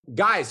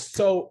Guys,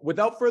 so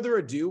without further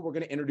ado, we're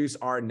going to introduce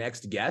our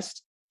next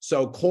guest.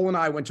 So Cole and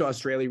I went to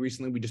Australia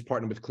recently. We just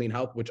partnered with Clean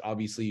Health, which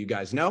obviously you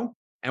guys know.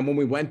 And when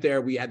we went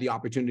there, we had the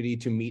opportunity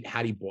to meet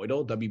Hattie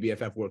Boydle,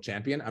 WBFF world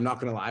champion. I'm not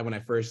going to lie. When I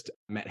first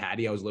met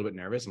Hattie, I was a little bit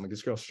nervous. I'm like,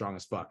 this girl's strong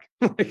as fuck.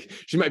 Like,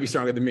 she might be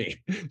stronger than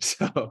me.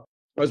 So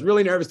I was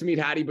really nervous to meet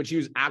Hattie, but she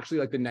was actually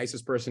like the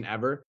nicest person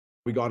ever.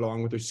 We got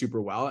along with her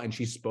super well. And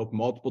she spoke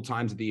multiple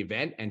times at the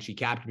event and she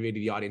captivated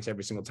the audience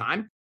every single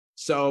time.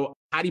 So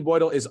Hattie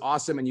Boydle is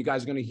awesome. And you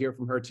guys are going to hear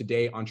from her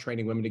today on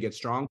training women to get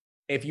strong.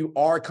 If you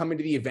are coming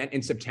to the event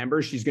in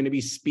September, she's going to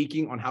be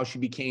speaking on how she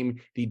became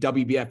the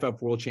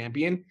WBFF world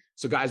champion.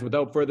 So guys,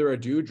 without further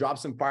ado, drop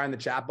some fire in the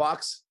chat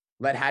box.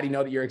 Let Hattie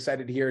know that you're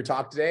excited to hear her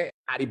talk today.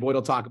 Hattie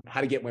Boydle talk about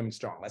how to get women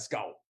strong. Let's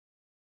go.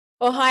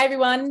 Well, hi,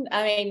 everyone.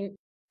 I mean,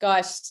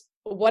 gosh,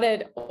 what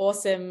an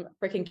awesome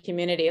freaking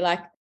community. Like,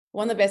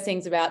 one of the best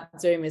things about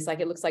Zoom is like,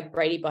 it looks like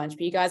Brady Bunch,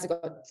 but you guys have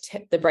got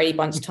the Brady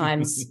Bunch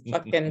times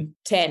fucking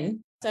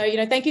 10. So,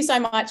 thank you so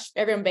much,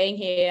 everyone being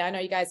here. I know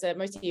you guys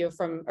most of you are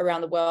from around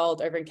the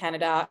world over in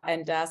Canada.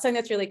 And something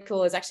that's really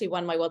cool is actually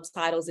won my world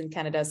titles in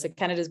Canada. So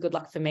Canada's good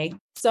luck for me.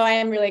 So I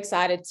am really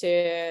excited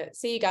to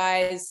see you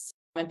guys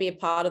and be a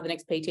part of the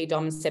next PT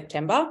Dom in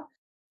September.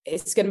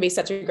 It's going to be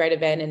such a great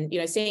event.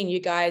 And, seeing you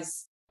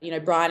guys,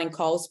 Brian and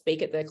Cole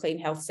speak at the Clean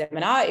Health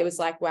seminar, it was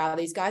like, wow,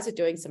 these guys are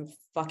doing some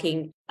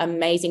fucking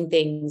amazing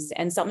things.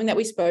 And something that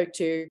we spoke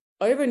to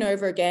over and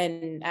over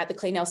again at the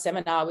Clean Health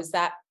seminar was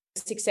that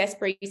success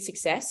breeds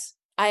success.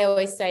 I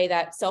always say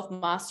that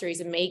self-mastery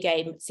is a me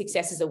game,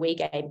 success is a we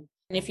game.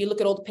 And if you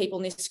look at all the people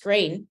on this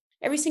screen,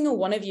 every single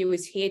one of you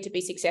is here to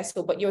be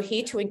successful, but you're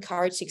here to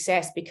encourage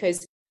success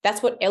because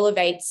that's what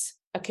elevates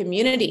a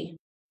community.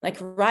 Like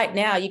right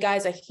now, you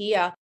guys are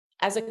here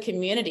as a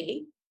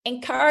community,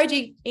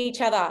 encouraging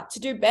each other to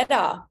do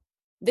better.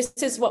 This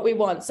is what we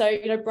want. So,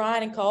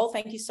 Brian and Cole,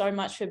 thank you so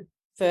much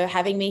for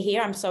having me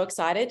here. I'm so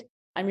excited.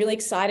 I'm really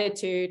excited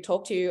to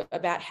talk to you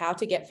about how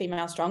to get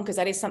female strong, because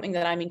that is something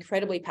that I'm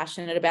incredibly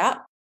passionate about.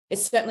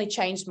 It's certainly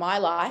changed my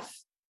life,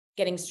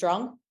 getting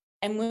strong.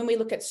 And when we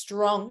look at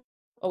strong,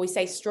 or we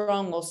say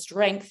strong or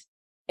strength,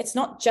 it's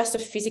not just a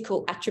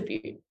physical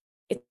attribute.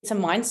 It's a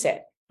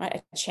mindset,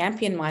 right? A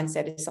champion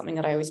mindset is something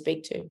that I always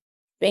speak to.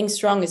 Being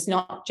strong is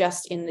not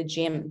just in the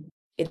gym.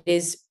 It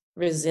is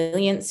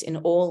resilience in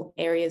all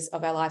areas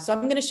of our life. So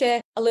I'm going to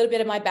share a little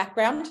bit of my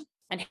background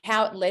and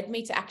how it led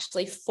me to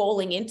actually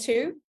falling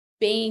into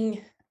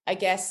being, I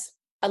guess,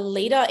 a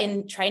leader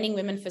in training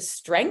women for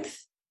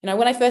strength.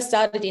 When I first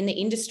started in the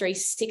industry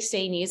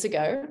 16 years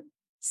ago,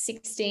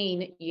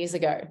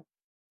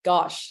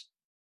 gosh,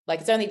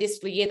 like it's only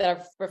this year that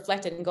I've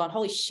reflected and gone,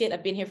 holy shit,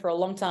 I've been here for a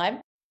long time,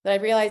 that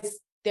I realized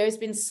there's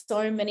been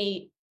so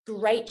many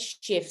great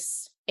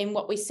shifts in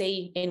what we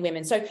see in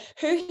women. So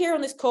who here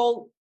on this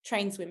call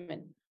trains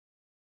women?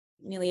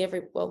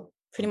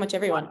 Pretty much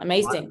everyone.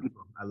 Amazing.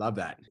 I love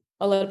that.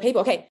 A lot of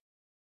people. Okay.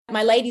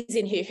 My ladies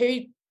in here,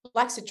 who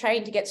likes to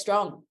train to get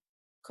strong?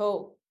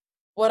 Cool.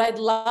 What I'd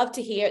love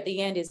to hear at the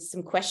end is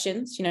some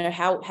questions,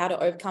 how to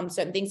overcome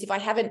certain things. If I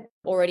haven't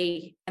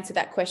already answered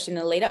that question in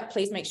the lead up,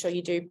 please make sure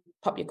you do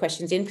pop your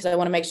questions in, because I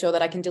want to make sure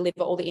that I can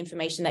deliver all the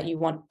information that you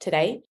want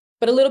today.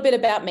 But a little bit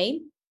about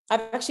me.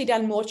 I've actually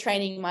done more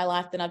training in my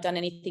life than I've done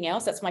anything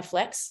else. That's my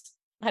flex.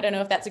 I don't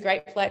know if that's a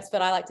great flex,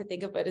 but I like to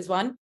think of it as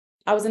one.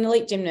 I was an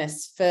elite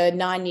gymnast for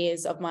 9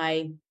 years of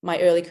my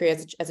early career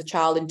as a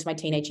child into my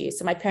teenage years.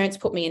 So my parents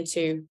put me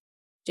into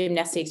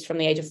gymnastics from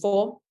the age of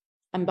 4.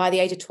 And by the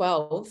age of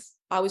 12,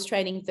 I was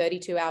training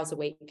 32 hours a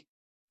week,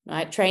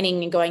 right?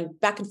 Training and going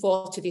back and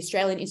forth to the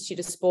Australian Institute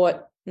of Sport.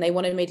 And they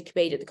wanted me to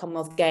compete at the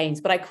Commonwealth Games,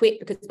 but I quit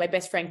because my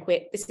best friend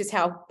quit. This is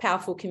how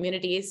powerful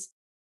community is,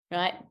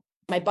 right?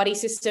 My buddy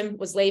system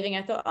was leaving.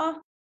 I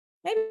thought,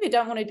 maybe I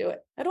don't want to do it.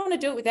 I don't want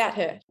to do it without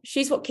her.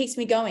 She's what keeps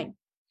me going.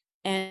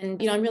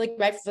 And, I'm really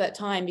grateful for that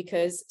time,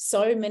 because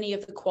so many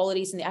of the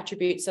qualities and the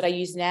attributes that I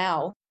use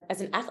now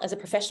as a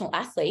professional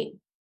athlete,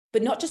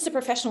 but not just a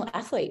professional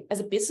athlete, as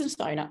a business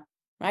owner,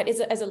 right?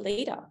 As a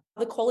leader,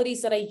 the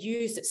qualities that I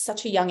used at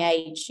such a young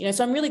age,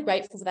 so I'm really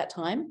grateful for that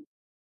time.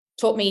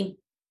 Taught me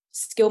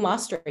skill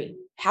mastery,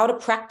 how to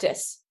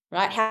practice,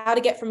 right? How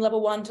to get from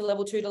level 1 to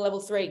level 2 to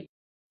level 3.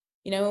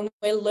 When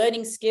we're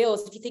learning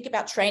skills, if you think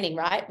about training,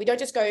 right? We don't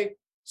just go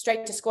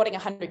straight to squatting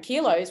 100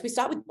 kilos. We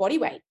start with body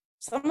weight.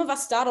 Some of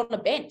us start on a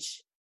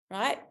bench,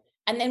 right?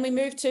 And then we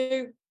move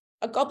to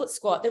a goblet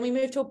squat. Then we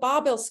move to a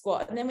barbell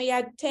squat. And then we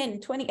add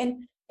 10, 20.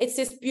 And it's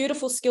this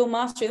beautiful skill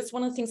mastery. That's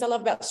one of the things I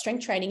love about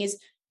strength training is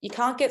you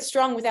can't get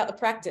strong without the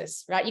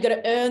practice, right? You got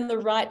to earn the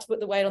right to put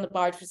the weight on the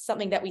bar, which is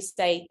something that we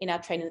say in our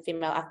training the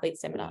female athlete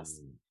seminars.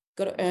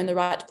 Got to earn the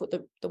right to put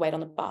the weight on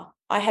the bar.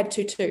 I had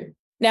to too.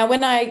 Now,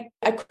 when I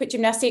quit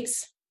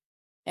gymnastics,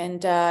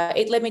 and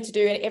it led me to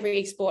do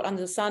every sport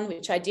under the sun,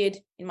 which I did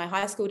in my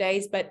high school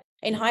days. But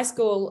in high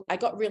school, I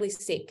got really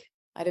sick.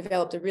 I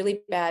developed a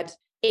really bad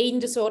eating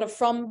disorder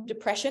from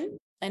depression,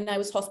 and I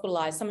was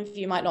hospitalized. Some of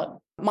you might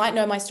know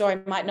my story,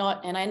 might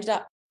not. And I ended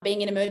up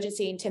being in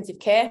emergency intensive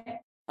care.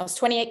 I was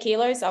 28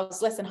 kilos. I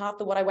was less than half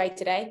of what I weigh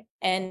today.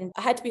 And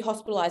I had to be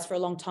hospitalized for a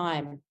long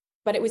time.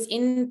 But it was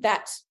in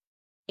that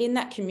in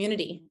that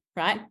community,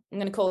 right? I'm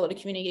going to call it a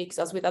community because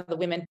I was with other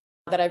women,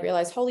 that I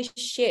realized, holy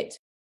shit,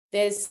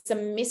 there's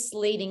some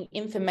misleading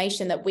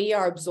information that we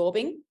are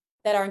absorbing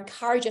that are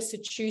encourage us to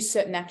choose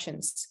certain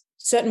actions,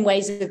 certain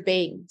ways of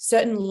being,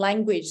 certain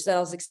language that I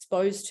was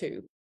exposed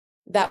to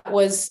that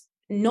was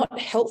not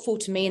helpful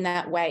to me in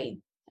that way.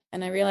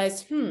 And I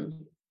realized,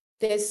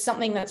 there's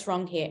something that's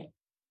wrong here.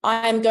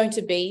 I'm going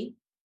to be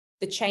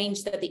the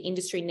change that the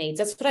industry needs.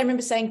 That's what I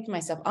remember saying to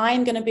myself. I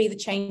am going to be the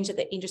change that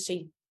the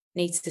industry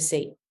needs to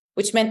see,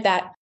 which meant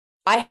that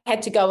I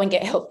had to go and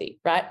get healthy,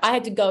 right? I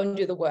had to go and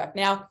do the work.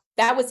 Now,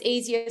 that was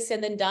easier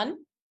said than done,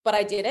 but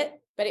I did it.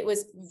 But it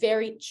was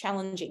very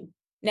challenging.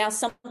 Now,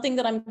 something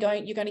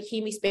that you're going to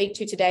hear me speak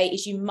to today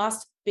is you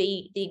must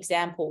be the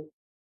example.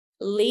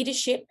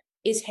 Leadership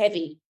is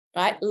heavy,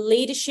 right?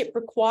 Leadership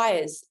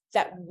requires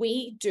that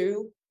we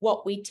do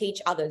what we teach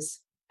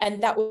others.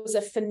 And that was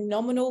a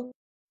phenomenal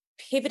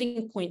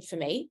pivoting point for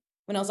me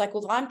when I was like,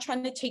 well, I'm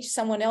trying to teach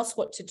someone else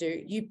what to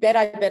do.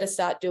 I better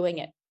start doing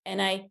it.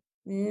 And I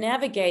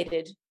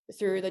navigated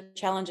through the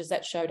challenges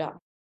that showed up.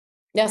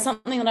 Now,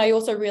 something that I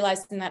also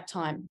realized in that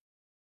time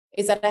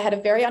is that I had a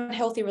very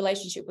unhealthy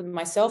relationship with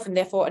myself, and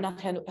therefore an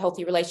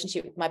unhealthy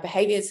relationship with my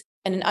behaviors,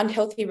 and an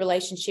unhealthy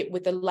relationship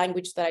with the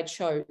language that I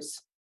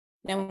chose.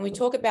 Now, when we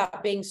talk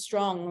about being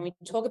strong, when we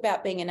talk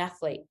about being an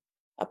athlete,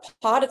 a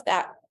part of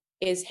that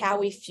is how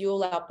we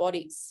fuel our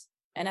bodies.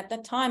 And at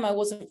that time, I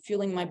wasn't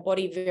fueling my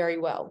body very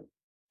well,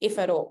 if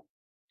at all.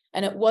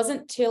 And it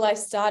wasn't till I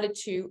started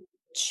to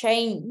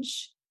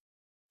change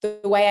the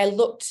way I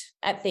looked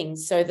at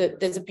things. So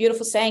there's a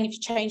beautiful saying, if you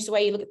change the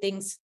way you look at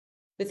things,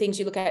 the things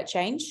you look at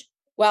change.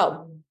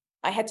 Well,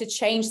 I had to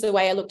change the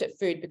way I looked at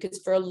food, because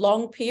for a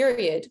long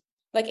period,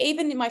 like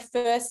even in my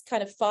first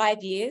kind of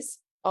 5 years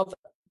of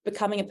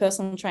becoming a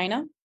personal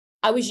trainer,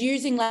 I was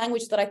using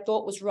language that I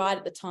thought was right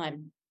at the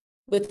time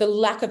with the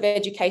lack of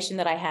education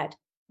that I had.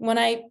 When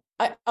I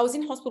was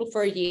in hospital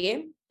for a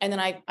year, and then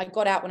I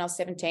got out when I was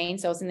 17.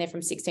 So I was in there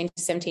from 16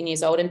 to 17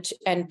 years old.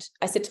 And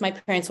I said to my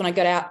parents, when I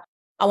got out,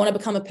 I want to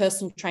become a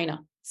personal trainer.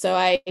 So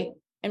I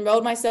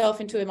enrolled myself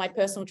into my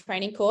personal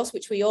training course,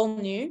 which we all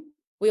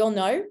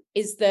know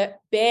is the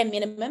bare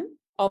minimum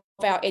of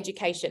our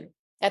education.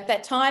 At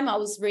that time, I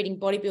was reading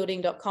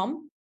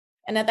bodybuilding.com.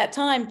 And at that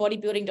time,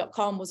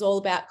 bodybuilding.com was all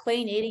about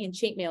clean eating and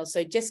cheat meals.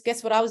 So just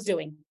guess what I was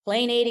doing?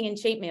 Clean eating and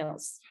cheat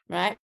meals,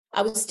 right?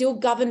 I was still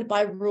governed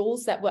by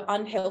rules that were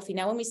unhealthy.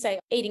 Now, when we say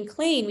eating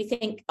clean, we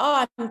think,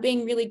 oh, I'm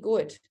being really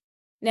good.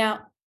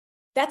 Now,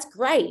 that's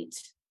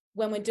great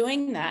when we're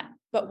doing that.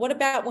 But what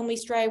about when we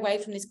stray away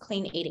from this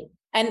clean eating?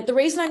 And the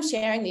reason I'm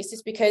sharing this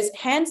is because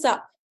hands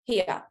up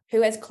here,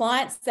 who has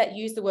clients that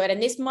use the word,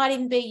 and this might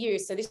even be you.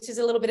 So this is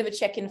a little bit of a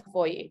check-in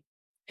for you.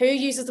 Who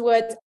uses the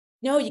words,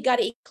 no, you got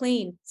to eat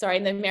clean. Sorry,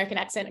 in the American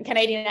accent and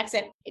Canadian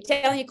accent, you're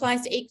telling your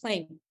clients to eat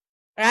clean.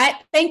 All right.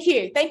 Thank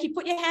you. Thank you.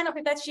 Put your hand up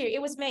if that's you.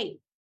 It was me.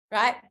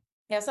 Right.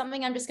 Now,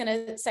 something I'm just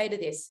going to say to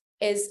this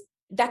is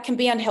that can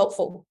be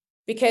unhelpful,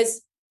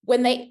 because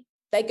when they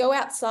go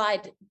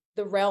outside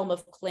the realm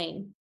of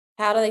clean,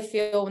 how do they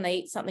feel when they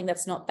eat something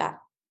that's not that?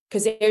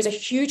 Because there's a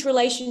huge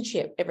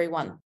relationship,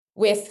 everyone,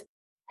 with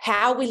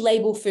how we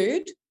label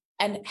food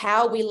and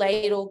how we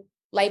label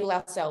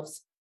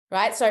ourselves,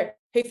 right? So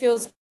who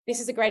feels,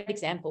 this is a great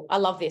example. I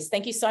love this.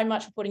 Thank you so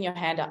much for putting your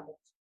hand up.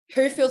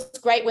 Who feels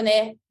great when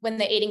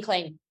they're eating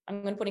clean?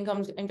 I'm going to put in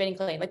comments, eating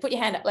clean. Like, put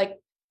your hand up. Like,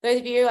 those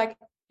of you, like,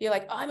 you're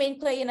like, oh, I'm eating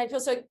clean and I feel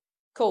so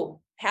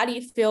cool. How do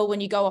you feel when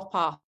you go off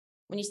path,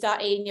 when you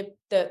start eating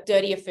the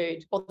dirtier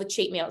food or the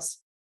cheat meals?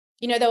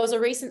 You know, there was a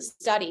recent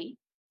study.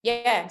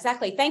 Yeah,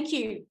 exactly. Thank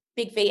you,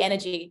 Big V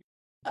Energy.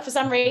 For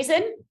some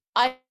reason,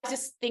 I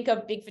just think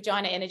of big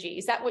vagina energy.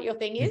 Is that what your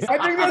thing is?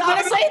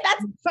 Honestly,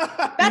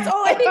 that's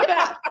all I think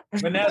about.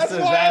 Vanessa, is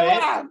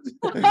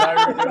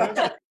that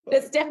it?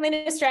 There's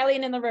definitely an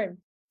Australian in the room.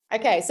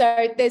 Okay,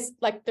 so there's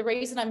like, the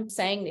reason I'm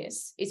saying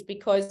this is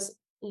because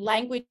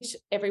language,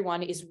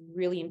 everyone, is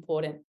really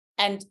important.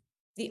 And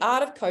the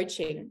art of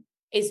coaching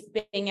is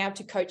being able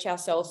to coach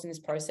ourselves in this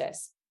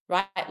process,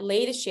 right?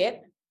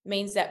 Leadership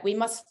means that we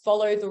must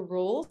follow the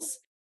rules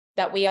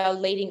that we are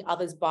leading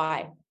others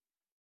by,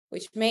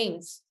 which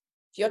means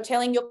if you're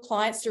telling your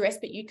clients to rest,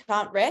 but you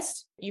can't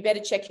rest, you better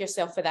check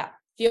yourself for that.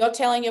 If you're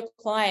telling your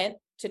client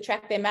to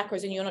track their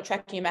macros and you're not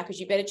tracking your macros,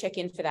 you better check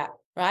in for that,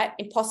 right?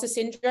 Imposter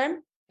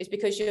syndrome is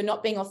because you're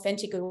not being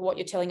authentic with what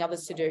you're telling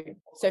others to do.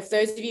 So for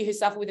those of you who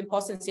suffer with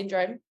imposter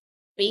syndrome,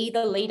 be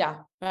the leader,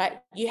 right?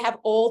 You have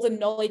all the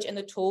knowledge and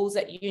the tools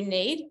that you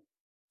need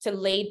to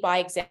lead by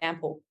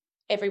example.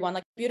 Everyone,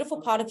 like, beautiful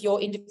part of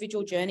your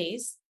individual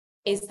journeys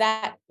is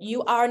that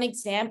you are an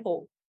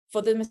example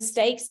for the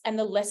mistakes and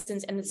the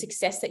lessons and the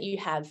success that you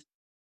have,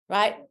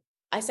 right?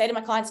 I say to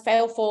my clients,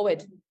 fail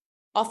forward,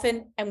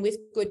 often and with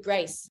good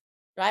grace,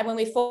 right? When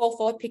we fall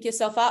forward, pick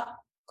yourself up.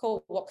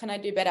 Cool. What can I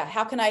do better?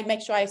 How can I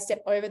make sure I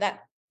step over that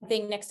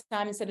thing next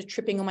time instead of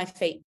tripping on my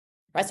feet,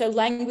 right? So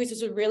language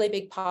is a really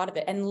big part of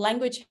it. And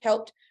language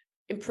helped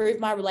improve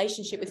my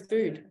relationship with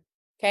food.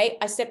 Okay.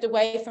 I stepped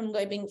away from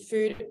labeling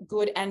food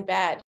good and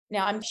bad.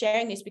 Now I'm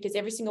sharing this because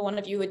every single one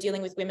of you who are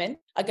dealing with women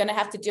are going to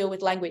have to deal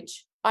with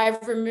language.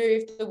 I've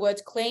removed the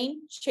words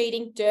clean,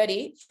 cheating,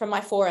 dirty from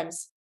my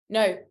forums.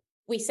 No,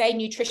 we say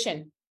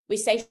nutrition, we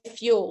say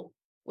fuel,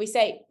 we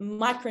say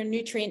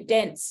micronutrient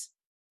dense,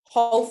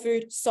 whole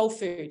food, soul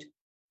food.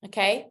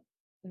 Okay.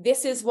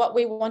 This is what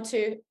we want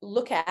to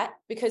look at,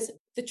 because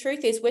the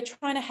truth is we're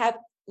trying to have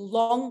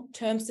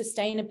long-term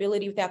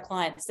sustainability with our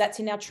clients. That's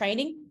in our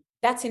training.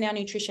 That's in our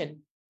nutrition.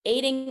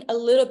 Eating a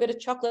little bit of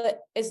chocolate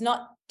is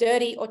not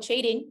dirty or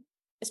cheating,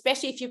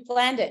 especially if you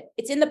planned it.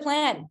 It's in the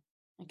plan.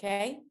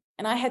 Okay.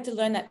 And I had to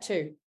learn that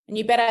too. And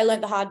you bet I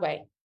learned the hard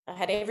way. I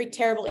had every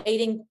terrible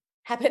eating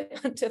habit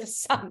under the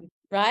sun,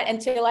 right?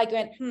 Until I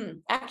went,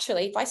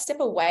 actually, if I step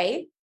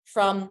away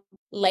from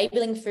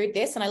labeling food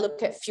this and I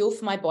look at fuel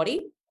for my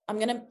body, I'm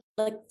going to,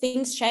 like,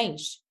 things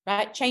change,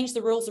 right? Change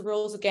the rules of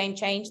the game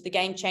change, the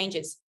game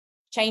changes.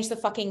 Change the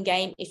fucking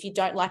game if you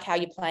don't like how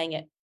you're playing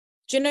it.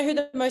 Do you know who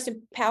the most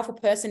powerful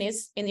person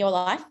is in your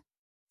life?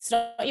 It's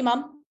not your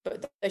mum,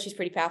 but though she's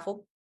pretty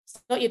powerful.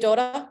 It's not your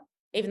daughter,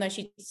 even though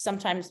she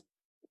sometimes,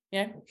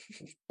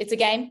 it's a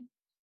game.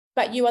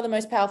 But you are the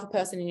most powerful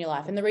person in your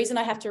life. And the reason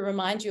I have to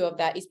remind you of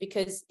that is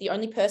because the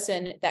only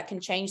person that can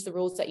change the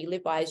rules that you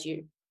live by is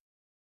you.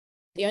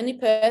 The only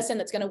person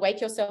that's going to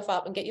wake yourself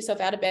up and get yourself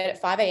out of bed at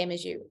 5 a.m.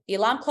 is you. The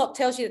alarm clock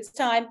tells you it's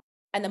time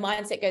and the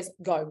mindset goes,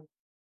 go,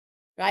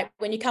 right?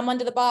 When you come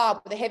under the bar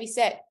with a heavy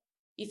set,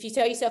 if you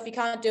tell yourself you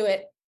can't do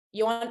it,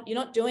 you're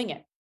not doing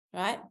it,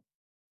 right?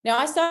 Now,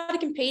 I started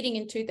competing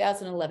in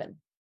 2011,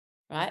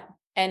 right?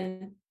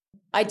 And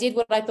I did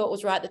what I thought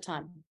was right at the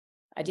time.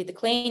 I did the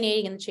clean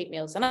eating and the cheat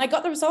meals, and I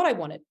got the result I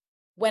wanted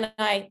when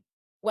I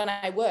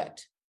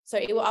worked. So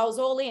I was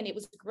all in. It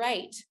was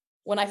great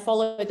when I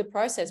followed the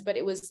process, but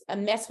it was a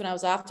mess when I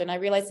was after. And I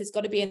realized there's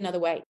got to be another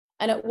way.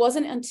 And it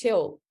wasn't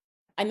until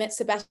I met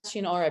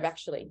Sebastian Oreb,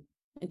 actually,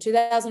 in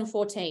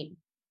 2014,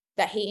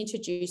 that he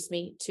introduced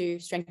me to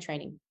strength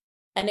training.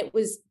 And it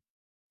was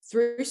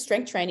through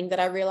strength training that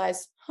I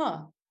realized,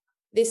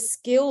 this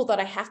skill that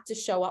I have to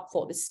show up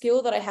for, this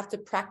skill that I have to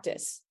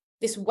practice,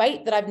 this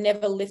weight that I've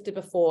never lifted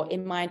before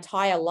in my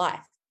entire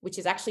life, which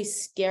is actually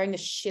scaring the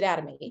shit out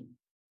of me,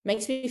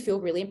 makes me feel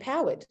really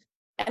empowered.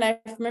 And I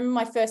remember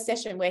my first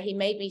session where he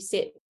made me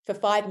sit for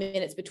 5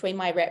 minutes between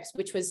my reps,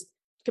 which was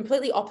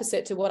completely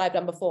opposite to what I've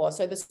done before.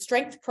 So the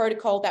strength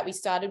protocol that we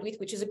started with,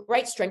 which is a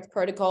great strength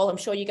protocol, I'm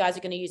sure you guys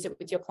are going to use it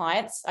with your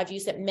clients. I've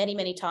used it many,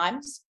 many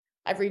times.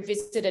 I've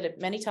revisited it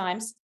many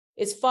times.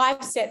 Is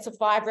 5 sets of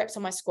 5 reps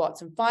on my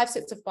squats, and 5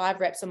 sets of 5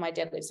 reps on my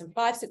deadlifts, and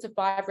 5 sets of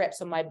 5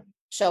 reps on my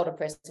shoulder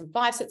press, and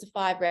 5 sets of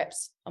 5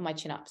 reps on my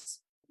chin-ups.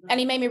 And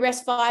he made me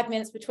rest 5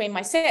 minutes between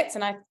my sets.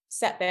 And I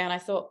sat there and I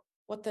thought,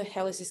 what the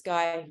hell is this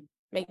guy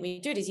making me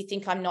do? Does he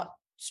think I'm not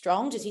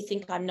strong? Does he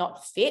think I'm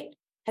not fit?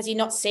 Has he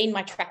not seen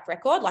my track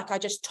record? Like, I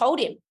just told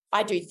him,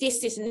 I do this,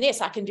 this, and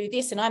this. I can do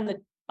this. And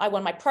I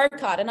won my pro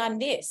card and I'm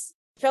this.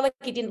 I felt like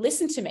he didn't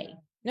listen to me.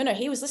 No,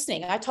 he was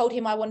listening. I told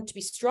him I wanted to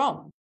be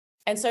strong.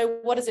 And so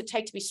what does it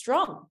take to be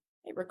strong?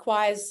 It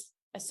requires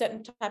a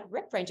certain type of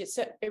rep range.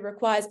 It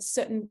requires a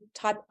certain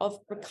type of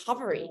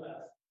recovery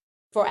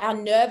for our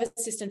nervous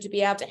system to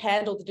be able to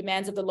handle the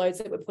demands of the loads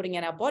that we're putting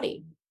in our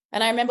body.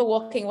 And I remember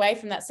walking away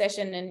from that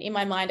session, and in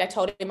my mind, I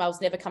told him I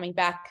was never coming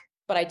back,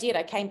 but I did.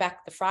 I came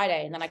back the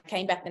Friday, and then I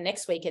came back the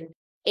next week. And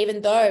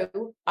even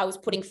though I was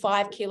putting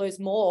 5 kilos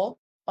more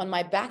on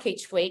my back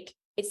each week,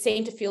 it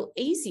seemed to feel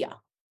easier.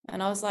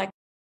 And I was like,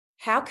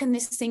 how can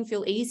this thing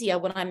feel easier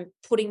when I'm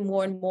putting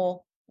more and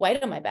more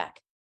weight on my back?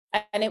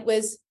 And it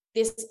was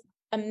this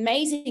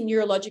amazing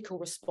neurological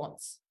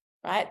response,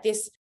 right?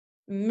 This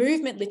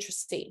movement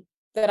literacy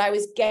that I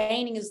was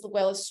gaining as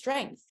well as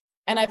strength.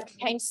 And I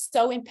became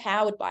so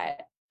empowered by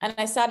it. And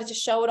I started to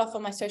show it off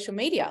on my social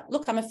media.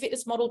 Look, I'm a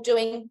fitness model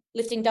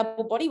lifting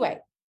double body weight.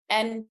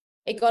 And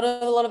it got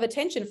a lot of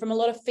attention from a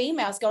lot of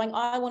females going,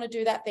 I want to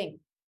do that thing.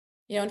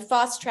 And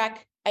fast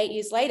track 8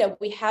 years later,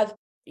 we have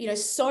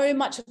so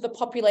much of the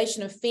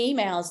population of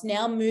females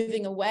now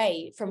moving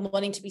away from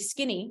wanting to be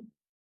skinny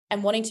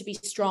and wanting to be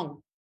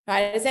strong,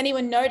 right? Has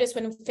anyone noticed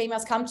when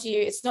females come to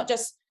you, it's not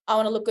just, I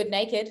want to look good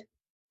naked,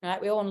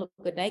 right? We all want to look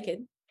good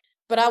naked,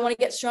 but I want to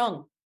get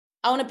strong.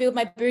 I want to build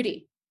my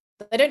booty.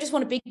 They don't just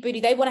want a big booty.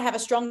 They want to have a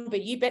strong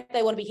booty. You bet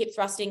they want to be hip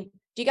thrusting.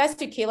 Do you guys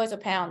do kilos or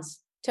pounds?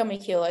 Tell me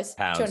kilos.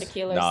 Pounds. 200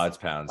 kilos. No, it's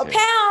pounds. Oh, yeah.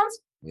 Pounds?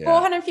 Yeah.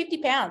 450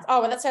 pounds.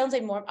 Oh, well, that sounds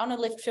even more. I want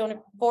to lift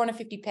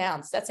 450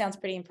 pounds. That sounds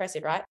pretty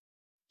impressive, right?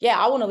 Yeah,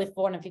 I want to lift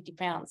 450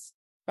 pounds,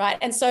 right?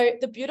 And so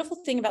the beautiful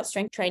thing about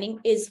strength training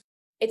is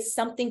it's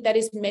something that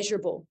is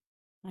measurable,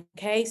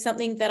 okay?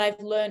 Something that I've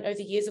learned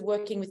over years of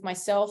working with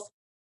myself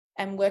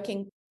and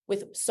working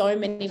with so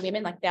many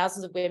women, like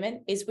thousands of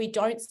women, is we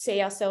don't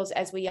see ourselves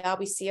as we are,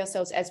 we see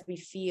ourselves as we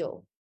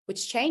feel,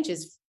 which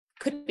changes,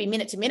 could be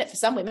minute to minute for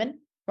some women,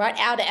 right?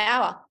 Hour to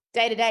hour,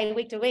 day to day,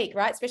 week to week,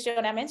 right? Especially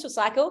on our menstrual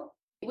cycle,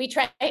 we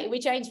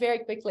change very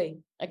quickly,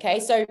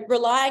 okay? So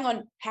relying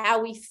on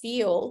how we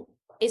feel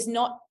is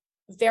not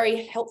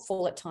very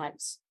helpful at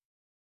times,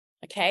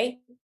 okay?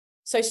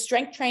 So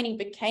strength training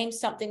became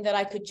something that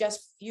I could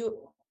just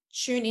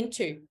tune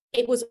into.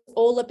 It was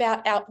all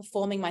about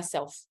outperforming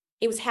myself.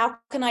 It was, how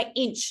can I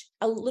inch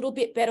a little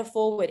bit better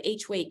forward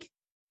each week?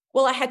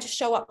 Well, I had to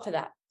show up for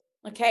that.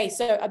 Okay,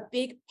 so a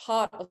big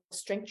part of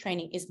strength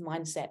training is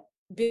mindset,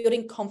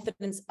 building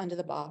confidence under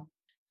the bar.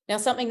 Now,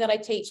 something that I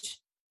teach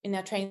in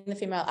our training the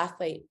female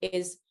athlete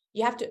is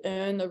you have to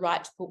earn the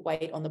right to put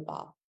weight on the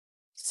bar.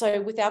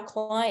 So with our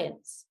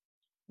clients,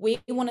 we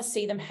want to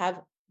see them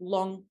have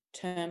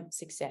long-term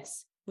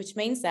success, which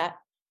means that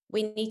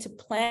we need to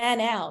plan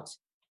out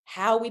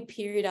how we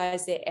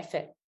periodize their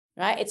effort,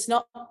 right? It's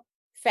not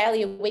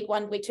failure week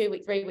 1, week 2,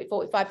 week 3, week 4,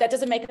 week 5. That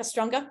doesn't make us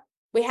stronger.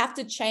 We have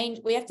to change.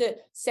 We have to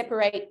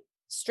separate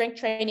strength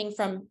training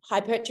from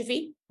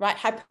hypertrophy, right?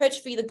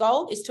 Hypertrophy, the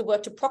goal is to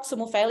work to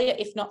proximal failure,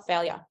 if not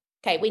failure.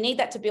 Okay, we need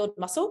that to build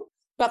muscle.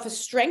 But for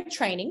strength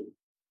training,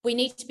 we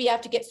need to be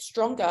able to get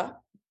stronger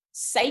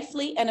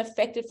safely and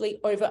effectively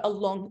over a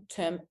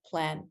long-term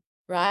plan,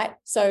 right?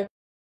 So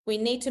we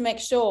need to make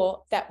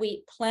sure that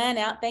we plan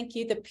out, the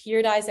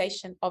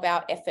periodization of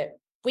our effort.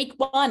 Week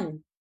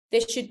 1,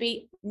 there should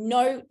be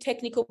no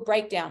technical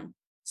breakdown.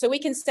 So we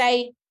can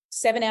say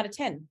 7 out of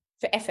 10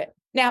 for effort.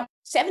 Now,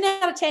 7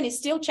 out of 10 is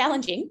still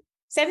challenging,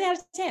 7 out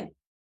of 10,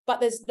 but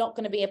there's not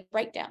going to be a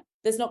breakdown.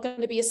 There's not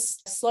going to be a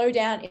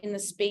slowdown in the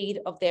speed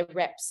of their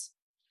reps.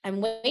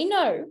 And we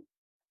know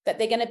that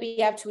they're going to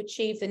be able to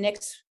achieve the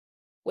next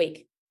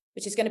week,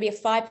 which is going to be a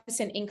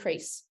 5%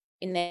 increase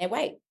in their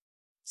weight.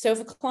 So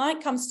if a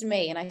client comes to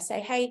me and I say,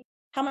 hey,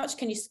 how much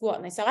can you squat?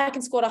 And they say, I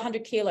can squat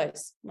 100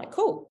 kilos. I'm like,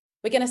 cool.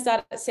 We're going to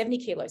start at 70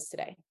 kilos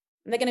today.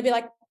 And they're going to be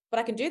like, but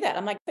I can do that.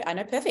 I'm like, I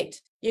know,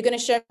 perfect. You're going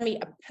to show me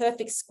a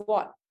perfect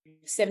squat,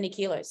 70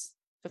 kilos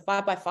for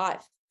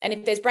 5x5. And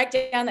if there's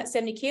breakdown that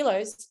 70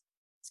 kilos,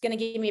 it's going to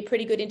give me a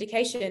pretty good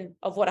indication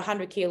of what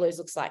 100 kilos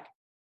looks like.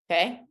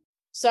 Okay.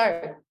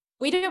 So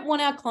we don't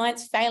want our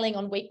clients failing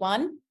on week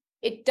 1.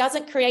 It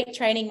doesn't create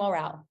training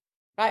morale,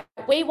 right?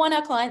 We want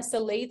our clients to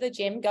leave the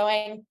gym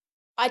going,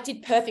 I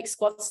did perfect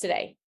squats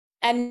today.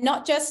 And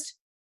not just,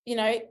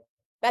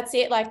 that's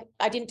it. Like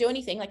I didn't do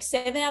anything. Like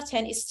 7 out of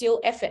 10 is still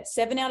effort.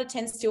 7 out of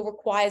 10 still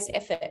requires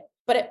effort,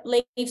 but it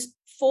leaves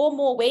 4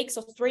 more weeks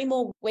or 3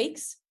 more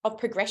weeks of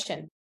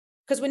progression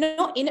because we're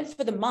not in it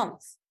for the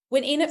month.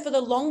 We're in it for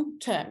the long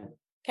term.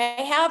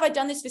 Okay. How have I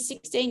done this for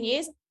 16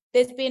 years?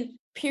 There's been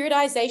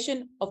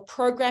periodization of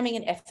programming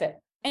and effort.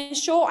 And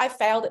sure, I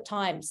failed at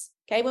times.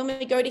 Okay. When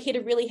we go to hit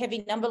a really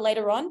heavy number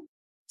later on,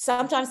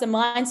 sometimes the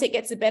mindset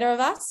gets the better of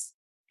us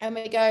and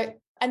we go,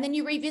 and then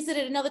you revisit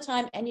it another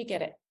time and you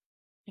get it.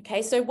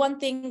 Okay. So one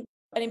thing,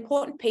 an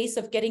important piece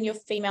of getting your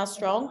female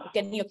strong,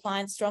 getting your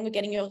clients strong, or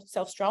getting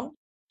yourself strong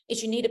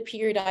is you need a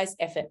periodized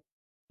effort.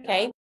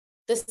 Okay.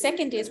 The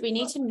second is we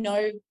need to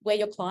know where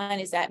your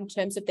client is at in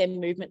terms of their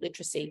movement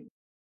literacy.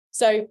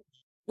 So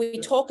we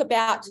talk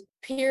about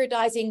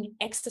periodizing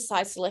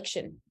exercise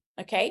selection.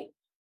 Okay.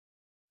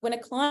 When a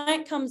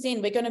client comes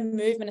in, we're going to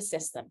movement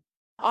assess them.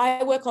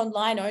 I work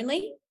online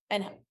only.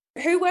 And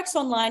who works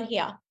online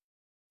here?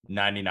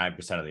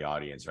 99% of the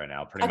audience right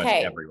now, pretty much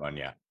everyone.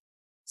 Yeah.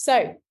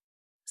 So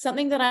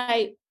something that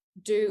I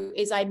do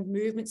is I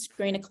movement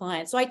screen a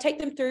client. So I take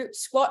them through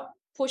squat,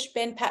 push,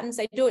 bend patterns.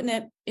 They do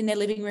it in their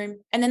living room,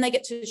 and then they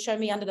get to show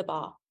me under the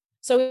bar.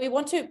 So we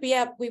want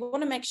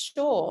to make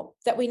sure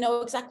that we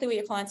know exactly where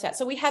your client's at.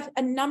 So we have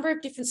a number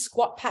of different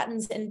squat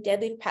patterns and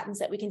deadlift patterns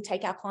that we can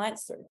take our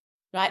clients through,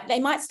 right? They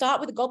might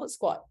start with a goblet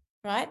squat,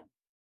 right?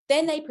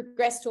 Then they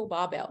progress to a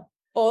barbell,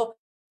 or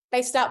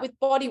they start with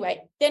body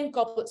weight, then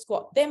goblet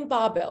squat, then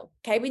barbell.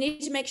 Okay. We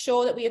need to make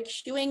sure that we are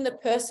cueing the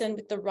person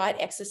with the right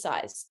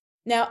exercise.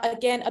 Now,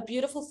 again, a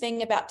beautiful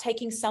thing about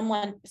taking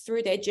someone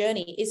through their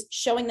journey is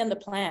showing them the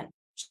plan,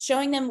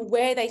 showing them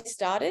where they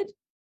started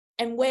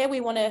and where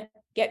we want to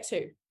get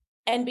to,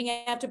 and being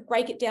able to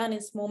break it down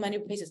in small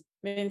manual pieces,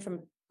 moving from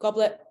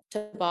goblet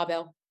to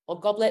barbell, or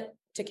goblet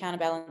to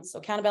counterbalance,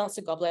 or counterbalance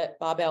to goblet,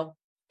 barbell.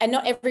 And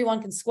not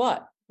everyone can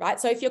squat, right?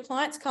 So if your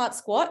clients can't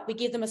squat, we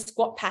give them a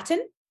squat pattern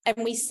and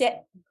we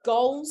set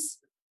goals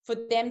for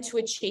them to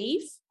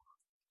achieve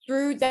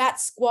through that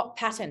squat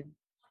pattern.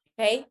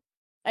 Okay.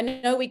 I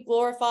know we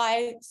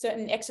glorify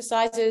certain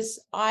exercises.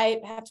 I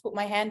have to put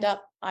my hand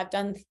up. I've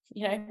done,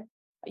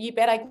 you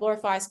bet I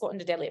glorify squat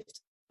and a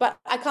deadlift, but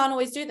I can't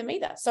always do them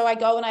either. So I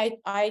go and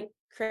I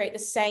create the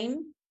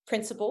same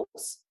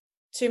principles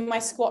to my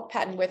squat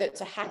pattern, whether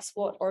it's a hack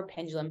squat or a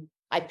pendulum.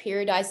 I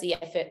periodize the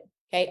effort.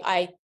 Okay.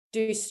 I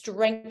do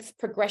strength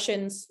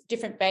progressions,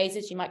 different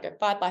phases. You might go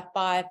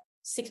 5x5,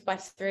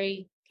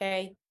 6x3.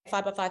 Okay.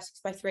 5x5,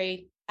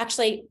 6x3.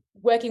 Actually,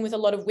 working with a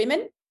lot of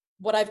women,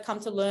 what I've come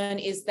to learn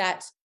is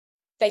that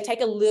they take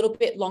a little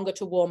bit longer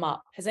to warm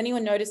up. Has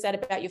anyone noticed that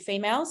about your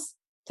females?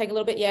 Take a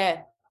little bit.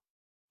 Yeah.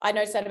 I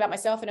noticed that about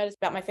myself. I noticed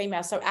about my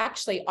females. So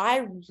actually,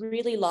 I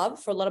really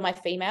love, for a lot of my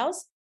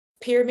females,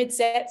 pyramid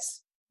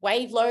sets,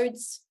 wave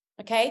loads.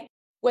 Okay.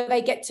 Where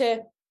they get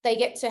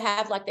to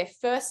have like their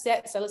first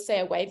set. So let's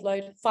say a wave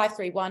load,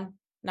 5-3-1,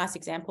 nice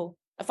example.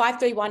 A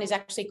 5-3-1 is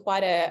actually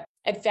quite a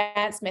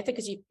advanced method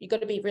because you've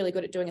got to be really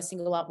good at doing a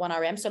single 1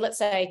 RM. So let's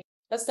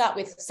start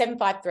with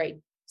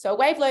 7-5-3. So a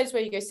wave load is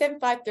where you go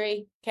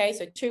 7-5-3. Okay.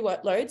 So 2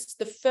 loads.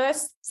 The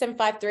first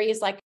 7-5-3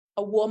 is like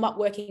a warm-up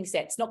working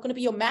set. It's not going to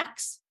be your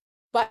max.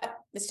 but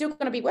they're still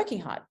going to be working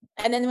hard.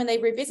 And then when they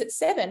revisit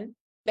 7,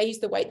 they use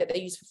the weight that they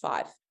use for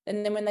 5.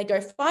 And then when they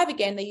go 5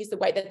 again, they use the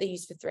weight that they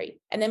use for 3.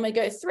 And then when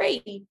they go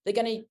 3, they're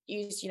going to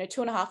use,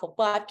 2.5 or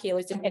 5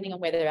 kilos, depending on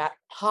where they're at,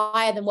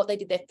 higher than what they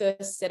did their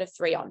first set of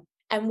 3 on.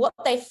 And what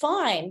they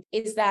find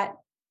is that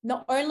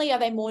not only are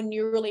they more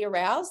neurally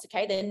aroused,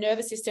 okay, their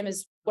nervous system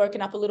is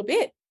woken up a little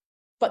bit,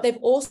 but they've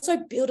also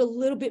built a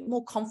little bit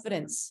more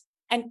confidence.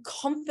 And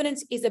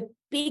confidence is a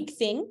big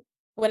thing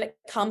when it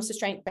comes to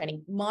strength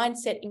training,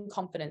 mindset and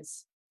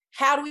confidence.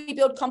 How do we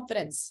build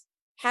confidence?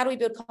 How do we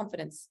build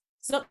confidence?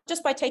 It's not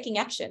just by taking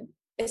action.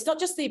 It's not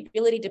just the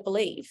ability to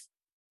believe.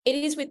 It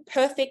is with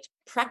perfect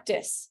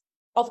practice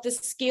of the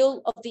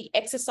skill, of the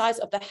exercise,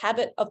 of the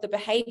habit, of the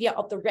behavior,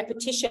 of the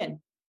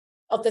repetition,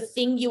 of the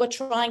thing you are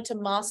trying to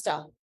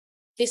master.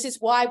 This is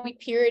why we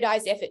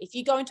periodize effort. If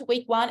you go into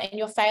week 1 and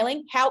you're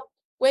failing,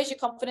 where's your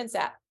confidence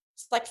at?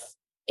 It's like,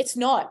 it's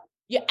not.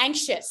 You're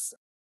anxious.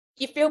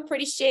 You feel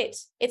pretty shit.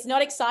 It's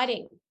not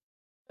exciting.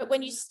 But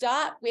when you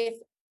start with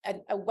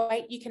a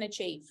weight you can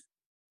achieve,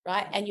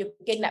 right? And you're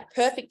getting that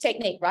perfect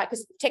technique, right?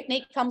 Because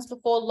technique comes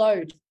before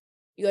load.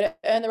 You got to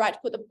earn the right to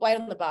put the weight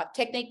on the bar.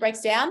 Technique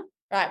breaks down,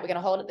 right? We're going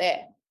to hold it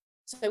there.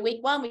 So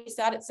week 1, we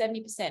start at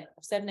 70%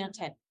 of 7 out of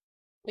 10.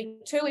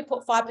 Week 2, we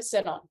put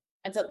 5% on.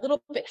 And it's a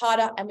little bit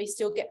harder and we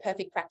still get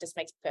perfect. Practice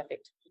makes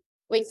perfect.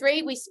 Week 3,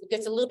 it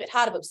gets a little bit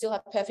harder, but we still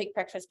have perfect.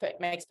 Practice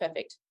makes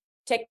perfect.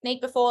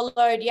 Technique before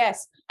load,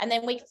 yes. And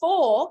then week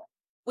 4,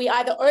 we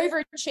either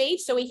overachieve,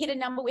 so we hit a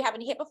number we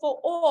haven't hit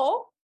before,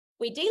 or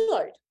we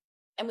deload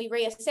and we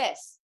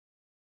reassess.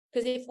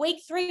 Because if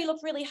week 3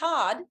 looked really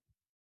hard,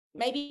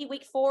 maybe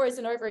week 4 is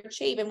an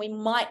overachieve and we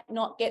might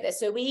not get there.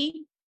 So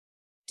we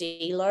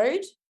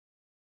deload.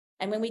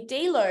 And when we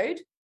deload,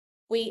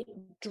 we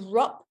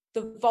drop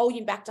the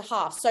volume back to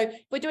half. So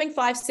if we're doing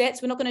 5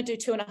 sets, we're not going to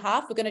do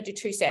 2.5, we're going to do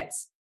 2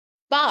 sets.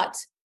 But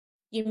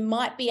you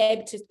might be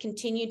able to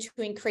continue to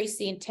increase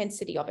the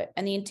intensity of it.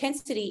 And the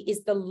intensity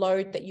is the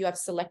load that you have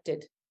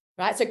selected,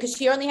 right? So because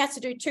she only has to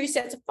do 2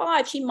 sets of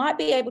 5, she might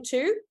be able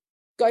to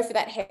go for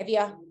that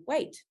heavier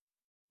weight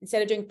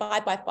instead of doing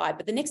 5 by 5.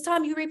 But the next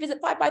time you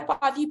revisit 5 by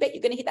 5, you bet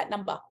you're going to hit that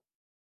number.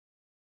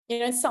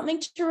 It's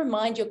something to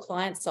remind your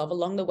clients of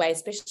along the way,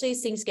 especially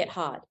as things get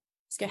hard.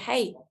 Just go,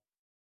 hey,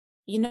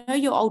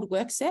 your old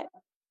work set?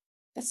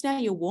 That's now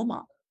your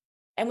warm-up.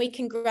 And we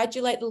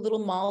congratulate the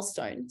little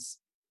milestones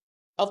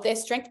of their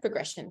strength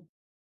progression.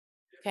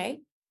 Okay.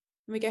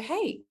 And we go,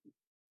 hey,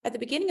 at the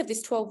beginning of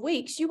this 12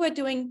 weeks, you were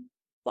doing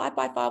 5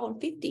 by 5 on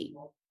 50.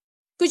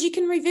 Because you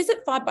can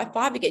revisit 5 by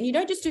 5 again. You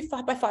don't just do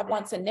 5 by 5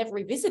 once and never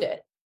revisit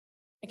it.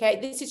 Okay.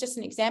 This is just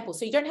an example.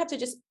 So you don't have to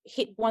just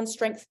hit one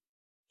strength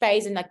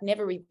phase and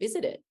never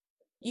revisit it.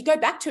 You go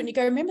back to it and you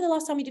go, remember the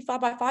last time you did 5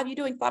 by 5? You're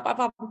doing 5 by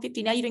 5 on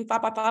 50. Now you're doing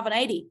 5 by 5 on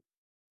 80.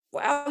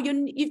 Wow.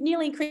 You've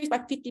nearly increased by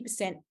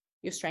 50%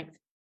 your strength.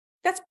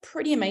 That's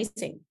pretty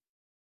amazing.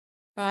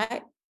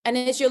 Right. And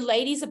as your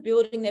ladies are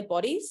building their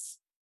bodies,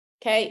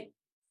 okay,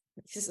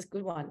 this is a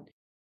good one.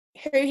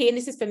 Who here, and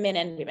this is for men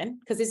and women,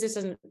 because this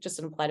doesn't just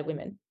apply to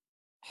women.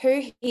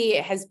 Who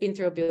here has been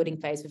through a building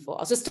phase before?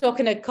 I was just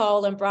talking to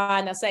Cole and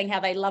Brian. They're saying how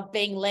they love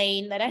being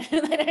lean. They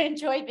don't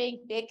enjoy being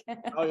thick.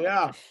 Oh,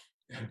 yeah.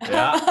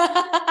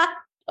 Yeah.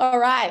 All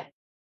right.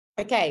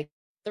 Okay.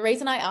 The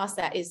reason I asked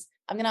that is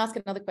I'm going to ask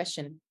another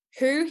question.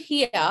 Who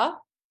here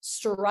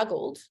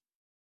struggled?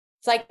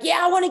 It's like, yeah,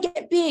 I want to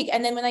get big.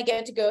 And then when they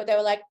get to go, they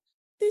were like,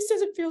 this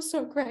doesn't feel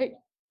so great.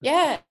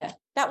 Yeah,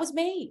 that was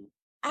me.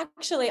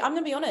 Actually, I'm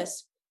going to be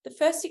honest. The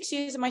first 6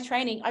 years of my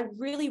training, I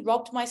really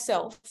robbed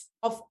myself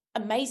of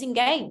amazing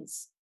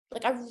gains.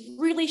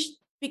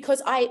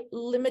 Because I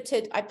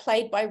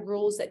played by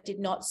rules that did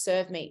not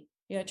serve me,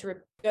 to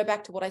go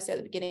back to what I said at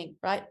the beginning,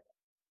 right?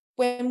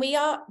 When we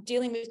are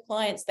dealing with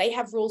clients, they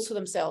have rules for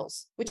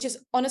themselves, which is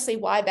honestly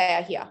why they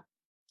are here.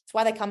 It's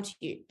why they come to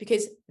you,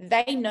 because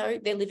they know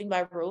they're living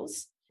by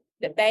rules,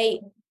 that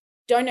they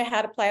don't know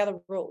how to play other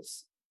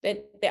rules.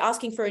 They're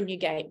asking for a new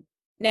game.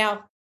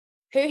 Now,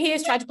 who here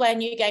has tried to play a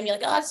new game? You're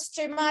like, oh, this is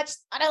too much.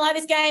 I don't like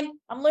this game.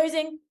 I'm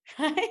losing.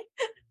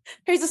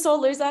 Who's a sore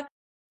loser?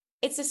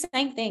 It's the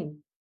same thing.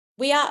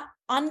 We are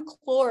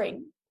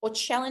unclawing or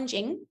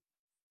challenging,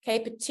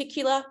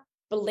 particular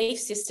belief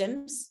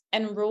systems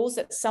and rules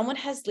that someone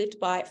has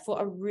lived by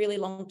for a really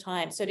long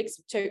time. So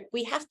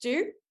we have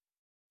to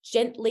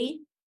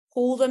gently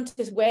pull them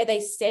to where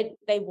they said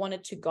they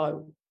wanted to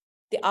go.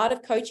 The art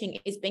of coaching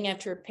is being able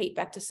to repeat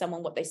back to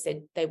someone what they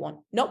said they want,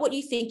 not what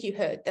you think you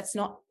heard. That's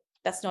not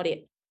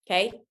it.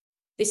 Okay.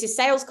 This is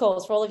sales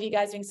calls for all of you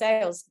guys doing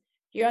sales.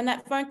 You're on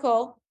that phone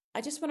call. I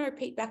just want to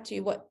repeat back to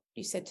you what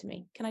you said to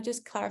me. Can I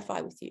just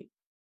clarify with you?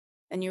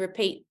 And you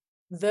repeat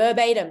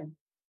verbatim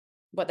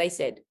what they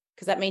said,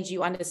 because that means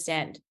you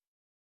understand.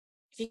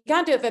 If you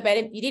can't do it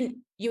verbatim,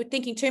 you were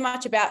thinking too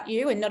much about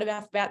you and not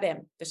enough about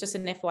them. That's just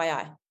an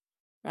FYI.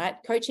 Right?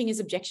 Coaching is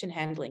objection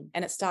handling,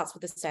 and it starts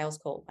with a sales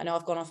call. I know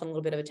I've gone off on a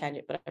little bit of a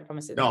tangent, but I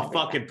promise it. No,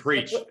 fucking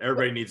preach.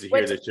 Everybody needs to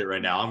hear this shit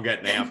right now. I'm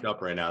getting amped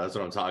up right now. That's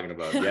what I'm talking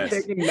about. Yes.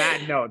 Taking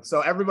that note.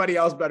 So everybody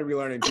else better be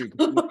learning too.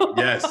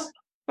 Yes.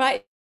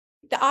 Right.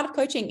 The art of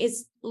coaching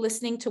is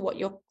listening to what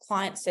your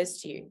client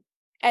says to you.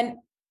 And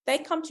they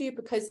come to you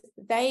because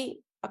they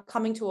are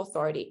coming to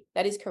authority.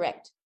 That is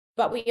correct.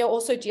 But we are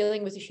also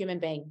dealing with a human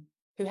being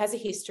who has a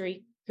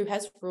history, who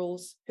has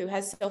rules, who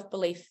has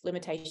self-belief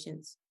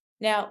limitations.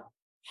 Now,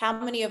 how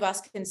many of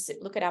us can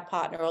look at our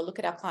partner or look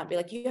at our client and be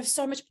like, you have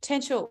so much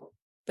potential,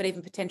 but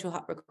even potential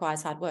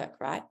requires hard work,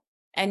 right?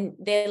 And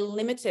they're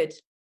limited.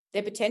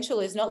 Their potential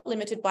is not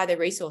limited by their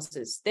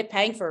resources. They're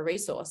paying for a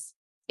resource.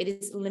 It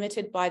is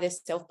limited by their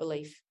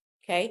self-belief,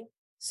 okay?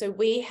 So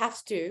we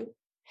have to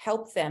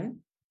help them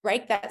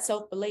break that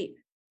self-belief,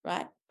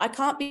 right? I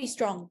can't be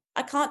strong.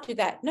 I can't do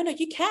that. No,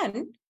 you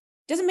can.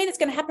 Doesn't mean it's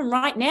going to happen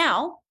right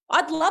now.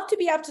 I'd love to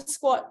be able to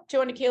squat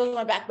 200 kilos on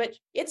my back, but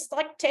it's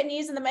like 10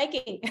 years in the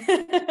making,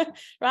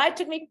 right? It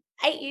took me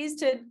 8 years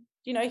to,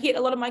 hit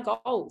a lot of my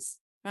goals,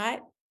 right?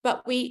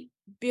 But we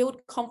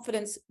build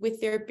confidence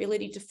with their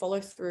ability to follow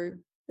through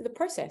the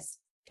process,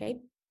 okay?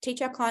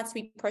 Teach our clients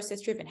to be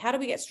process driven. How do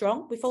we get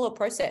strong? We follow a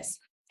process.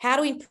 How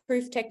do we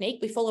improve technique?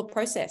 We follow a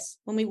process.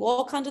 When we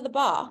walk under the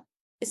bar,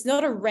 it's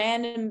not a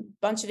random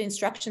bunch of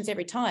instructions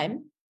every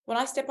time. When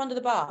I step under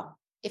the bar,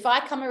 if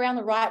I come around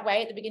the right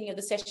way at the beginning of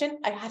the session,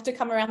 I have to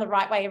come around the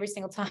right way every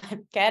single time.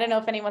 Okay, I don't know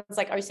if anyone's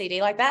like OCD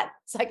like that.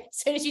 It's like as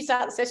soon as you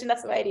start the session,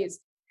 that's the way it is.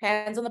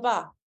 Hands on the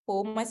bar,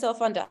 pull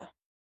myself under,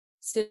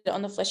 sit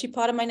on the fleshy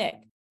part of my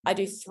neck. I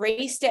do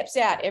 3 steps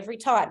out every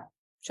time.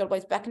 Shoulder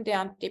blades back and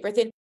down, deep breath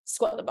in,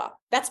 squat the bar.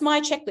 That's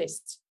my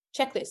checklist.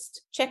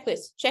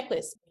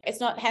 It's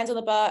not hands on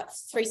the bar,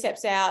 3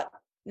 steps out,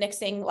 next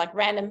thing, like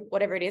random,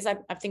 whatever it is. I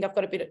think I've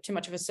got a bit too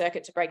much of a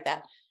circuit to break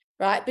that,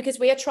 right? Because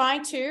we are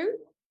trying to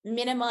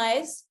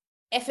minimize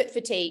effort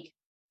fatigue,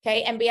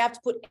 okay? And be able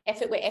to put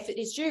effort where effort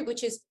is due,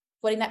 which is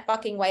putting that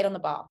fucking weight on the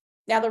bar.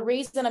 Now, the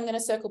reason I'm going to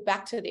circle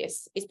back to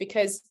this is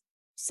because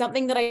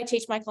something that I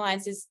teach my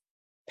clients is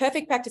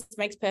perfect practice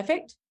makes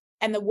perfect,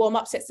 and the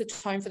warm-up sets the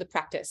tone for the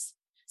practice.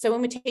 So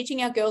when we're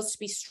teaching our girls to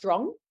be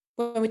strong,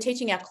 when we're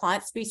teaching our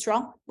clients to be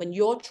strong, when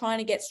you're trying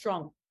to get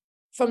strong,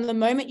 from the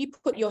moment you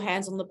put your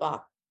hands on the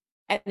bar,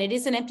 and it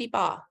is an empty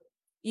bar,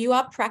 you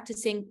are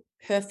practicing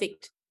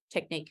perfect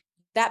technique.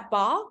 That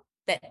bar,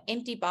 that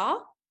empty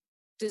bar,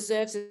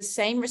 deserves the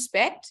same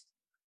respect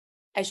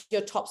as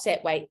your top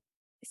set weight.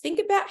 Think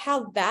about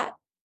how that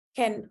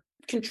can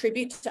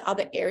contribute to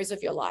other areas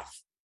of your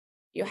life,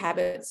 your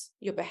habits,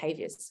 your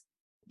behaviors.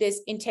 There's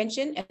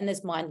intention and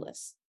there's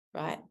mindless,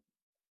 right?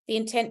 The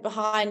intent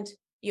behind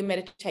your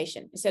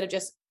meditation, instead of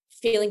just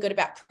feeling good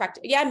about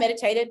practice. Yeah, I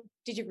meditated.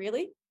 Did you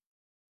really?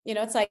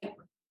 It's like,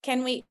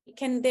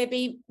 can there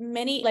be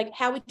many, like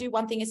how we do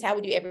one thing is how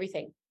we do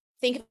everything.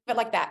 Think of it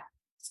like that.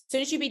 As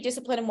soon as you be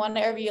disciplined in one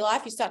area of your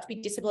life, you start to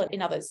be disciplined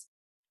in others.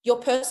 Your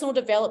personal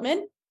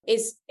development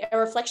is a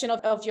reflection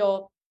of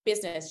your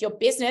business. Your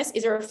business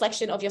is a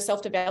reflection of your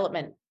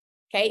self-development.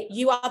 Okay.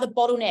 You are the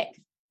bottleneck.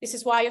 This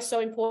is why you're so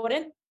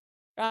important,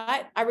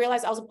 right? I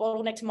realized I was a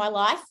bottleneck to my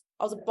life.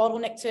 I was a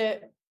bottleneck to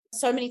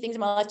so many things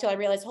in my life till I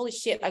realized, holy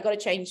shit, I got to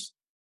change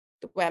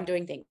the way I'm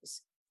doing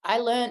things. I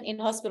learned in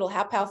hospital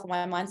how powerful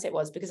my mindset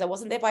was, because I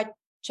wasn't there by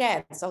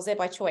chance. I was there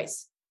by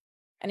choice.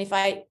 And if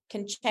I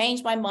can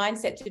change my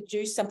mindset to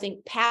do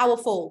something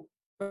powerful,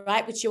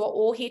 right, which you are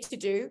all here to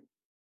do,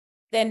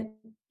 then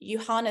you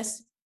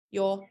harness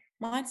your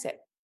mindset.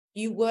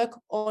 You work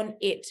on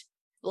it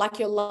like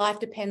your life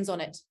depends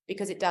on it,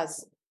 because it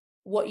does.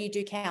 What you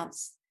do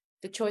counts.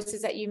 The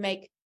choices that you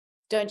make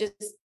don't just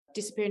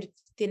disappear into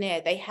thin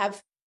air. They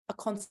have a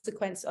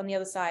consequence on the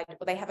other side,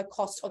 or they have a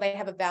cost, or they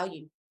have a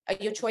value. Are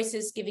your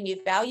choices giving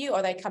you value, or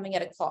are they coming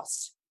at a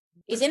cost?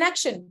 Is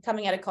inaction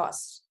coming at a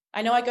cost?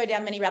 I know I go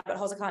down many rabbit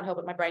holes. I can't help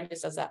it. My brain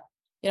just does that.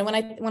 When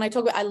I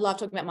talk about, I love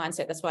talking about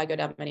mindset. That's why I go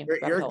down many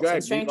rabbit holes.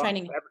 Good. Strength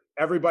training.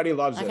 Everybody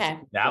loves okay.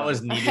 this. That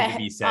was needed to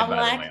be said, by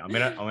like, the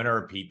way. I'm gonna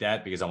repeat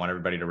that because I want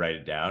everybody to write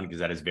it down, because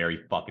that is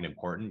very fucking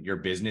important. Your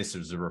business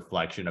is a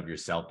reflection of your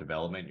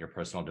self-development, your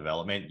personal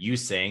development. You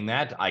saying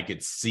that, I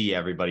could see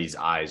everybody's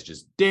eyes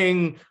just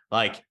ding.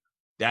 Like,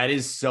 that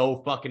is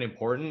so fucking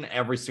important.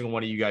 Every single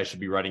one of you guys should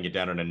be writing it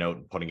down on a note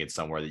and putting it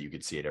somewhere that you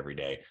could see it every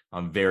day.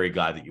 I'm very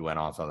glad that you went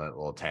off on that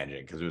little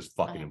tangent, because it was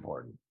fucking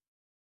important.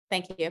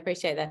 Thank you. I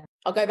appreciate that.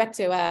 I'll go back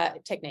to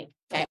technique.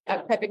 Okay.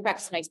 Perfect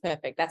practice makes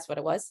perfect. That's what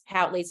it was.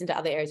 How it leads into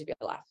other areas of your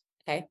life.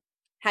 Okay.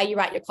 How you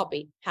write your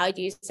copy. How you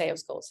use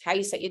sales calls. How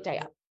you set your day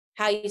up.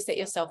 How you set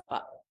yourself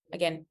up.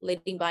 Again,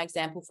 leading by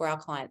example for our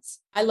clients.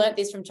 I learned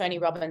this from Tony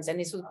Robbins, and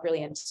this was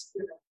brilliant.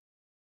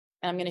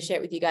 And I'm going to share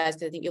it with you guys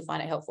because I think you'll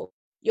find it helpful.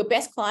 Your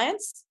best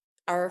clients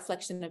are a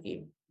reflection of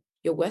you.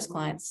 Your worst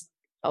clients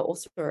are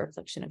also a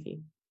reflection of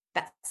you.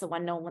 That's the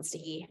one no one wants to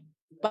hear,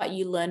 but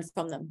you learn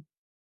from them.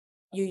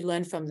 You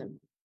learn from them.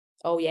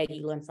 Oh yeah,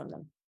 you learn from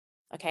them.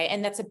 Okay.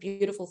 And that's a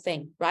beautiful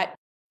thing, right?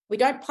 We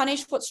don't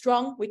punish what's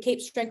strong. We keep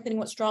strengthening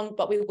what's strong,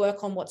 but we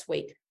work on what's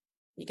weak.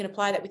 You can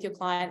apply that with your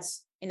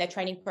clients in their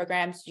training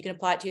programs. You can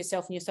apply it to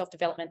yourself in your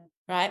self-development,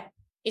 right?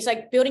 It's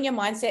like building your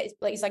mindset.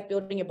 It's like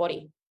building your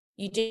body.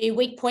 You do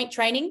weak point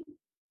training,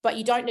 but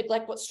you don't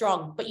neglect what's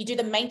strong, but you do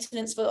the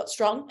maintenance for what's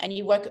strong, and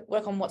you work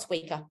on what's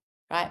weaker,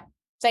 right?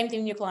 Same thing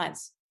with your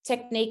clients.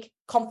 Technique,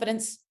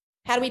 confidence,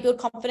 How do we build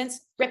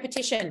confidence?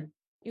 Repetition.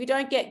 You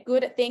don't get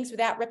good at things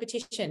without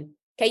repetition.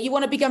 Okay, you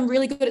want to become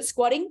really good at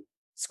squatting?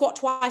 Squat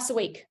twice a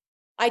week.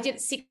 I did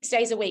it 6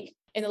 days a week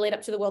in the lead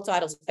up to the world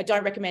titles. I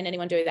don't recommend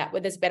anyone do that,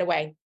 but there's a better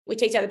way. We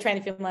teach how to train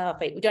the female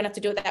athlete. We don't have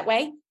to do it that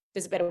way.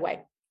 There's a better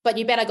way. But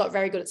you bet I got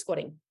very good at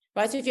squatting,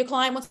 right? So if your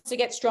client wants to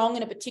get strong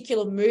in a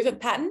particular movement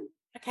pattern,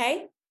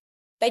 okay,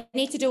 they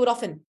need to do it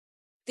often.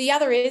 The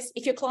other is,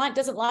 if your client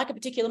doesn't like a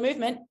particular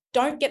movement,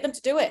 don't get them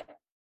to do it.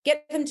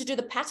 Get them to do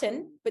the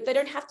pattern, but they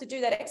don't have to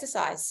do that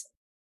exercise,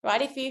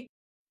 right?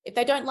 If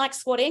they don't like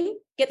squatting,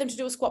 get them to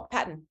do a squat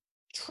pattern.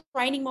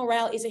 Training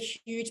morale is a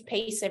huge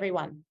piece,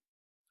 everyone.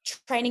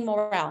 Training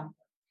morale.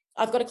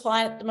 I've got a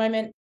client at the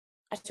moment,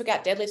 I took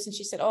out deadlifts and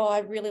she said, oh, I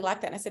really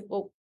like that. And I said,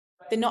 well,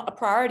 they're not a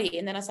priority.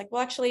 And then I was like,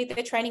 well, actually,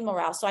 they're training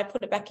morale. So I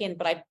put it back in,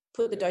 but I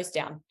put the dose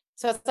down.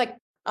 So it's like,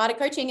 art of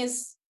coaching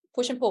is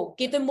push and pull.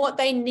 Give them what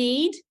they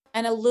need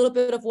and a little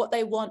bit of what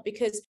they want,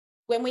 because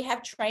when we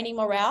have training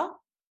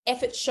morale,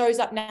 effort shows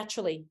up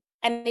naturally.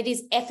 And it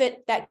is effort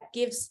that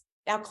gives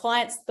our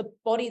clients the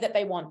body that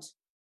they want.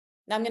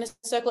 Now I'm going to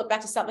circle it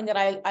back to something that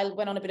I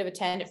went on a bit of a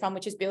tangent from,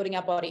 which is building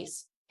our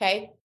bodies.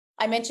 Okay.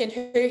 I mentioned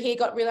who here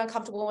got really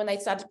uncomfortable when they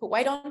started to put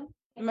weight on,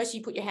 and most of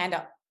you put your hand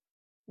up.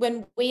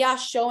 When we are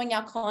showing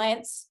our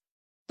clients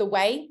the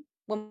way,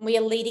 when we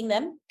are leading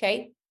them,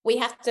 okay, we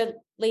have to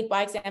lead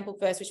by example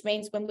first, which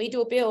means when we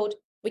do a build,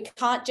 we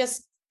can't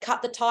just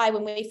cut the tie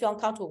when we feel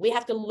uncomfortable. We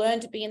have to learn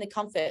to be in the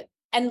comfort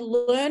and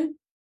learn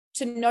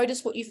to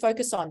notice what you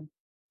focus on.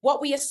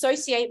 What we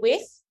associate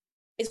with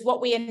is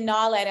what we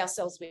annihilate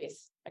ourselves with,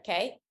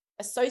 okay?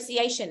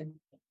 Association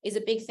is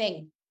a big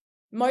thing.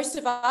 Most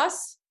of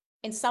us,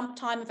 in some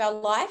time of our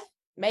life,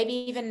 maybe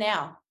even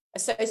now,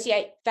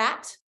 associate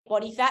fat,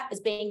 body fat, as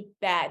being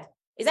bad.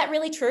 Is that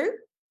really true?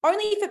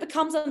 Only if it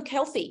becomes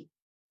unhealthy,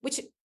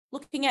 which,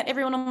 looking at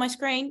everyone on my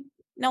screen,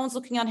 no one's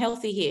looking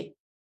unhealthy here.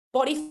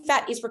 Body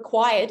fat is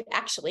required,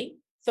 actually,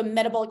 for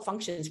metabolic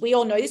functions. We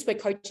all know this, we're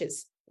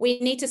coaches. We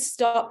need to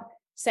stop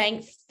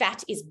saying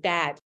fat is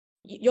bad.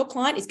 Your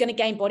client is going to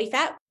gain body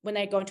fat when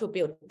they go into a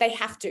build. They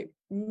have to.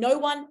 No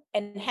one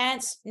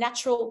enhanced,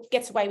 natural,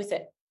 gets away with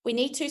it. We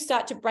need to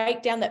start to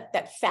break down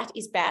that fat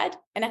is bad.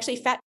 And actually,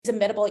 fat is a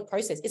metabolic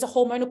process. It's a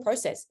hormonal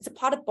process. It's a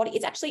part of body.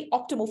 It's actually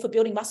optimal for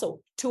building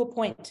muscle to a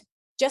point.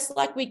 Just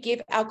like we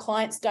give our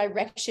clients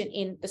direction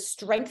in the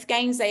strength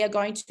gains they are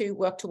going to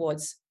work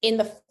towards, in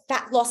the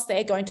fat loss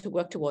they're going to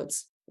work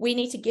towards, we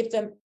need to give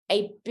them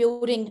a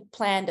building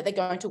plan that they're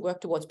going to work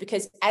towards,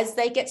 because as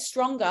they get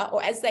stronger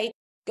or as they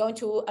go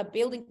into a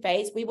building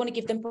phase, we want to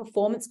give them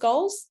performance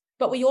goals,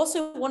 but we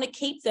also want to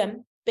keep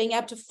them being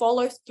able to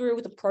follow through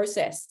with the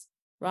process,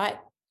 right?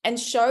 And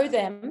show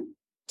them,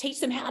 teach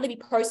them how to be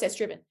process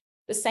driven.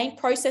 The same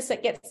process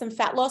that gets them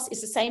fat loss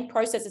is the same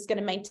process that's going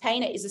to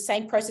maintain it, is the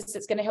same process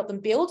that's going to help them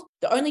build.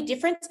 The only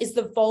difference is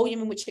the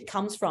volume in which it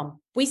comes from.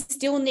 We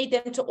still need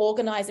them to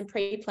organize and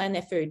pre-plan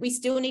their food. We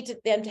still need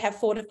them to have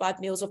 4 to 5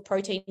 meals of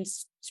protein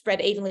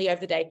spread evenly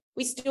over the day.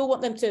 We still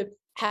want them to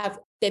have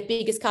their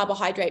biggest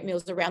carbohydrate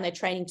meals around their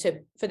training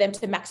for them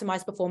to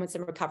maximize performance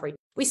and recovery.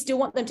 We still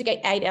want them to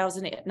get 8 hours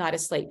a night of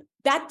sleep.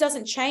 That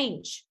doesn't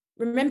change.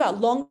 Remember,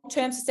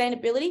 long-term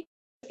sustainability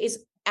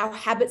is our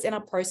habits and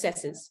our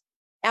processes.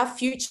 Our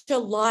future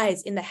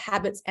lies in the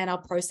habits and our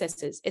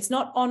processes. It's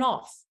not on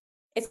off.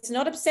 It's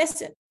not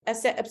obsessive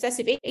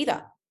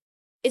either.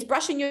 Is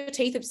brushing your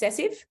teeth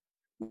obsessive?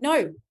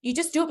 No, you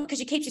just do it because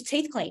you keep your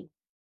teeth clean,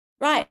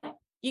 right?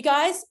 You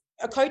guys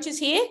are coaches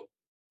here.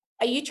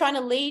 Are you trying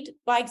to lead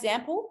by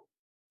example,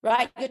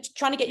 right? You're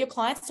trying to get your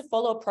clients to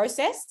follow a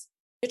process.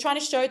 You're trying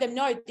to show them,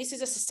 no, this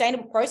is a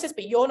sustainable process,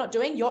 but you're not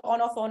doing, you're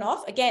on,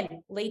 off.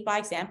 Again, lead by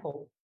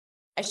example.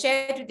 I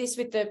shared this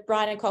with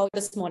Brian and Cole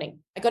this morning.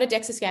 I got a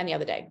DEXA scan the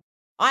other day.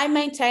 I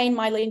maintain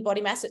my lean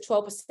body mass at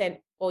 12%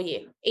 all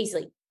year,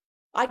 easily.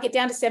 I get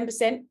down to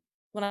 7%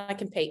 when I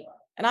compete,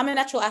 and I'm a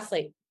natural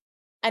athlete.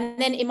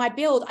 And then in my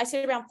build, I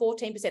sit around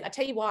 14%. I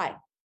tell you why.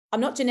 I'm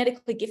not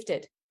genetically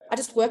gifted. I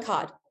just work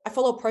hard. I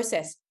follow a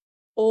process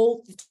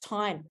all the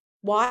time.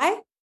 Why?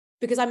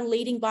 Because I'm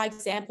leading by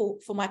example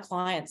for my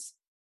clients.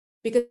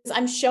 Because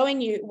I'm showing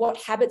you what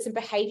habits and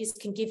behaviors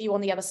can give you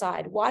on the other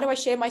side. Why do I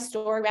share my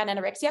story around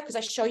anorexia? Because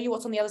I show you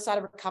what's on the other side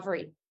of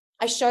recovery.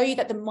 I show you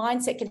that the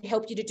mindset can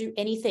help you to do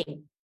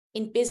anything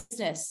in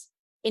business,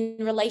 in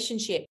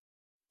relationship,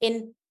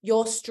 in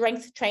your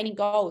strength training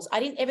goals.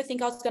 I didn't ever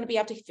think I was going to be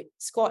able to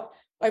squat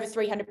over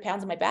 300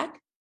 pounds on my back,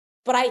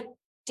 but I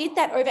did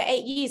that over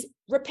 8 years,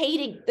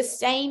 repeating the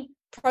same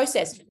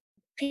process,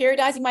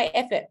 periodizing my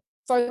effort,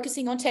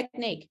 focusing on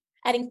technique,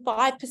 adding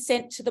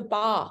 5% to the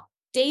bar,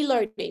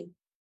 deloading,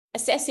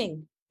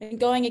 assessing, and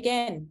going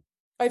again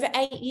over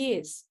 8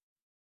 years,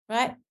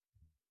 right?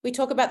 We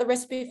talk about the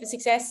recipe for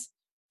success,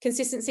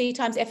 consistency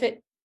times effort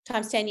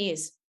times 10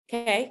 years,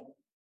 okay?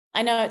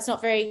 I know it's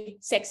not very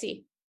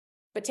sexy,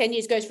 but 10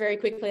 years goes very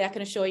quickly, I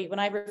can assure you. When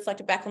I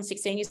reflected back on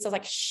 16 years, I was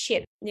like,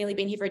 shit, nearly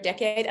been here for a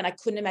decade, and I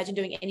couldn't imagine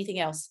doing anything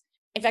else.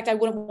 In fact, I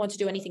wouldn't want to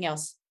do anything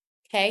else,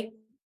 okay?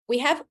 We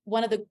have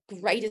one of the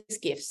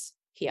greatest gifts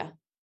here.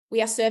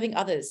 We are serving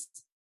others.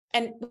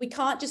 And we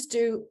can't just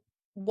do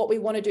what we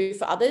want to do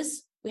for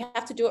others, we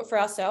have to do it for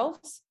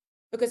ourselves.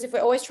 Because if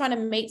we're always trying to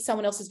meet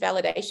someone else's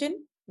validation,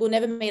 we'll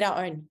never meet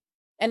our own.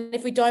 And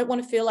if we don't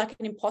want to feel like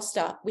an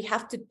imposter, we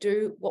have to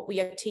do what we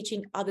are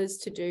teaching others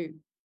to do.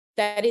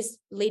 That is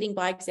leading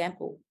by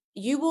example.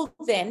 You will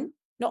then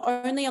not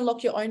only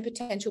unlock your own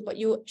potential, but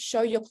you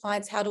show your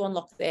clients how to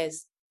unlock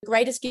theirs. The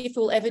greatest gift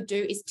we'll ever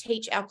do is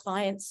teach our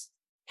clients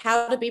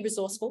how to be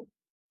resourceful,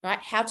 right?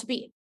 How to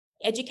be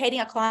educating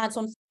our clients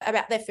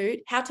about their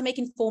food, how to make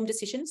informed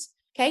decisions,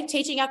 okay?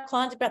 Teaching our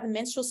clients about the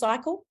menstrual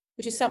cycle,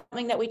 which is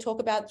something that we talk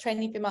about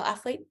training female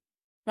athlete,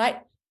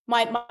 right?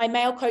 My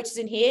male coaches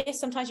in here,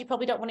 sometimes you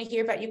probably don't want to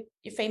hear about your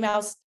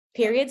females'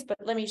 periods, but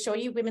let me assure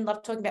you, women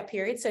love talking about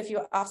periods. So if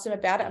you ask them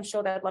about it, I'm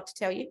sure they'd love to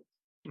tell you.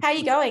 How are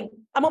you going?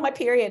 I'm on my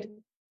period.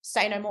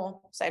 Say no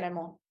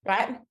more,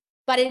 right?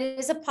 But it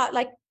is a part,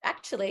 like,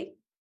 actually,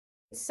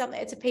 it's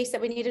a piece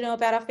that we need to know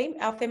about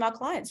our female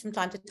clients from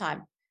time to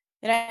time.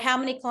 You know, how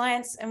many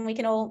clients, and we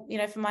can all, you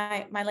know, for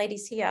my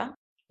ladies here,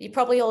 you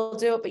probably all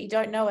do it, but you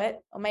don't know it,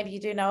 or maybe you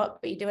do know it,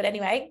 but you do it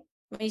anyway.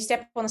 When you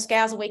step on the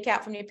scales a week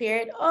out from your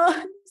period, oh,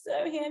 I'm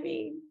so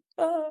heavy.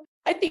 Oh,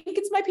 I think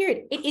it's my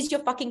period. It is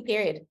your fucking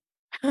period.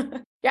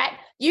 Right?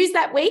 Use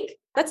that week.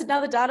 That's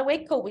another data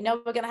week. Cool. We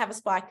know we're going to have a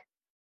spike.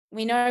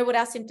 We know what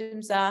our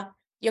symptoms are.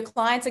 Your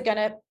clients are going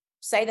to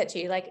say that to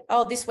you, like,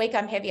 oh, this week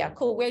I'm heavier.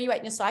 Cool. Where are you at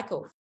in your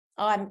cycle?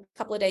 Oh, I'm a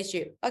couple of days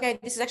due. Okay,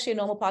 this is actually a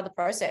normal part of the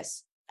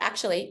process.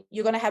 Actually,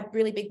 you're going to have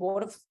really big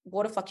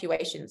water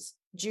fluctuations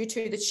due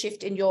to the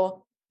shift in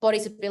your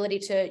body's ability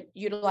to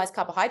utilize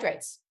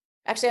carbohydrates.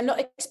 Actually, I'm not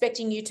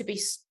expecting you to be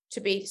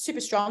super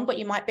strong, but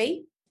you might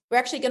be. We're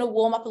actually going to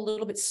warm up a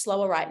little bit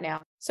slower right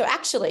now. So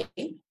actually,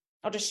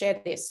 I'll just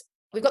share this.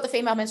 We've got the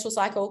female menstrual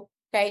cycle.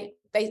 Okay,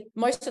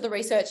 most of the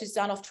research is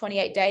done off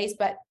 28 days,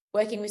 but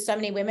working with so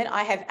many women,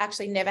 I have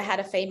actually never had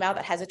a female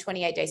that has a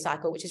 28-day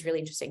cycle, which is really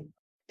interesting.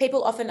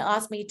 People often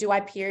ask me, do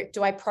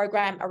I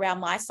program around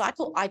my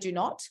cycle? I do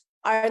not.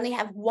 I only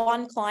have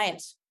one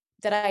client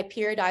that I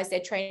periodize their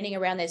training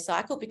around their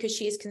cycle, because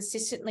she has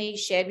consistently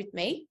shared with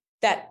me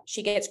that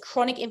she gets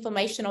chronic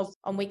inflammation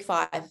on week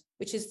 5,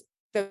 which is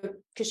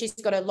because she's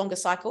got a longer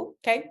cycle.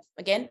 Okay,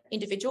 again,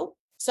 individual.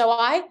 So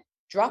I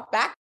drop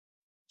back.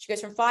 She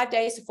goes from 5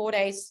 days to 4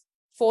 days,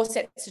 4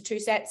 sets to 2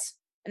 sets,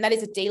 and that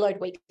is a deload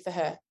week for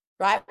her,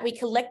 right? We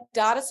collect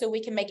data so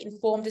we can make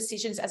informed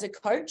decisions as a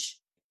coach,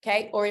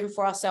 okay, or even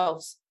for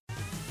ourselves.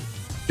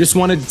 Just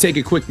wanted to take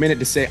a quick minute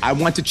to say, I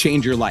want to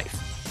change your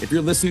life. If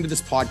you're listening to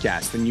this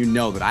podcast, then you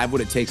know that I have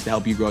what it takes to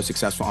help you grow a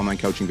successful online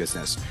coaching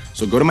business.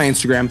 So go to my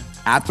Instagram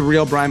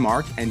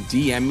 @TheRealBrianMark and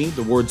DM me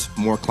the words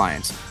more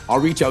clients. I'll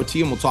reach out to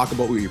you and we'll talk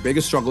about what your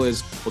biggest struggle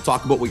is. We'll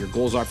talk about what your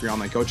goals are for your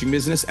online coaching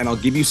business, and I'll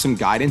give you some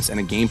guidance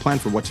and a game plan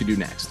for what to do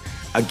next.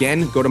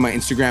 Again, go to my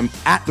Instagram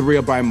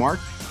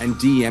 @TheRealBrianMark and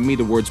DM me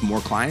the words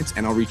more clients,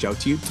 and I'll reach out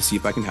to you to see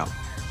if I can help.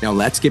 Now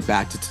let's get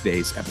back to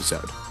today's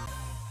episode.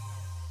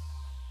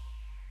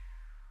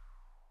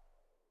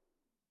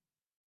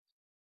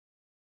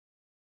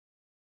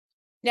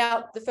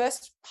 Now, the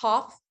first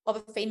half of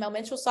a female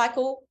menstrual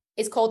cycle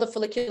is called the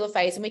follicular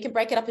phase, and we can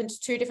break it up into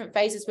 2 different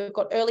phases. We've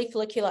got early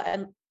follicular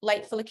and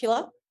late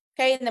follicular,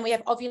 okay? And then we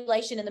have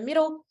ovulation in the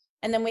middle,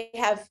 and then we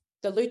have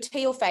the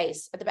luteal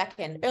phase at the back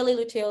end, early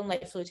luteal and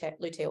late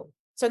luteal.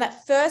 So in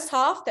that first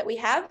half that we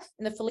have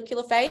in the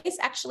follicular phase,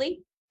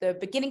 actually, the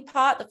beginning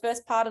part, the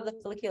first part of the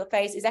follicular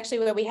phase is actually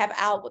where we have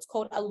our what's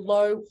called a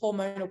low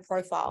hormonal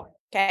profile,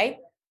 okay?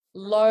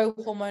 Low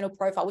hormonal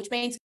profile, which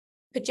means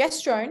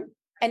progesterone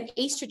and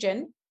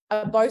estrogen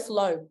are both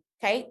low,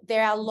 okay?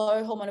 They're our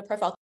low hormonal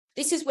profile.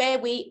 This is where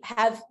we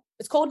have,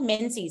 it's called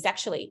menses,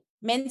 actually.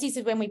 Menses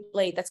is when we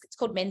bleed. It's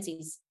called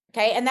menses,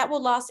 okay? And that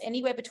will last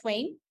anywhere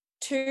between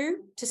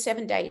 2 to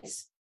 7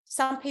 days.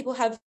 Some people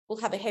will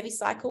have a heavy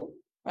cycle,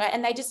 right?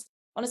 And they just,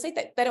 honestly,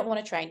 they don't want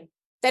to train.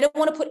 They don't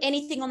want to put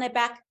anything on their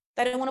back.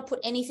 They don't want to put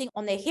anything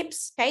on their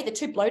hips, okay? They're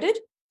too bloated.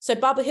 So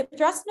barbell hip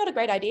thrust, not a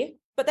great idea,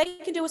 but they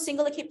can do a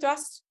single hip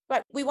thrust,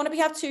 right? We want to be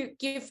able to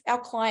give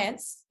our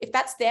clients, if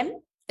that's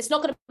them, it's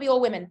not going to be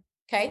all women,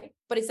 okay?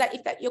 But if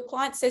that your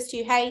client says to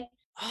you, hey,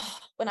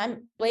 when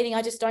I'm bleeding,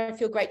 I just don't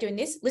feel great doing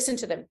this, listen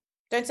to them.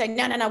 Don't say,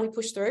 no, we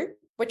push through.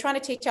 We're trying to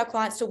teach our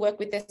clients to work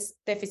with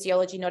their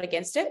physiology, not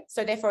against it.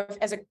 So therefore,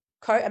 as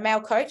a male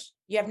coach,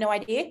 you have no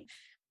idea.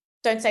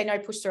 Don't say no,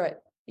 push through it.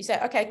 You say,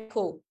 okay,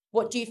 cool.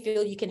 What do you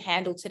feel you can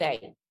handle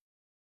today?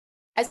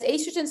 As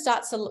estrogen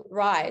starts to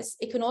rise,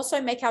 it can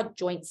also make our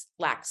joints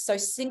lax. So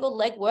single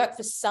leg work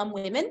for some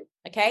women,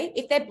 okay?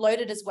 If they're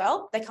bloated as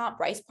well, they can't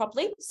brace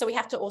properly. So we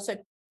have to also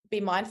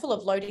be mindful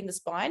of loading the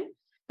spine,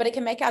 but it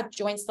can make our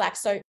joints lax.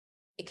 So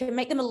it can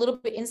make them a little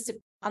bit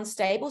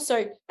unstable.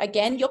 So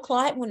again, your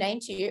client will name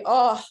to you,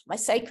 oh, my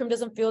sacrum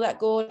doesn't feel that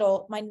good,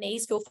 or my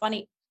knees feel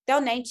funny.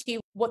 They'll name to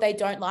you what they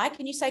don't like.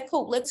 And you say,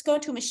 cool, let's go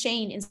into a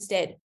machine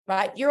instead,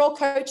 right? You're all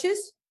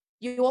coaches.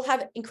 You all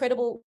have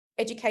incredible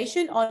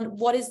education on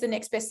what is the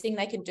next best thing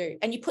they can do.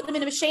 And you put them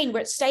in a machine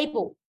where it's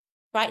stable,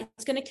 right?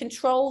 It's going to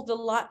control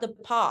the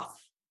path.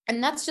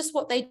 And that's just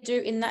what they do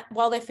in that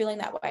while they're feeling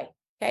that way.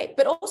 Okay.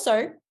 But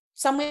also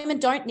some women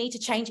don't need to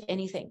change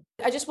anything.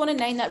 I just want to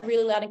name that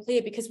really loud and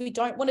clear, because we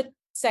don't want to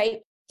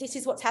say, this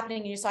is what's happening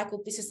in your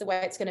cycle, this is the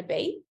way it's going to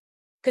be,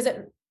 because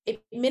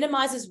it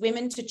minimizes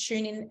women to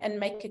tune in and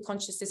make a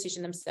conscious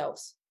decision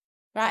themselves,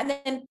 right? And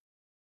then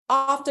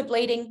after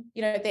bleeding,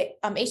 the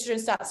estrogen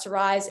starts to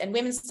rise and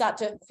women start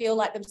to feel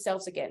like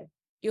themselves again.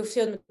 You'll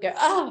feel them go,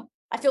 oh,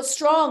 I feel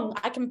strong,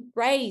 I can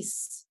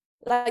race.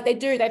 Like they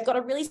do, they've got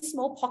a really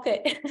small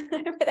pocket,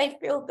 but they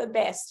feel the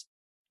best,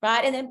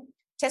 right? And then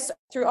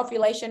through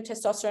ovulation,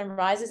 testosterone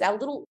rises.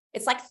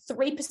 It's like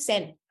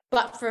 3%.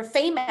 But for a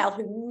female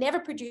who never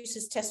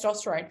produces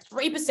testosterone,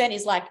 3%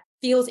 is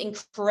feels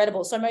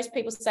incredible. So most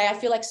people say, I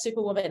feel like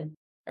superwoman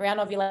around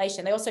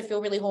ovulation. They also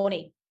feel really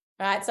horny,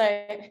 right? So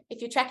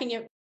if you're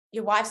tracking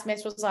your wife's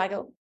menstrual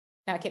cycle,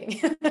 no kidding,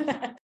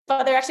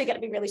 but they're actually going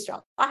to be really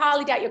strong. I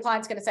highly doubt your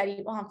client's going to say to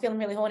you, oh, I'm feeling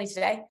really horny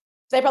today.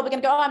 So they're probably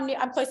going to go, oh,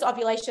 I'm close to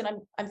ovulation.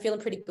 I'm feeling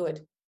pretty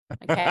good.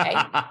 Okay.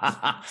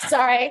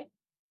 Sorry.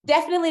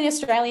 Definitely an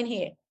Australian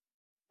here.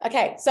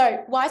 Okay.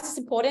 So why is this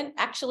important?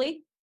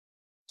 Actually,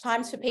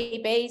 times for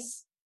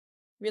PBs,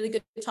 really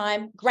good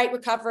time, great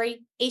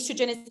recovery.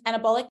 Estrogen is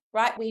anabolic,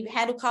 right? We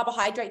handle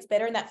carbohydrates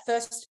better in that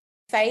first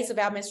phase of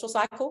our menstrual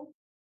cycle.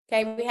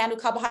 Okay. We handle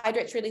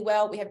carbohydrates really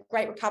well. We have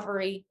great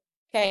recovery.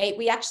 Okay.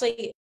 We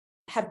actually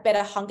have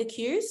better hunger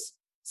cues.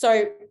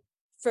 So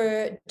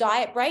for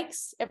diet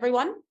breaks,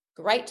 everyone,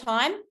 great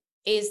time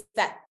is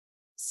that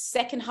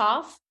second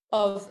half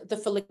of the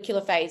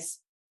follicular phase.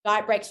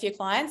 Diet breaks for your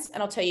clients,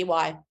 and I'll tell you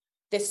why.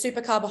 They're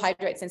super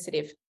carbohydrate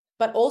sensitive,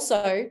 but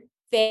also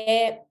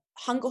their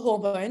hunger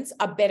hormones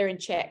are better in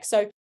check.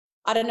 So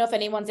I don't know if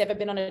anyone's ever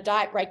been on a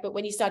diet break, but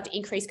when you start to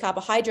increase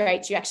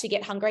carbohydrates, you actually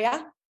get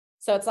hungrier.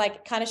 So it's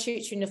kind of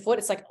shoots you in the foot.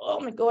 It's like, oh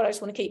my God, I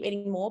just want to keep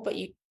eating more, but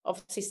you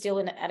obviously still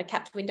at a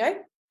capped window.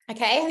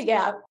 Okay.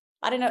 Yeah.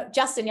 I don't know,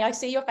 Justin, I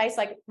see your face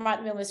right in the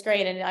middle of the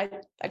screen, and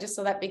I just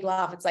saw that big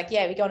laugh. It's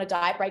yeah, we go on a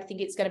diet break,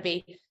 think it's going to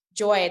be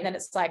joy, and then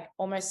it's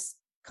almost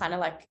kind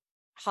of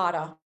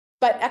harder.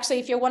 But actually,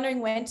 if you're wondering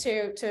when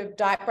to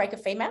diet break a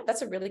female,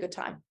 that's a really good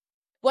time.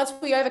 Once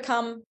we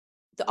overcome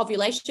the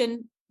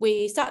ovulation,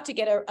 we start to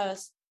get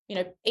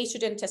estrogen,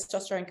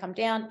 testosterone come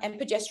down, and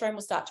progesterone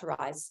will start to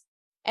rise.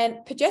 And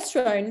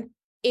progesterone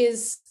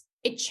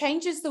it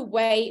changes the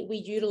way we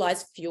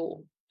utilize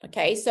fuel.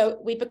 Okay, so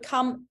we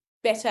become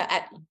better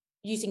at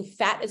using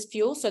fat as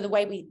fuel. So the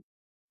way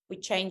we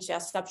change our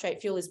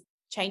substrate fuel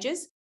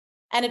changes.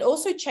 And it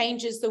also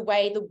changes the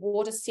way the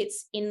water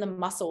sits in the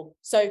muscle.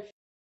 So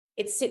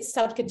it sits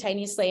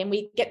subcutaneously, and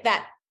we get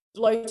that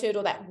bloated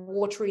or that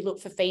watery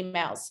look for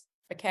females.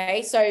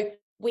 Okay. So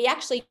we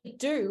actually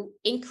do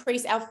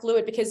increase our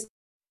fluid, because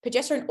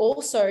progesterone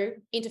also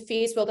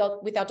interferes with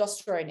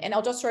aldosterone, and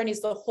aldosterone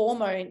is the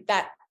hormone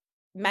that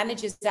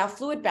manages our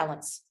fluid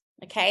balance.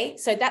 Okay.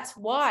 So that's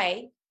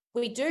why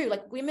we do,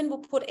 women will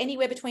put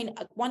anywhere between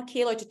 1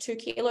 kilo to 2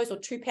 kilos or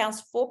 2 pounds,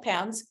 4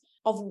 pounds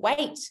of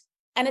weight,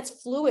 and it's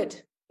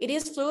fluid. It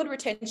is fluid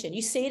retention.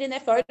 You see it in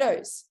their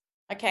photos.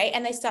 Okay.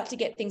 And they start to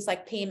get things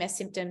like PMS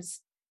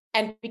symptoms.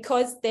 And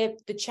because the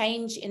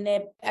change in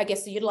the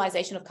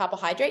utilization of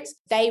carbohydrates,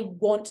 they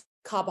want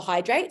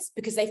carbohydrates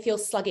because they feel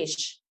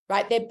sluggish,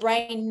 right? Their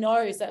brain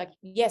knows that,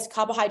 yes,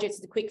 carbohydrates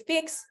is a quick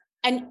fix,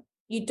 and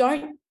you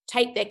don't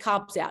take their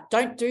carbs out.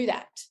 Don't do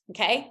that.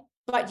 Okay.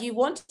 But you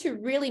want to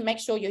really make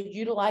sure you're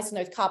utilizing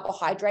those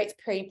carbohydrates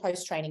pre and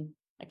post training.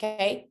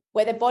 Okay.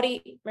 Where their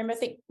body,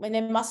 when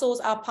their muscles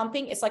are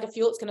pumping, it's like a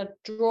fuel. It's going to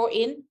draw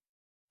in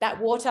that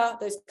water,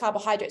 those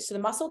carbohydrates to the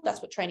muscle.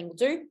 That's what training will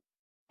do.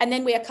 And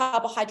then we are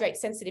carbohydrate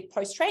sensitive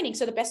post training.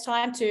 So the best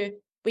time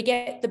we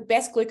get the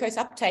best glucose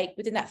uptake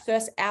within that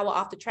first hour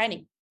after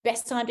training.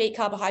 Best time to eat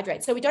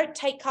carbohydrates. So we don't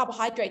take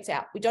carbohydrates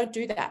out. We don't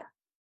do that.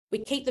 We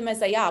keep them as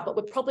they are, but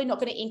we're probably not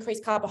going to increase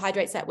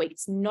carbohydrates that week.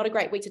 It's not a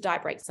great week to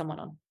diet break someone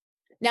on.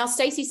 Now,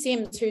 Stacey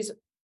Sims, who's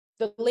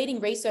the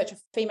leading researcher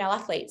for female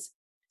athletes,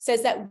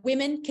 says that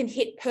women can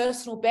hit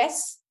personal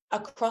bests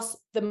across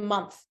the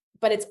month,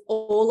 but it's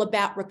all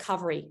about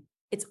recovery.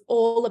 It's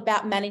all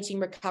about managing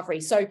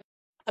recovery. So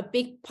a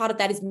big part of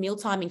that is meal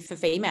timing for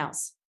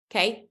females,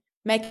 okay?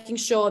 Making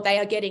sure they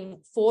are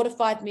getting 4 to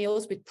 5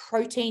 meals with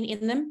protein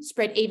in them,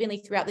 spread evenly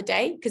throughout the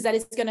day, because that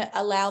is going to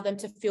allow them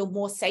to feel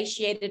more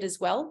satiated as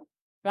well,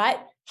 right?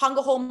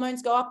 Hunger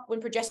hormones go up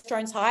when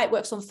progesterone's high. It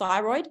works on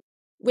thyroid.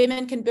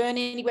 Women can burn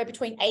anywhere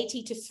between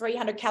 80 to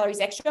 300 calories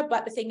extra,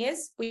 but the thing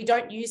is, we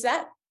don't use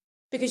that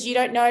because you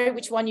don't know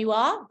which one you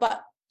are,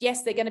 but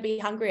yes, they're going to be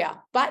hungrier.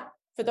 But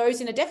for those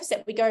in a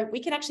deficit, we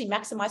can actually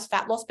maximize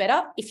fat loss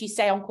better if you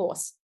stay on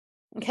course,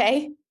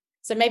 okay?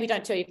 So maybe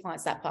don't tell your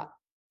clients that part.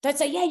 Don't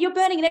say, yeah, you're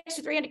burning an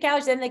extra 300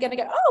 calories. Then they're going to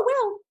go, oh,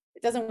 well,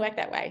 it doesn't work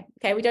that way.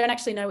 Okay. We don't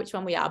actually know which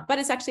one we are, but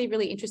it's actually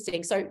really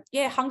interesting. So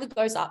yeah, hunger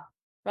goes up,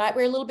 right?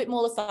 We're a little bit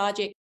more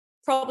lethargic.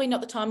 Probably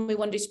not the time we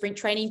want to do sprint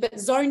training, but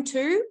zone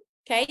 2,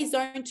 okay,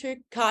 zone 2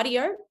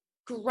 cardio,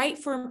 great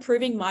for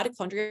improving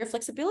mitochondrial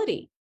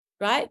flexibility,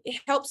 right?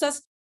 It helps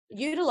us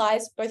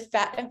utilize both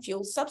fat and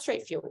fuel,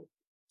 substrate fuel,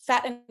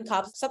 fat and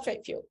carbs,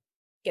 substrate fuel.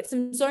 Get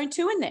some zone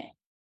 2 in there,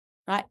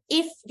 right?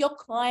 If your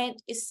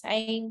client is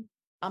saying,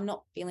 I'm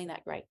not feeling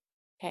that great.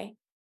 Okay.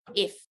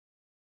 If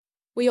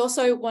we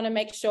also want to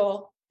make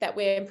sure that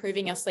we're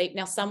improving our sleep.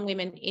 Now, some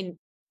women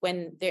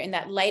when they're in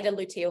that later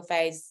luteal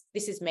phase,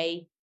 this is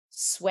me,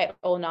 sweat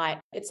all night.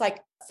 It's like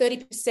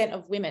 30%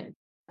 of women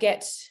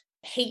get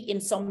heat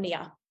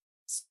insomnia.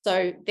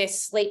 So their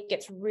sleep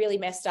gets really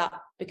messed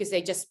up because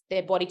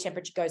their body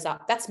temperature goes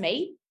up. That's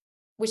me,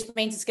 which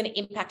means it's going to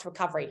impact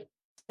recovery.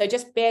 So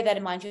just bear that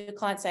in mind. If your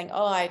client's saying,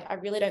 oh, I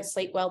really don't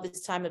sleep well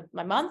this time of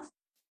my month,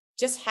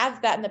 just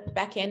have that in the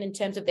back end in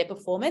terms of their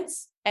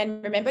performance.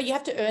 And remember, you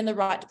have to earn the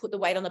right to put the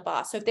weight on the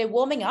bar. So if they're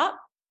warming up,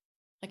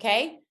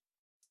 okay,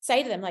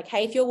 say to them like,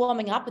 hey, if you're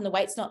warming up and the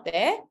weight's not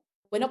there,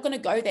 we're not going to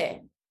go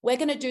there. We're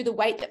going to do the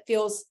weight that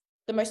feels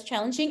the most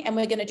challenging, and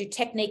we're going to do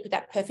technique with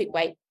that perfect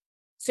weight.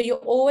 So you're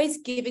always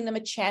giving them a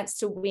chance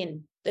to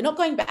win. They're not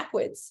going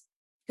backwards,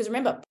 because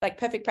remember, like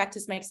perfect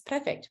practice makes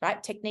perfect,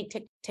 right? Technique.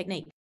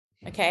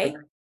 Okay.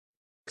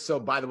 So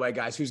by the way,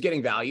 guys, who's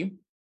getting value?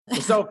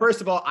 So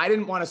first of all, I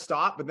didn't want to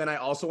stop, but then I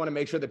also want to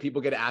make sure that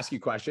people get to ask you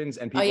questions,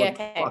 and people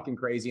are fucking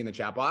crazy in the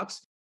chat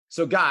box.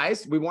 So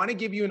guys, we want to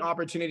give you an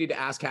opportunity to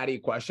ask Hattie a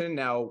question.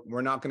 Now,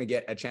 we're not going to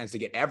get a chance to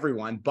get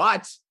everyone,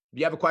 but if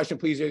you have a question,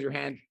 please raise your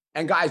hand.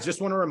 And guys, just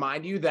want to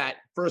remind you that,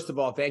 first of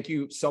all, thank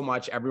you so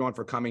much, everyone,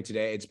 for coming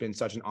today. It's been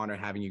such an honor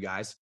having you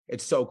guys.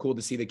 It's so cool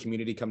to see the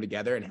community come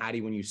together. And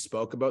Hattie, when you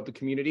spoke about the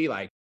community,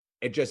 like,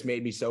 it just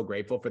made me so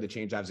grateful for the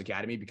Change Lives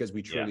Academy, because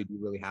we truly do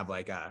really have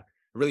like a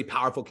really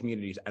powerful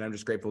communities, and I'm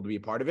just grateful to be a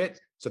part of it.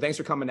 So thanks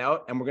for coming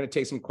out, and we're going to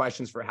take some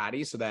questions for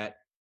Hattie so that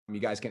you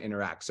guys can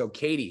interact. So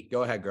Katie,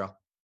 go ahead, girl.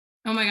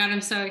 Oh my God,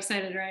 I'm so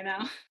excited right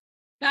now.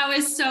 That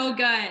was so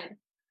good.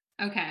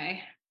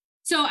 Okay.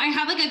 So I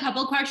have like a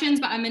couple questions,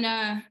 but I'm going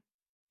to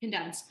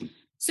condense.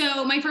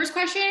 So my first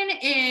question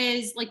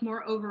is like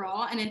more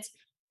overall, and it's,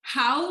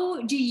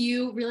 how do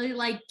you really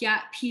like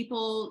get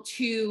people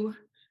to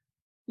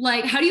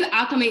like, how do you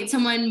acclimate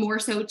someone more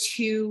so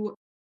to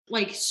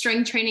like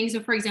strength training?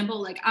 So for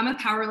example, like I'm a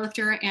power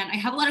lifter, and I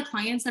have a lot of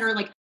clients that are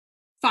like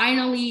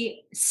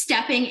finally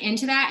stepping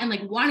into that and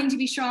like wanting to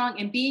be strong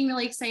and being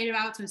really excited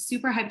about, so I'm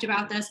super hyped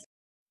about this.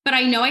 But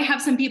I know I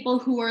have some people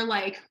who are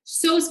like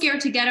so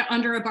scared to get it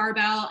under a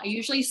barbell. I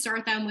usually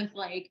start them with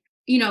like,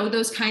 you know,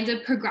 those kinds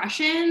of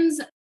progressions,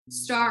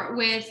 start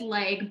with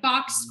like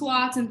box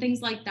squats and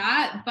things like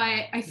that.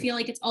 But I feel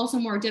like it's also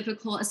more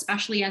difficult,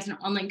 especially as an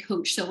online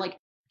coach. So like,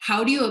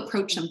 how do you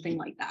approach something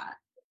like that?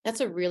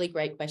 That's a really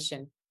great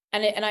question.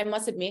 And I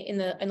must admit, in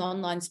the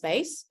online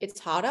space, it's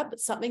harder,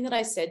 but something that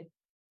I said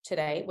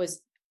today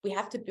was, we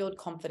have to build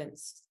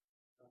confidence.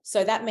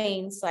 So that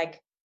means like,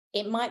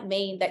 it might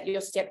mean that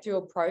your step through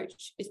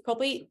approach is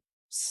probably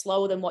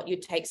slower than what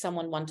you'd take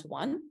someone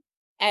one-to-one.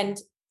 And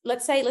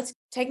let's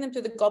take them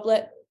through the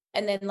goblet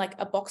and then like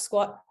a box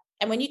squat.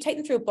 And when you take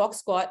them through a box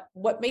squat,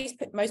 what makes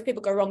most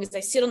people go wrong is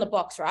they sit on the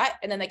box, right?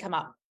 And then they come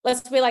up.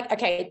 Let's be like,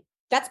 okay,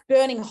 that's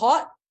burning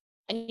hot,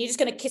 and you're just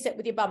going to kiss it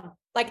with your bum.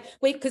 Like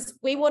because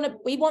we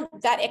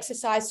want that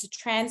exercise to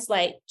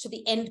translate to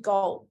the end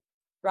goal,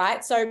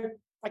 right? So,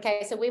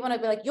 okay, so we want to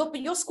be like,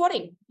 you're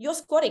squatting.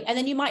 And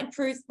then you might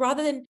improve,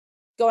 rather than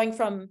going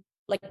from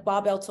like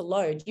barbell to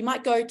load, you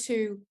might go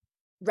to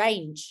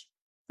range,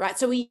 right?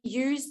 So we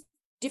use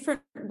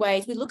different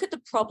ways. We look at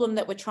the problem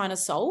that we're trying to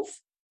solve,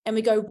 and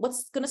we go,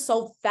 what's going to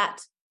solve that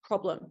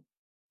problem,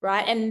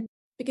 right? And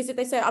because if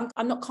they say,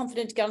 I'm not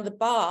confident to get on the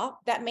bar,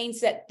 that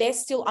means that they're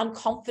still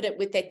unconfident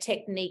with their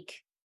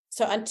technique.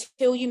 So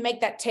until you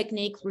make that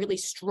technique really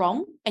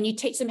strong and you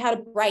teach them how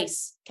to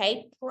brace,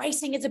 okay?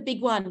 Bracing is a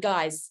big one,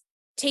 guys.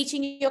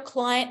 Teaching your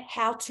client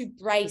how to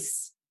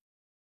brace,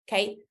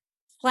 okay?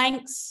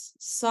 Planks,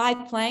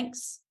 side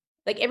planks.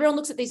 Like everyone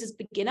looks at these as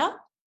beginner,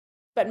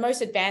 but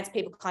most advanced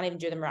people can't even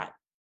do them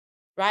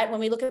right? When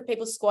we look at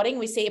people squatting,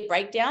 we see a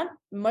breakdown.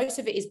 Most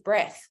of it is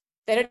breath.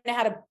 They don't know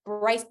how to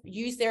brace,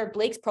 use their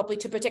obliques properly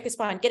to protect the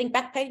spine. Getting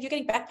back pain, you're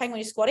getting back pain when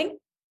you're squatting,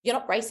 you're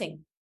not bracing.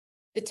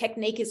 The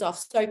technique is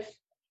off. So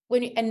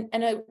when you,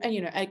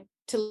 you know,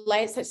 to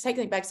lay it, so take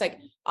it back, it's like,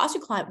 ask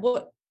your client,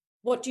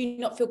 what do you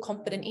not feel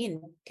confident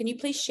in? Can you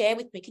please share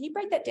with me? Can you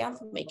break that down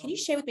for me? Can you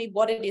share with me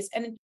what it is?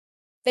 And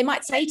they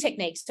might say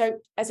techniques. So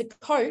as a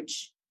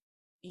coach,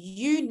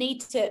 you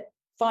need to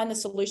find the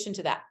solution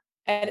to that.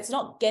 And it's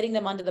not getting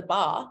them under the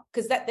bar,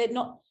 because that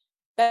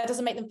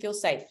doesn't make them feel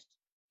safe.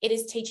 It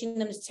is teaching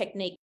them this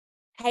technique.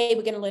 Hey,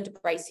 we're going to learn to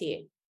brace here,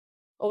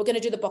 or we're going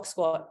to do the box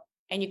squat,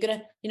 and you're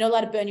not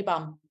allowed to burn your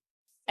bum.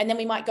 And then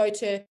we might go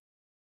to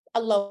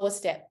a lower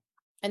step,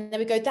 and then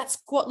we go, that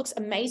squat looks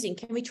amazing.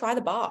 Can we try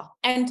the bar?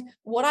 And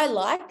what I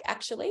like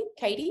actually,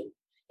 Katie,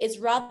 is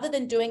rather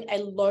than doing a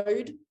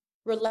load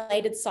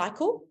related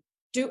cycle,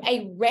 do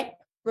a rep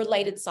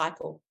related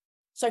cycle.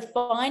 So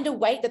find a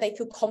weight that they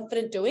feel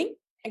confident doing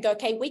and go,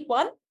 okay, week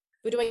 1,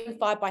 we're doing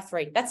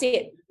 5x3. That's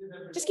it.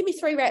 Just give me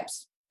 3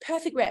 reps.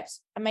 Perfect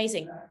reps.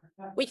 Amazing.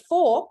 Week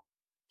 4,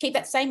 keep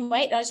that same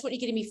weight. And I just want you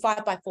to give me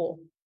 5x4.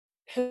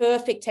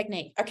 Perfect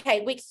technique.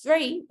 Okay, week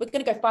 3, we're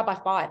going to go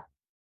 5x5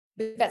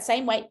 with that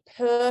same weight.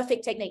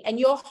 Perfect technique. And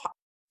you're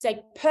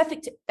say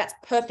perfect. That's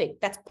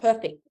perfect. That's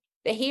perfect.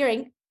 They're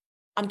hearing,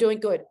 I'm doing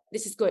good.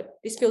 This is good.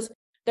 This feels,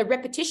 the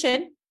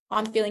repetition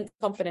I'm feeling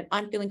confident.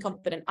 I'm feeling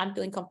confident. I'm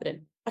feeling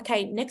confident.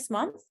 Okay, next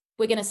month,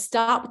 we're going to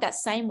start with that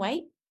same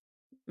weight.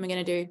 And we're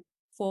going to do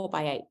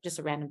 4x8, just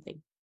a random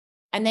thing.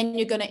 And then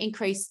you're going to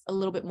increase a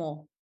little bit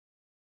more.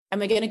 And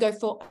we're going to go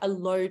for a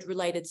load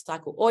related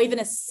cycle or even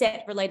a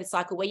set related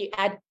cycle where you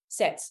add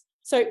sets.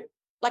 So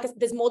like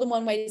there's more than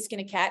one way to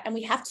skin a cat, and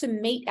we have to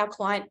meet our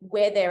client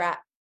where they're at.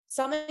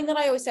 Something that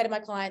I always say to my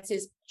clients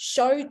is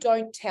show,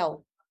 don't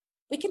tell.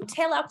 We can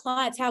tell our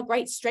clients how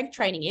great strength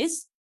training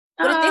is,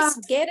 but if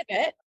they're scared of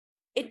it,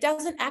 it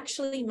doesn't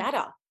actually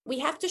matter. We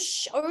have to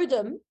show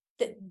them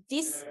that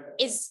this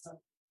is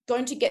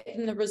going to get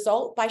them the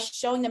result by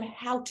showing them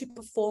how to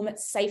perform it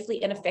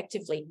safely and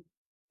effectively.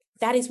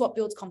 That is what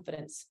builds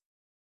confidence.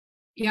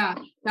 Yeah,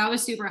 that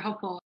was super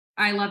helpful.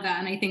 I love that.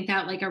 And I think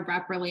that like a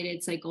rep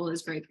related cycle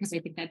is great because I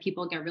think that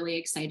people get really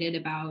excited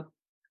about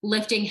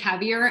lifting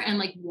heavier and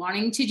like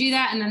wanting to do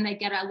that. And then they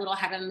get a little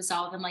ahead of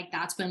themselves. And like,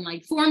 that's when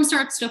like form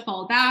starts to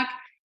fall back.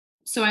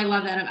 So I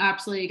love that. I'm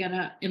absolutely going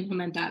to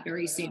implement that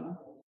very soon.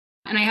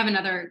 And I have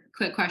another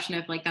quick question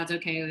if like, that's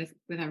okay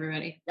with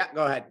everybody. Yeah,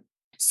 go ahead.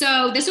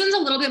 So this one's a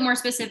little bit more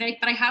specific,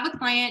 but I have a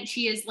client.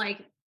 She is like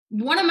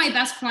one of my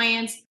best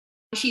clients.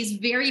 She's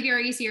very,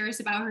 very serious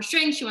about her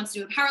strength. She wants to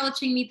do a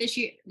powerlifting meet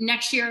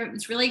next year.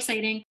 It's really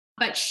exciting,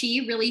 but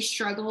she really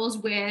struggles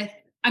with,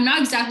 I'm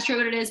not exactly sure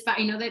what it is, but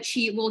I know that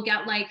she'll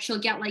get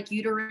like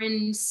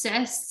uterine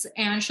cysts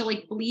and she'll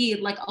like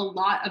bleed like a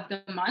lot of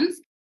the month.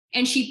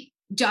 And she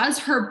does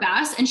her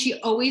best and she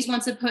always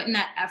wants to put in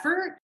that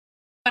effort.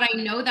 But I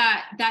know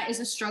that that is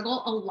a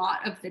struggle a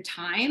lot of the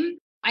time.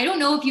 I don't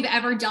know if you've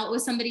ever dealt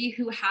with somebody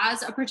who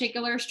has a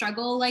particular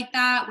struggle like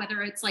that,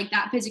 whether it's like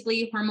that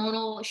physically,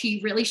 hormonal,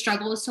 she really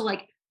struggles to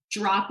like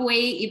drop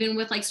weight, even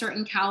with like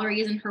certain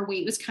calories, and her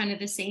weight was kind of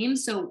the same.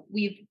 So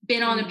we've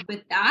been on it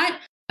with that,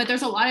 but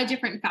there's a lot of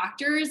different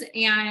factors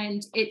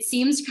and it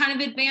seems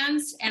kind of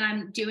advanced and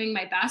I'm doing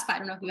my best, but I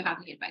don't know if you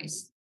have any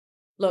advice.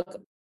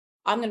 Look,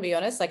 I'm going to be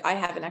honest, like I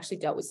haven't actually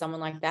dealt with someone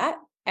like that.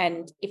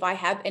 And if I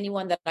have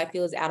anyone that I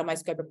feel is out of my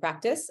scope of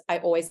practice, I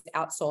always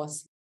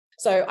outsource.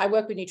 So I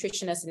work with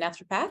nutritionists and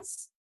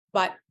naturopaths,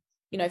 but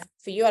you know,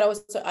 for you,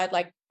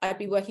 I'd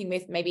be working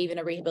with maybe even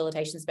a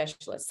rehabilitation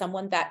specialist,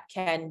 someone that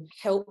can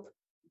help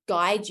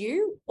guide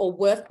you or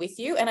work with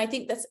you. And I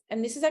think this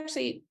is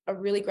actually a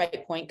really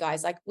great point,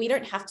 guys. Like we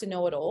don't have to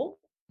know it all.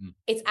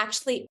 It's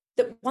actually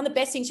one of the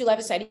best things you'll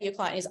ever say to your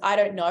client is, I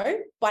don't know,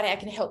 but I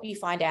can help you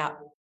find out.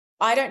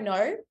 I don't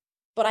know,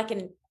 but I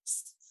can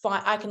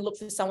look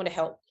for someone to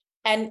help.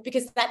 And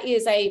because that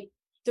is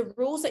the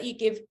rules that you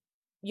give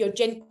your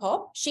Gen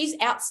Pop, she's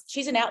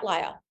an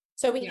outlier.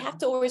 So we have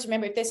to always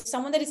remember, if there's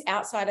someone that is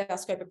outside of our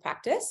scope of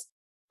practice,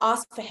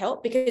 ask for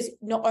help, because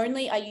not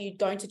only are you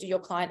going to do your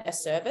client a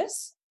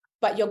service,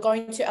 but you're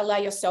going to allow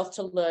yourself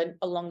to learn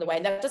along the way.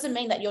 And that doesn't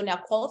mean that you're now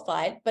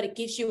qualified, but it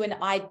gives you an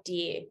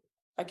idea.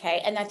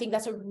 Okay. And I think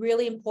that's a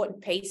really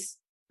important piece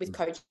with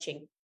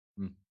coaching.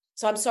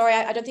 So I'm sorry,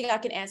 I don't think I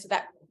can answer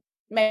that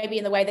maybe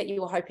in the way that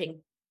you were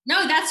hoping.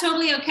 No, that's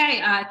totally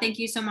okay. Thank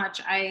you so much.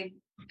 I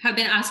have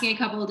been asking a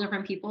couple of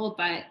different people,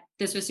 but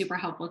this was super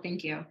helpful.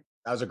 Thank you.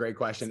 That was a great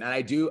question. And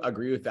I do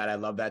agree with that. I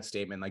love that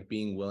statement, like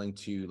being willing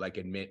to like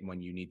admit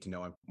when you need to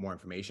know more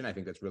information. I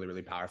think that's really,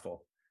 really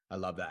powerful. I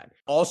love that.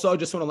 Also,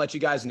 just want to let you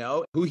guys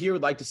know, who here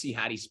would like to see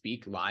Hattie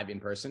speak live in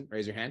person?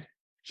 Raise your hand.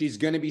 She's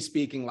going to be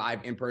speaking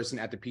live in person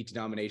at the PT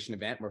Domination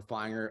event. We're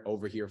flying her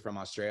over here from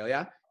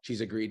Australia.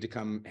 She's agreed to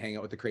come hang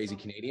out with the crazy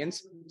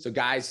Canadians. So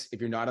guys,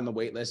 if you're not on the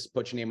wait list,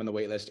 put your name on the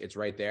wait list. It's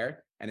right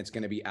there and it's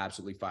going to be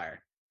absolutely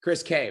fire.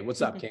 Chris K,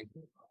 what's up, King?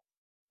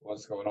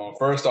 What's going on?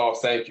 First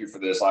off, thank you for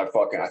this. I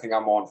think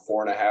I'm on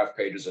 4.5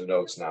 pages of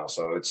notes now,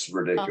 so it's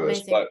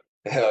ridiculous. But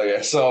hell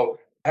yeah. So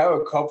I have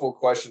a couple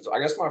questions. I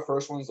guess my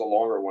first one's the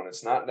longer one.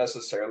 It's not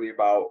necessarily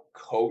about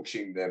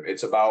coaching them.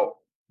 It's about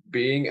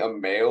being a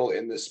male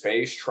in the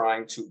space,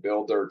 trying to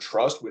build their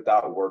trust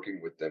without working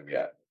with them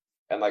yet.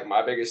 And like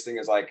my biggest thing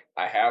is like,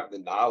 I have the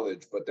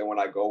knowledge, but then when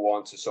I go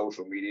onto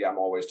social media, I'm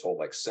always told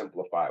like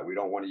simplify. We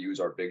don't want to use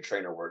our big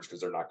trainer words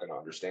because they're not going to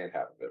understand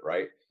half of it,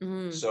 right?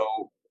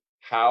 So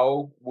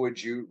how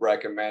would you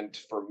recommend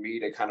for me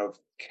to kind of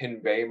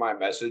convey my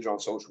message on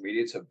social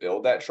media to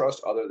build that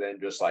trust, other than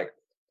just like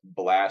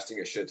blasting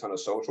a shit ton of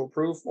social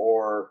proof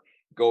or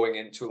going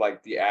into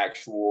like the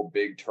actual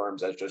big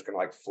terms that's just going to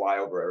like fly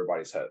over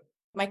everybody's head?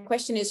 My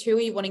question is, who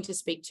are you wanting to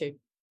speak to?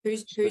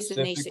 Who's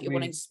the niche that you're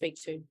wanting to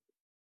speak to?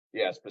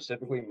 Yeah,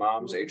 specifically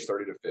moms age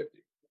 30 to 50.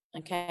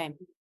 Okay.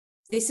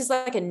 This is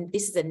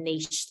a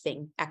niche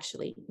thing,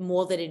 actually,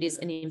 more than it is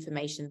an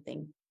information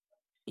thing.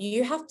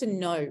 You have to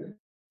know.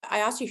 I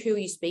asked you, who are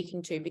you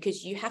speaking to?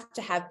 Because you have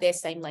to have their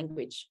same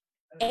language.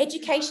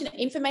 Education,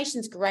 information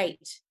is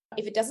great.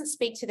 If it doesn't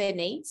speak to their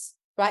needs,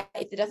 right?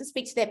 If it doesn't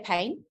speak to their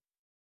pain,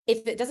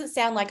 if it doesn't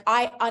sound like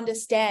I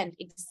understand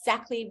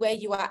exactly where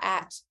you are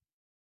at,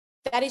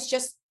 that is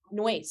just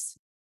noise.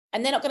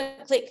 And they're not going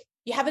to click.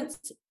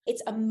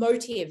 It's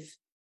emotive.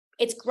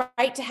 It's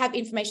great to have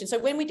information. So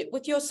when we do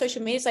with your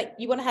social media, it's like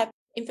you want to have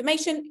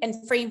information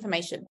and free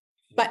information.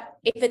 But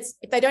if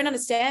they don't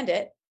understand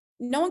it,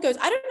 no one goes,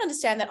 I don't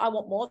understand that, I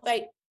want more.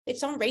 if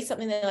someone reads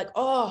something, they're like,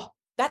 oh,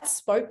 that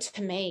spoke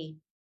to me.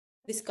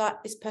 This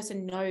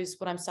person knows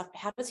what I'm suffering.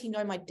 How does he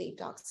know my deep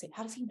dark secret?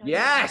 How does he know?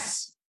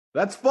 Yes.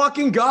 Let's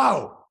fucking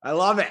go. I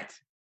love it.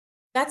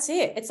 That's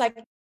it. It's like,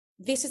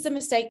 this is the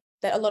mistake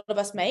that a lot of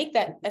us make,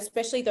 that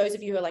especially those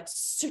of you who are like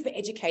super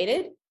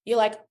educated, you're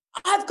like,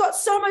 I've got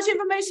so much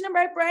information in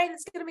my brain.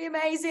 It's going to be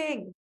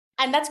amazing.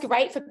 And that's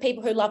great for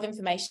people who love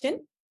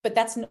information, but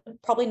that's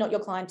probably not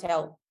your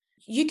clientele.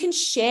 You can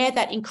share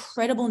that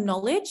incredible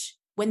knowledge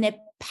when they're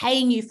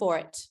paying you for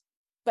it,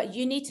 but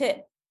you need to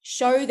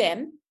show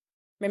them,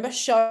 remember,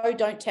 show,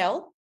 don't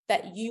tell,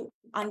 that you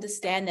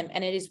understand them.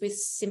 And it is with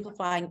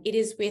simplifying. It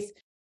is with,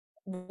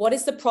 what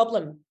is the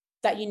problem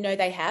that you know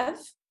they have?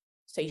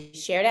 So you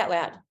share it out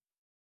loud.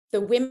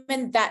 The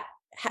women that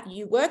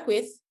you work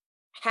with,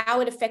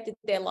 how it affected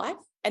their life,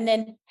 and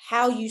then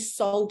how you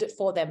solved it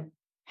for them.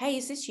 Hey,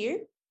 is this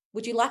you?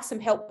 Would you like some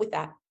help with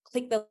that?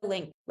 Click the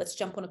link. Let's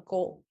jump on a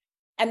call.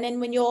 And then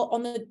when you're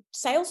on the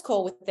sales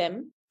call with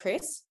them,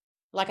 Chris,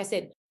 like I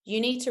said, you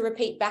need to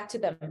repeat back to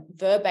them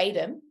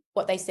verbatim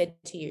what they said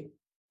to you.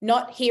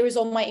 Not, here is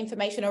all my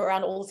information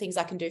around all the things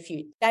I can do for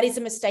you. That is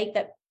a mistake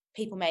that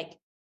people make.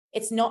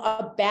 It's not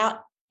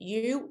about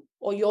you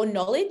or your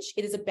knowledge.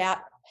 It is about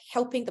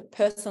helping the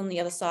person on the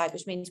other side,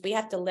 which means we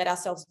have to let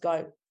ourselves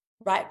go,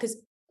 right? Because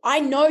I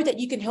know that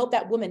you can help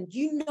that woman.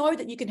 You know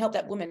that you can help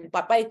that woman,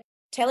 but by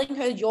telling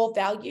her your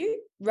value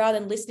rather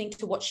than listening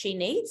to what she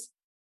needs,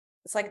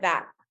 it's like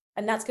that.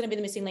 And that's going to be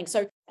the missing link.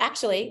 So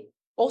actually,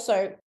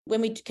 also,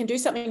 when we can do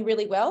something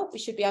really well, we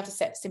should be able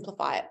to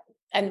simplify it.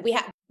 And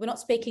we're not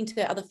speaking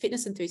to other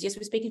fitness enthusiasts.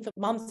 We're speaking for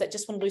mums that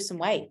just want to lose some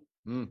weight.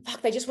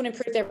 Fuck, they just want to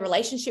improve their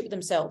relationship with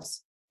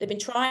themselves. They've been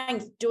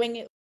doing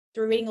it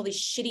through reading all these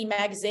shitty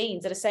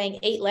magazines that are saying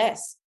eat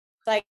less.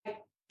 It's like,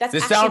 that's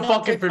this sound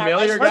fucking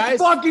familiar, guys?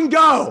 Let's fucking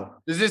go.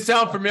 Does this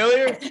sound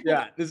familiar?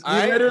 Yeah. We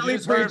Right? literally You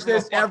just heard preach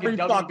this from a every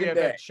fucking WWF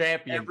day.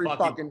 champion, Every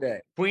fucking day.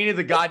 queen of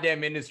the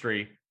goddamn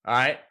industry. All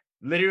right.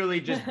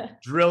 Literally just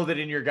drilled it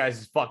in your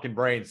guys' fucking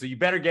brain. So you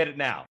better get it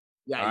now.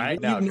 Yeah. All right.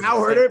 You've Now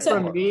heard it so,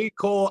 from me,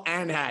 Cole,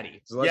 and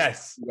Hattie. So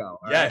yes. Go.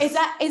 Yes.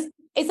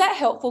 Is that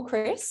helpful,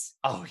 Chris?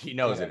 Oh, he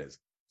knows it is.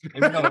 He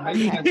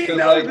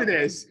knows it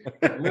is.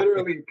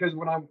 Literally, because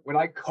when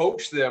I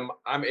coach them,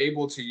 I'm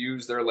able to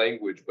use their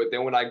language. But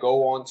then when I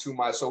go onto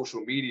my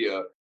social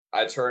media,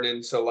 I turn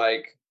into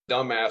like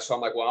dumbass. So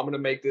I'm like, well, I'm gonna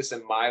make this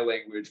in my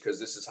language because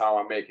this is how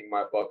I'm making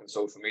my fucking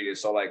social media.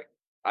 So like,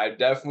 I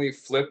definitely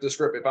flip the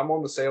script. If I'm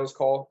on the sales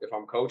call, if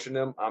I'm coaching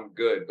them, I'm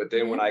good. But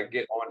then when I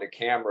get on the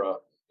camera,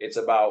 it's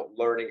about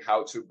learning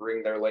how to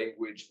bring their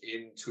language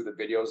into the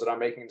videos that I'm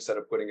making instead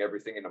of putting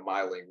everything into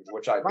my language,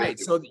 which I right.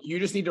 do. So you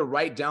just need to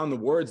write down the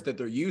words that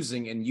they're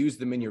using and use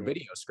them in your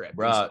video script.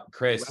 Bro,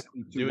 Chris,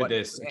 do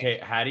this. Saying. Okay,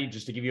 Hattie,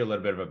 just to give you a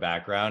little bit of a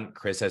background,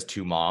 Chris has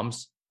 2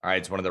 moms. All right.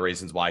 It's one of the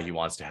reasons why he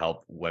wants to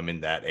help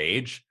women that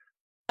age.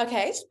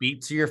 Okay. Speak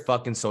to your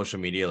fucking social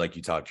media like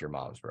you talk to your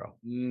moms, bro.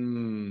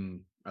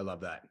 I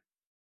love that.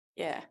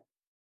 Yeah.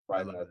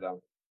 Write that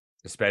down.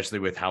 Especially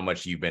with how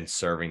much you've been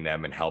serving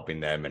them and helping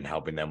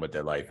them with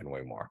their life and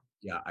way more.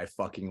 Yeah, I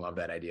fucking love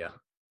that idea.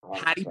 100%.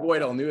 Hattie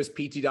Boydle, newest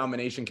PT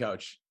domination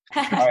coach.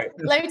 Right.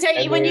 Let me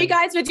tell you, when you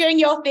guys were doing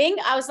your thing,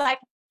 I was like,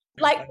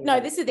 no,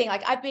 this is the thing.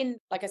 Like, I've been,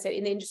 like I said,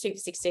 in the industry for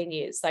 16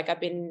 years. Like,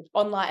 I've been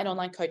an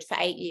online coach for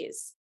 8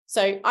 years.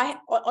 So I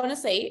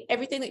honestly,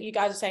 everything that you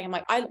guys are saying, I'm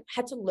like, I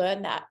had to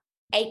learn that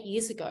 8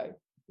 years ago.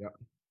 Yeah.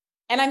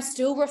 And I'm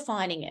still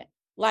refining it.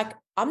 Like,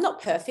 I'm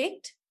not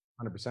perfect.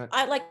 100%.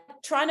 I like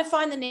trying to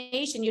find the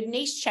niche, and your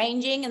niche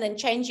changing and then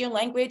changing your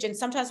language. And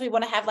sometimes we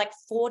want to have like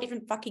 4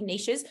 different fucking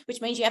niches,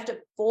 which means you have to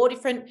 4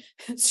 different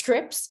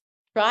scripts,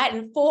 right?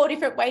 And 4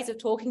 different ways of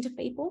talking to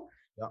people.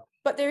 Yeah.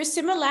 But there are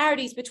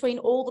similarities between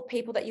all the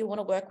people that you want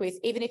to work with,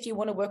 even if you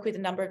want to work with a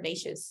number of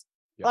niches.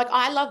 Yeah. Like,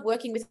 I love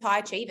working with high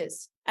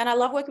achievers, and I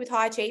love working with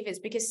high achievers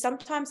because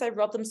sometimes they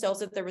rob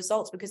themselves of the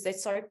results because they're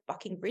so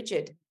fucking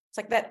rigid. It's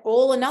like that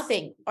all or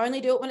nothing.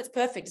 Only do it when it's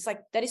perfect. It's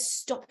like, that is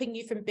stopping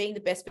you from being the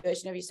best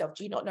version of yourself.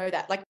 Do you not know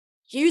that? Like,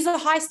 use a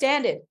high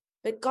standard,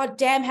 but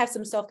goddamn, have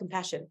some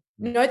self-compassion.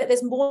 Know that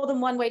there's more than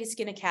one way to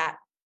skin a cat,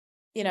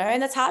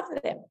 and that's hard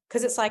for them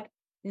because it's like,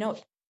 no,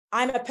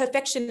 I'm a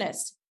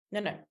perfectionist.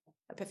 No,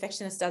 a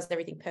perfectionist does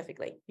everything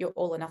perfectly. You're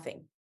all or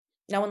nothing.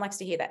 No one likes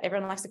to hear that.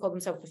 Everyone likes to call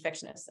themselves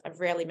perfectionists. I've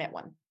rarely met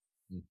one.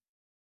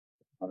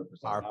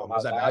 100%. Powerful. My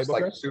Was that last,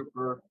 valuable, like,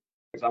 super,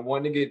 because I'm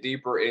wanting to get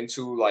deeper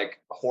into like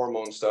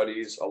hormone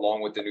studies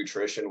along with the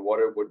nutrition. What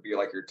it would be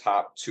like your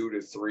top 2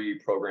 to 3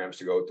 programs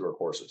to go through or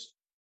courses?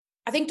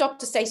 I think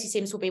Dr. Stacey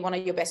Sims will be one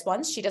of your best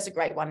ones. She does a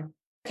great one.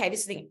 Okay,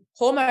 this is the thing.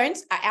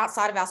 Hormones are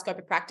outside of our scope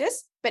of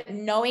practice, but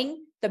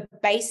knowing the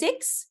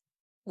basics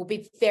will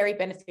be very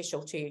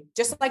beneficial to you.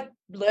 Just like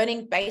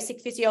learning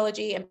basic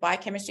physiology and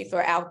biochemistry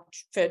for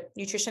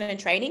nutrition and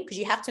training, because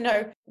you have to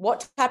know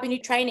what type of new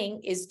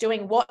training is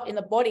doing what in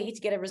the body to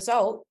get a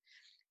result.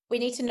 We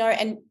need to know,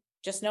 and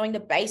just knowing the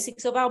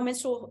basics of our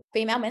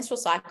female menstrual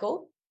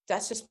cycle.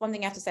 That's just one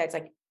thing I have to say. It's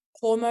like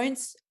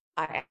hormones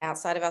are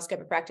outside of our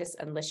scope of practice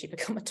unless you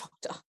become a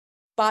doctor,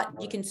 but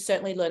you can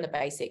certainly learn the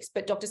basics.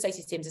 But Dr.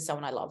 Stacey Sims is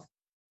someone I love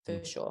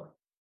for sure.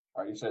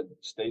 You said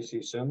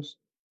Stacy Sims?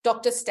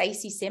 Dr.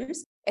 Stacy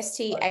Sims,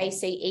 Stacey.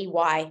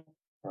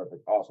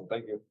 Perfect. Awesome.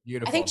 Thank you.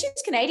 Beautiful. I think she's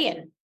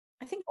Canadian.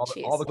 I think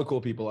all the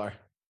cool people are.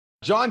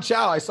 John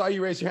Chow, I saw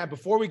you raise your hand.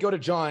 Before we go to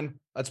John,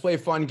 let's play a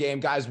fun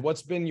game. Guys,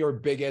 what's been your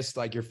biggest,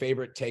 like your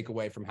favorite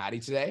takeaway from Hattie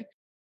today?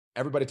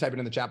 Everybody type it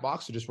in the chat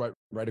box. So just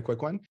write a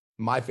quick one.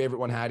 My favorite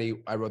one, Hattie,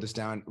 I wrote this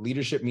down.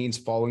 Leadership means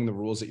following the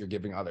rules that you're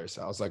giving others.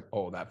 I was like,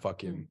 oh, that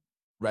fucking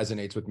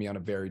resonates with me on a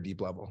very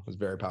deep level. It was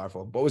very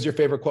powerful. What was your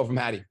favorite quote from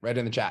Hattie? Write it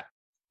in the chat.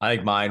 I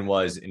think mine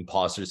was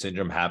imposter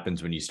syndrome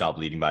happens when you stop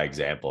leading by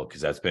example,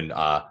 because that's been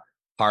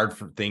hard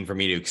thing for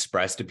me to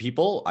express to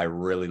people. I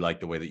really like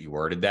the way that you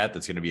worded that.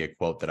 That's going to be a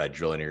quote that I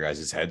drill in your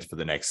guys' heads for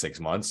the next 6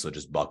 months. So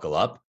just buckle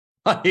up.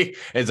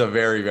 It's a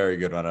very, very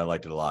good one. I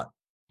liked it a lot.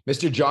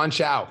 Mr. John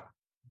Chow.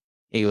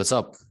 Hey, what's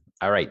up?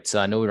 All right. So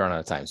I know we run out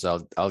of time,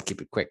 so I'll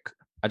keep it quick.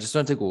 I just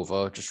want to go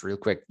over just real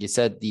quick. You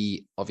said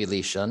the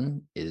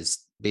ovulation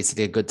is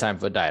basically a good time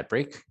for a diet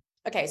break.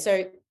 Okay.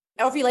 So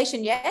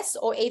ovulation, yes.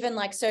 Or even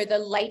like, so the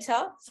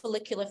later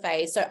follicular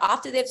phase. So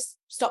after they've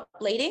stopped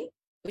bleeding,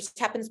 which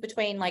happens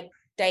between like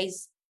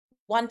days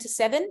 1 to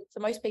 7 for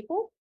most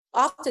people.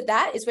 After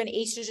that is when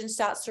estrogen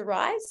starts to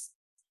rise.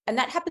 And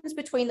that happens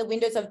between the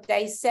windows of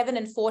days 7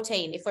 and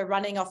 14 if we're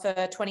running off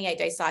a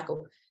 28-day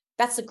cycle.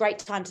 That's a great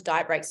time to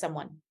diet break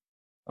someone.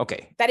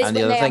 Okay. That is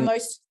when they are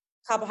most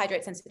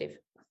carbohydrate sensitive.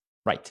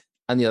 Right.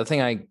 And the other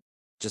thing I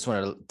just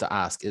wanted to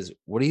ask is,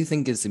 what do you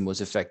think is the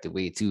most effective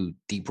way to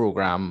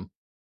deprogram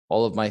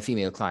all of my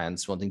female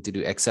clients wanting to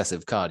do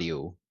excessive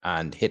cardio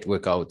and hit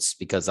workouts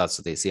because that's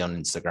what they see on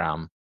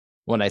Instagram?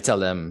 When I tell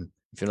them,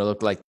 if you don't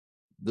look like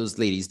those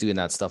ladies doing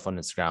that stuff on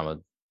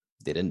Instagram,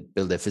 they didn't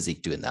build their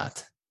physique doing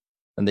that.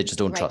 And they just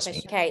don't trust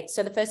me. Okay.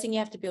 So the first thing you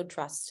have to build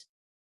trust.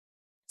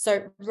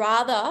 So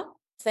rather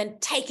than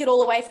take it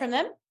all away from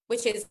them,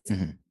 which is,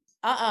 they're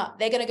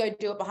going to go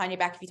do it behind your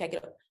back if you take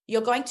it up.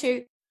 You're going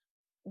to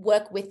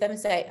work with them and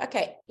say,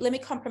 okay, let me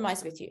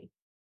compromise with you.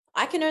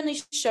 I can only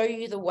show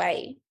you the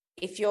way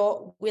if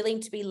you're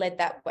willing to be led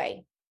that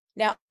way.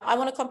 Now, I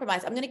want to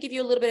compromise. I'm going to give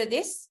you a little bit of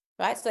this,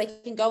 right? So they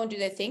can go and do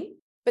their thing,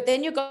 but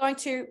then you're going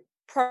to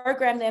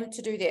program them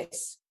to do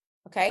this.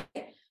 Okay.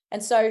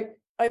 And so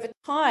over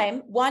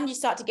time, one, you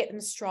start to get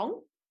them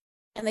strong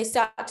and they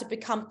start to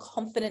become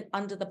confident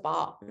under the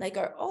bar. And they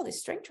go, oh, this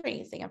strength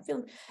training thing, I'm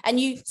feeling, and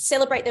you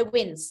celebrate their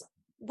wins.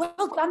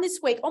 Well done this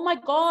week. Oh my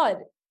God,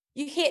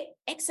 you hit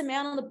X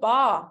amount on the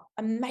bar.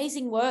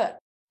 Amazing work.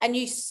 And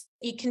you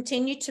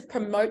continue to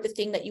promote the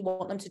thing that you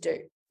want them to do,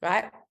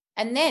 right?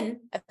 And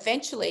then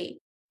eventually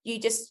you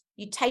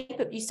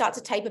start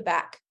to taper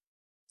back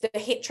the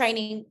HIIT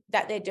training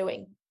that they're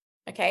doing.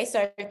 Okay.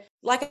 So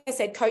like I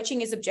said,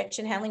 coaching is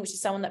objection handling, which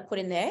is someone that put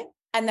in there.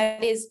 And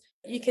that is,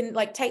 you can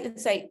like take them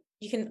and say,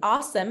 you can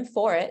ask them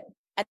for it.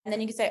 And then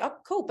you can say, oh,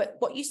 cool. But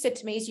what you said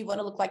to me is you want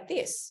to look like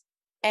this.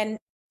 And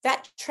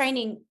that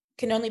training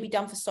can only be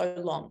done for so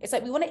long. It's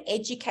like we want to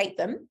educate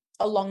them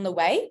along the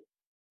way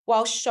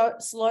while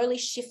slowly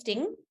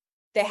shifting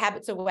their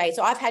habits away.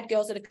 So I've had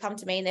girls that have come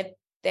to me and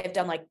they've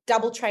done like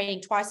double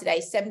training twice a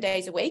day, 7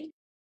 days a week.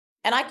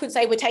 And I could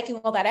say, we're taking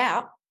all that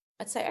out.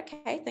 I'd say,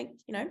 okay,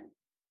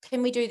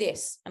 can we do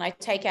this? And I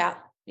take out,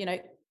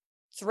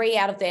 3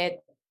 out of their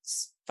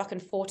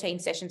fucking 14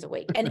 sessions a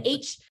week. And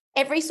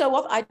every so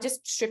often I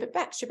just strip it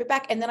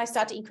back. And then I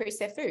start to increase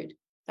their food.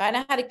 And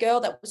I had a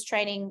girl that was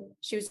training,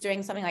 she was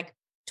doing something like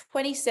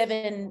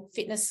 27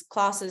 fitness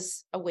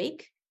classes a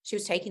week. She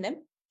was taking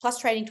them, plus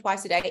training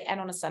twice a day and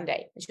on a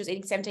Sunday. And she was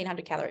eating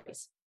 1,700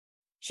 calories.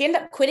 She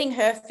ended up quitting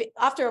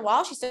after a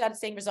while. She started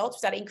seeing results,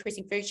 started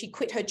increasing food. She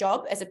quit her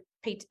job as a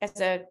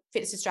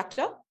fitness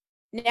instructor.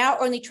 Now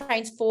only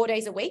trains 4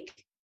 days a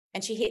week.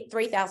 And she hit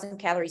 3,000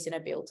 calories in her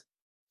build.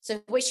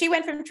 So she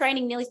went from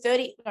training nearly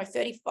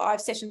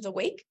 35 sessions a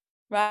week,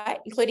 right?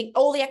 Including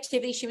all the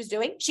activities she was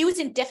doing. She was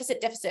in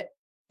deficit.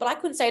 But I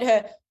couldn't say to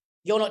her,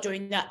 you're not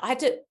doing that.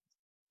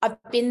 I've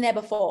been there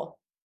before,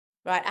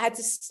 right? I had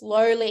to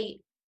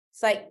slowly,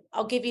 it's like,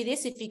 I'll give you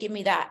this if you give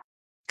me that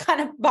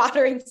kind of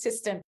bartering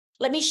system.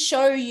 Let me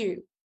show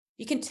you.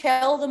 You can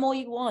tell them all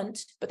you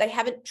want, but they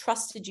haven't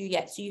trusted you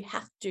yet. So you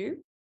have to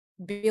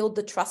build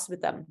the trust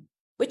with them,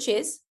 which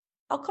is,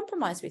 I'll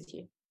compromise with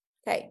you.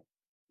 Okay.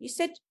 You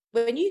said,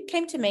 when you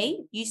came to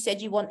me, you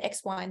said you want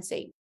X, Y, and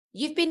Z.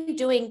 You've been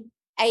doing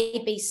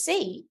A, B,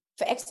 C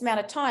for X amount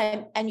of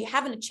time, and you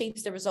haven't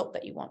achieved the result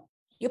that you want.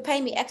 You're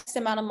paying me X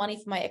amount of money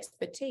for my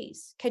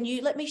expertise. Can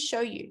you let me show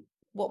you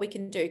what we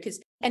can do?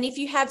 And if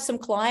you have some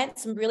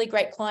clients, some really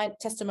great client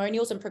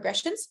testimonials and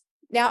progressions,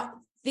 now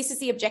this is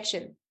the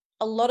objection.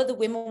 A lot of the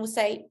women will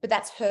say, but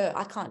that's her.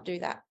 I can't do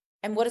that.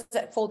 And what does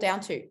that fall down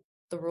to?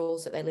 The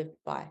rules that they live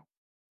by,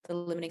 the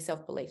limiting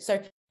self-belief.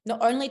 So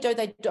not only do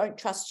they don't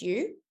trust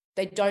you,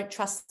 they don't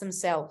trust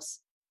themselves.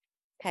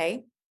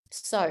 Okay.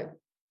 So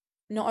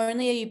not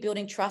only are you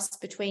building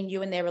trust between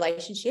you and their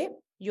relationship,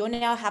 you're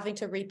now having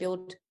to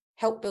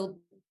help build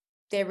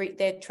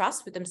their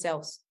trust with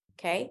themselves.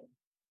 Okay.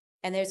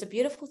 And there's a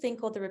beautiful thing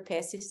called the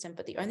repair system,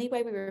 but the only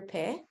way we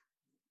repair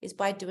is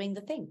by doing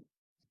the thing.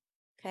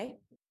 Okay.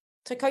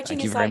 So coaching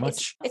is like,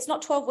 it's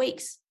not 12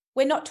 weeks.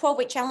 We're not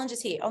 12-week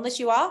challenges here. Unless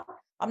you are,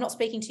 I'm not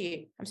speaking to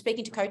you. I'm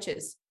speaking to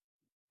coaches,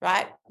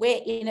 right?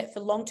 We're in it for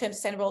long-term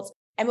sustainable results.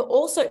 And we're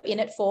also in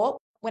it for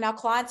when our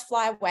clients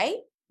fly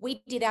away,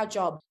 we did our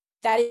job.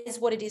 That is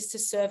what it is to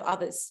serve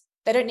others.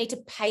 They don't need to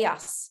pay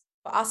us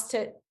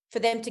for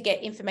them to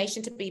get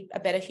information to be a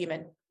better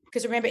human.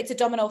 Because remember, it's a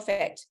domino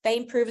effect. They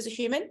improve as a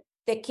human,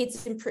 their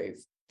kids improve.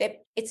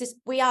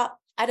 We are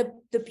at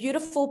the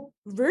beautiful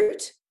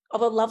root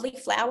of a lovely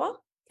flower,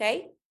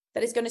 okay,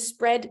 that is going to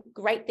spread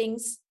great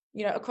things,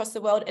 across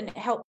the world and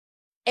help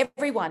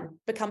everyone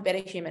become better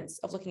humans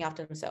of looking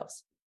after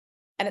themselves.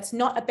 And it's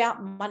not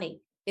about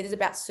money. It is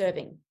about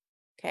serving.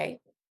 Okay.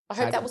 I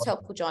hope that was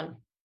helpful, John.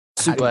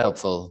 Super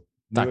helpful.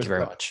 Thank you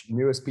very much.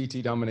 Newest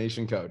PT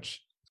domination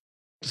coach.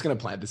 Just going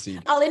to plant the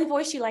seed. I'll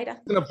invoice you later.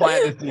 I'm going to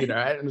plant the seed. All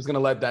right. I'm just going to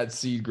let that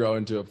seed grow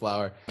into a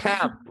flower.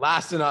 Pam,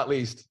 last and not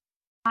least.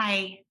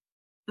 Hi.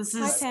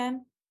 Hi,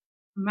 Pam.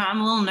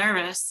 I'm a little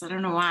nervous. I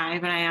don't know why,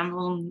 but I am a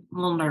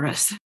little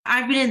nervous.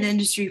 I've been in the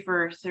industry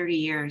for 30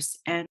 years,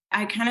 and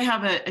I kind of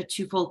have a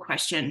twofold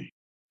question.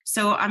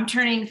 So I'm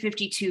turning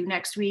 52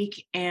 next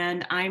week,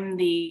 and I'm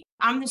the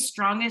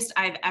strongest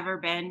I've ever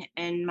been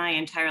in my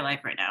entire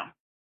life right now.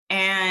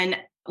 And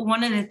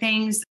one of the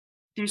things,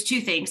 there's two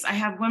things. I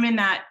have women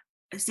that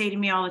say to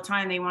me all the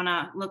time, they want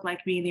to look like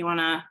me.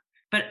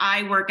 But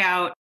I work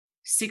out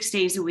 6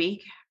 days a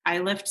week. I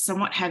lift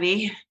somewhat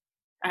heavy.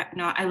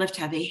 I lift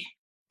heavy.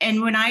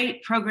 And when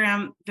I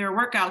program their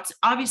workouts,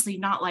 obviously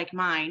not like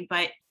mine,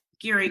 but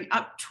gearing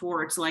up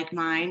towards like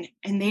mine,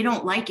 and they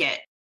don't like it.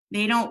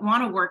 They don't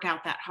want to work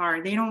out that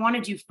hard. They don't want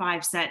to do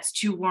 5 sets,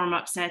 2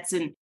 warm-up sets,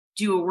 and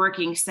do a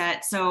working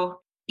set. So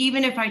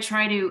even if I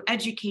try to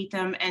educate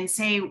them and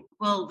say,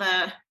 well,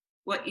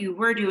 what you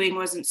were doing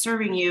wasn't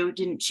serving you,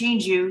 didn't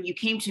change you, you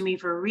came to me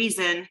for a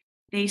reason,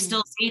 they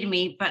still say to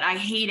me, but I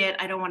hate it,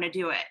 I don't want to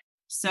do it.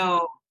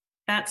 So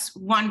that's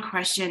one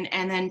question.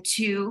 And then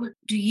 2,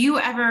 do you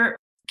ever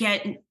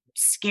get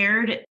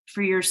scared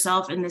for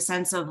yourself in the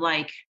sense of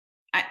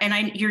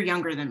you're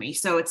younger than me,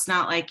 so it's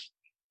not like,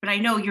 but I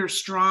know you're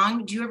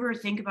strong. Do you ever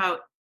think about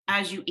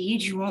as you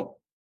age, you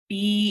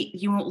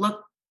won't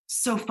look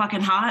so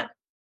fucking hot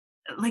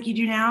like you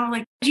do now?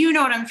 Like, do you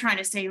know what I'm trying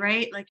to say,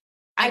 right? Like,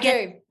 I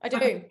do.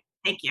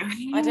 Thank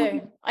you. I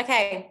do.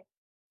 Okay.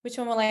 Which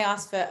one will I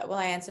answer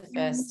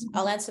first?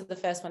 I'll answer the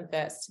first one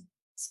first.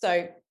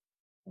 So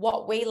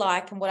what we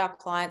like and what our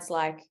clients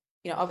like,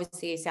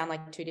 obviously sound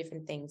like 2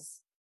 different things.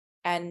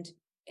 And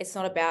it's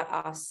not about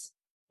us,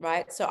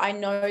 right? So I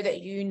know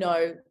that you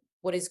know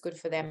what is good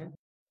for them.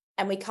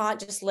 And we can't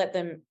just let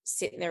them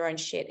sit in their own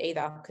shit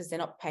either, because they're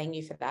not paying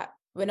you for that.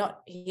 We're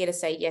not here to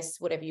say,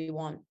 yes, whatever you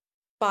want.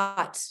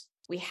 But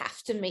we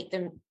have to meet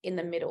them in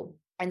the middle.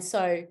 And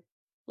so,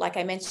 like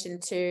I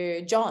mentioned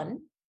to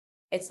John,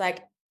 it's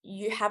like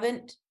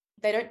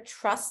they don't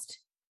trust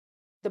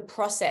the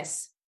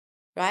process,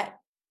 right?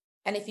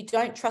 And if you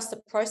don't trust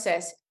the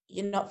process,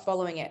 you're not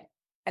following it.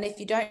 And if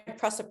you don't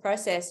trust the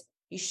process,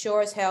 you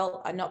sure as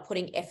hell are not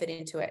putting effort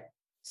into it.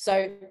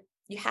 So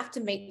you have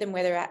to meet them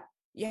where they're at.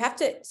 You have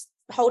to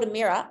hold a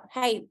mirror.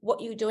 Hey,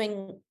 what you're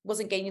doing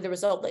wasn't getting you the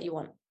result that you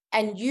want.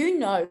 And you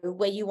know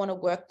where you want to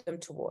work them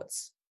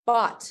towards.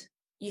 But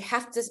you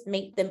have to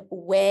meet them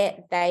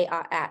where they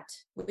are at,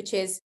 which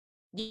is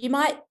you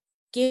might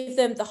give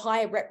them the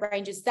higher rep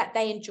ranges that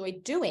they enjoy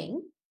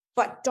doing,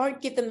 but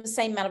don't give them the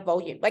same amount of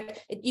volume.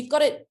 Like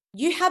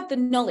you have the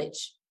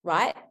knowledge,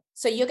 right?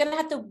 So you're going to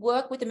have to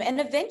work with them.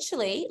 And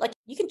eventually, like,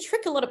 you can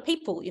trick a lot of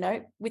people,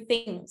 with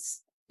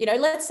things.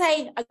 Let's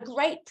say a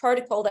great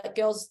protocol that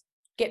girls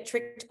get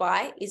tricked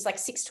by is like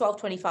 6, 12,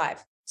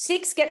 25.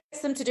 6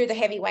 gets them to do the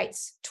heavy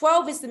weights.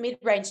 12 is the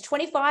mid-range.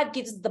 25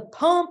 gives the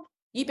pump.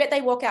 You bet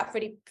they walk out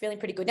feeling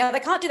pretty good. Now, they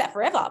can't do that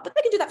forever, but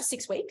they can do that for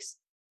 6 weeks.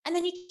 And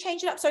then you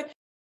change it up. So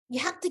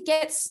you have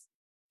to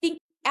think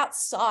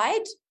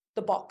outside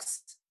the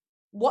box,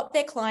 what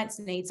their clients'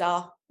 needs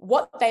are,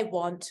 what they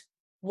want,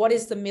 what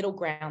is the middle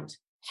ground?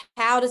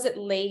 How does it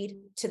lead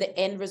to the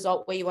end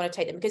result where you want to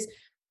take them? Because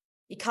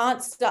you can't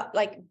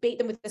beat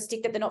them with a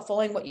stick that they're not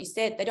following what you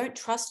said. They don't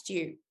trust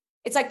you.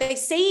 It's like they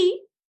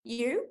see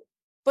you,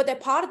 but they're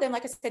part of them,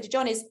 like I said to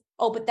John, is,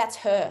 oh, but that's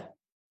her.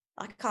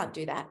 I can't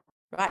do that,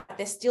 right?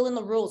 They're still in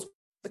the rules.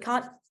 We've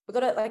got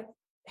to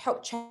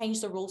help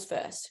change the rules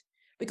first.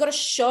 We've got to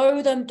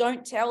show them,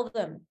 don't tell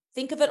them.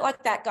 Think of it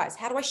like that, guys.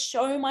 How do I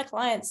show my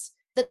clients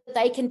that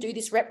they can do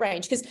this rep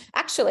range? Because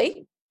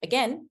actually,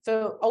 again,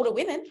 for older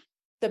women,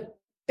 the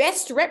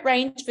best rep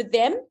range for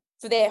them,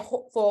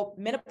 for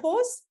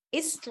menopause,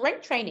 is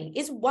strength training,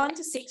 is 1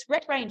 to 6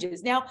 rep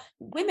ranges. Now,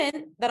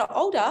 women that are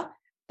older,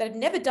 that have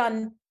never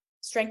done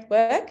strength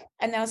work,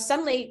 and now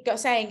suddenly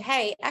saying,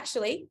 hey,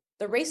 actually,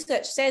 the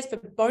research says for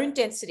bone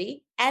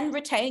density and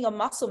retaining of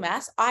muscle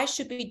mass, I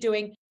should be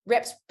doing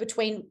rep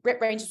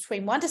ranges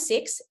between 1 to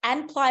 6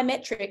 and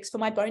plyometrics for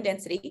my bone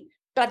density,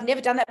 but I've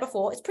never done that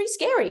before. It's pretty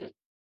scary.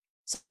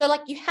 So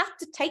you have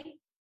to take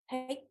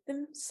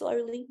them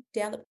slowly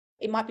down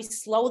it might be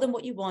slower than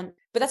what you want,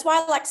 but that's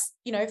why I like,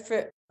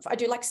 I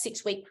do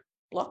 6-week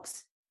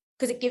blocks,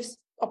 because it gives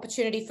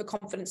opportunity for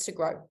confidence to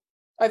grow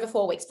over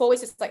 4 weeks. 4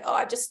 weeks, it's like, oh,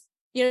 I just,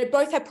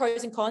 both have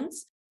pros and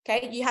cons.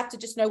 Okay. You have to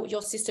just know what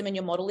your system and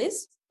your model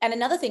is. And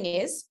another thing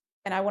is,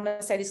 and I want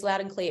to say this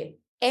loud and clear,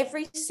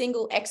 every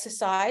single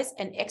exercise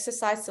and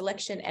exercise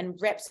selection and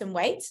reps and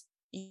weights,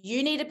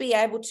 you need to be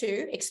able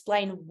to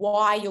explain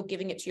why you're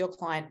giving it to your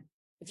client.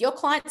 If your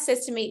client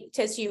says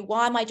to you,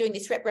 why am I doing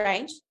this rep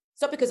range?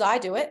 It's not because I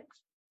do it,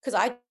 because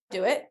I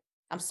do it.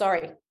 I'm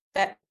sorry,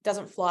 that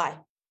doesn't fly.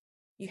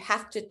 You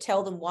have to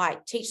tell them why.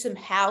 Teach them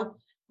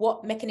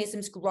what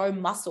mechanisms grow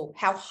muscle,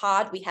 how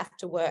hard we have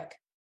to work,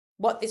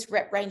 what this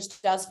rep range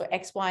does for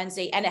X, Y, and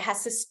Z. And it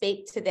has to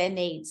speak to their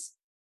needs,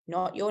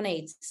 not your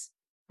needs,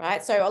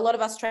 right? So a lot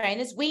of us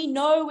trainers, we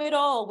know it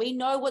all. We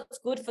know what's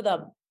good for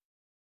them,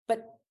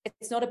 but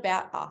it's not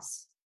about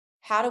us.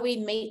 How do we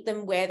meet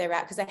them where they're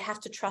at? Because they have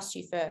to trust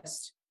you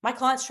first. My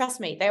clients trust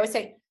me. They always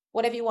say,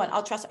 whatever you want,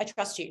 I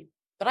trust you.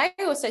 But I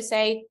also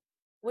say,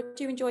 what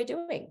do you enjoy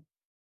doing?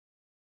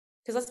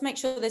 Because let's make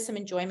sure there's some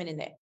enjoyment in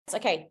there. It's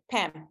okay,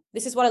 Pam,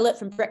 this is what I learned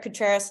from Brett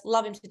Contreras.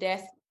 Love him to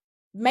death.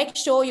 Make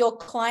sure your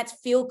clients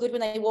feel good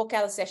when they walk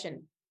out of the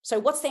session. So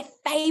what's their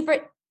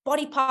favorite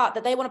body part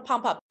that they want to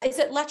pump up? Is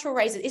it lateral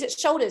raises? Is it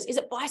shoulders? Is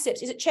it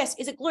biceps? Is it chest?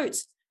 Is it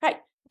glutes? Right?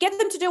 Get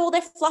them to do all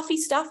their fluffy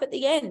stuff at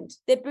the end.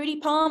 Their booty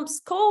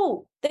pumps,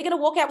 cool. They're going to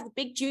walk out with a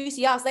big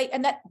juicy ass. They're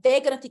going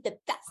to think that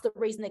that's the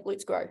reason their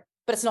glutes grow.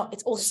 But it's not.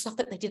 It's all the stuff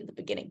that they did at the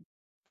beginning.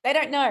 They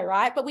don't know,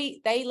 right? But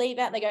they leave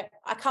out and they go,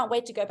 I can't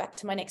wait to go back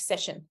to my next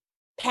session.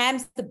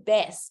 Pam's the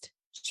best.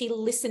 She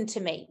listened to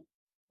me.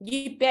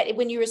 You bet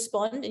when you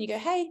respond and you go,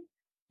 hey,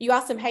 you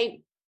ask them,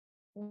 hey,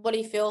 what do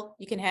you feel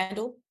you can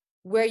handle?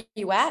 Where are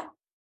you at?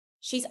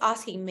 She's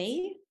asking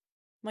me. Oh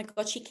my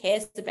God, she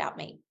cares about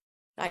me.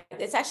 Like,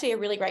 it's actually a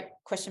really great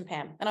question,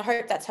 Pam. And I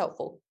hope that's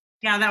helpful.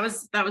 Yeah,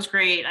 that was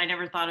great. I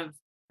never thought of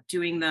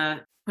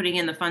putting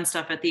in the fun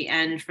stuff at the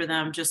end for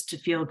them just to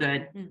feel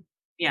good.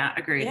 Yeah,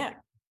 agreed. Yeah.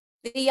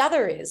 The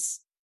other is,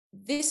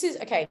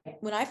 okay,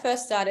 when I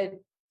first started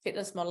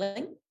fitness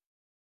modeling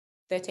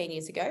 13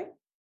 years ago,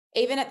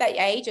 even at that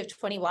age of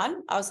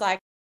 21, I was like,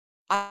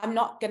 I'm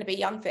not going to be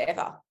young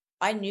forever.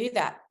 I knew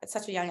that at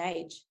such a young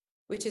age,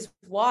 which is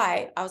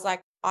why I was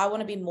like, I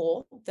want to be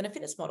more than a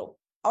fitness model.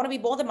 I want to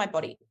be more than my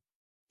body.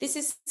 This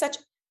is such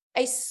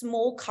a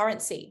small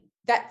currency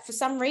that for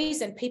some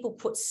reason people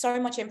put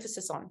so much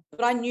emphasis on,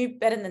 but I knew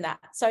better than that.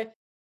 So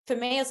for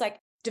me, it's like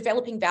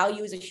developing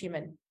value as a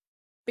human,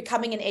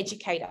 becoming an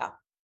educator.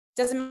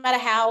 Doesn't matter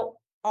how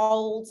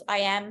old I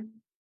am,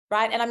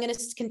 right? And I'm going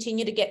to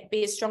continue to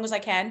be as strong as I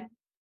can,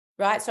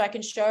 right? So I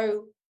can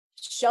show,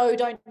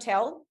 don't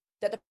tell,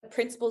 that the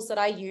principles that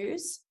I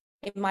use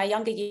in my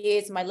younger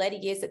years, my later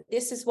years, that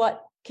this is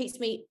what keeps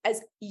me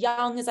as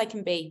young as I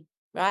can be,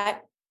 right?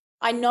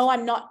 I know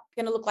I'm not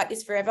going to look like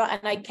this forever. And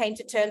I came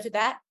to terms with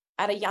that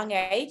at a young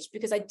age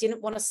because I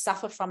didn't want to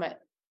suffer from it,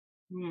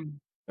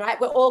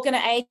 right? We're all going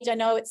to age. I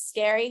know it's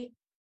scary,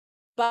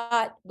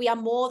 but we are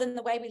more than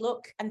the way we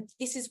look. And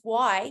this is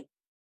why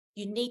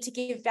you need to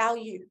give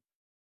value,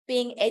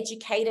 being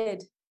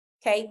educated,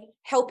 okay?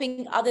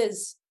 Helping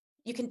others.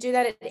 You can do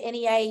that at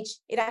any age.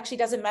 It actually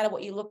doesn't matter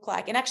what you look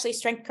like. And actually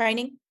strength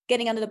training,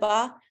 getting under the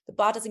bar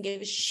doesn't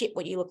give a shit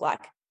what you look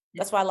like.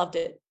 That's why I loved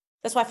it.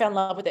 That's why I fell in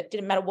love with it.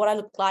 Didn't matter what I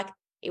looked like.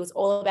 It was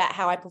all about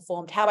how I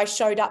performed, how I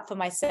showed up for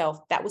myself.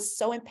 That was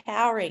so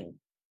empowering.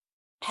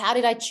 How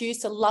did I choose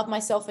to love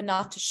myself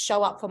enough to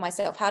show up for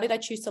myself? How did I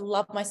choose to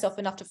love myself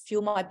enough to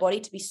fuel my body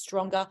to be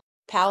stronger,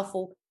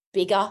 powerful,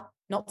 bigger,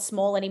 not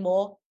small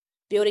anymore,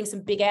 building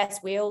some big ass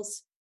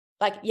wheels?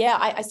 Like, yeah,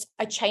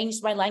 I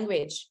changed my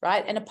language,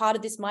 right? And a part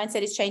of this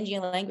mindset is changing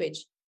your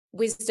language,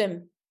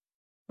 wisdom,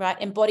 right?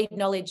 Embodied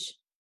knowledge.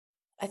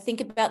 I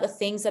think about the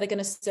things that are going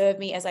to serve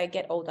me as I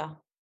get older.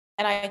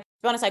 And to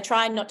be honest, I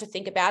try not to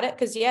think about it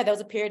because, yeah, there was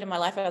a period in my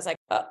life where I was like,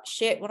 oh,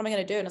 shit, what am I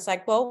going to do? And it's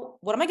like, well,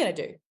 what am I going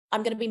to do?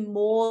 I'm going to be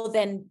more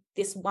than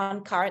this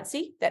one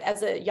currency that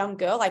as a young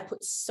girl, I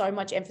put so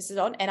much emphasis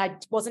on and I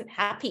wasn't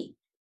happy.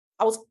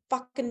 I was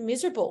fucking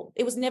miserable.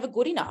 It was never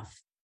good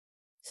enough.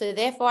 So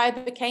therefore, I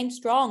became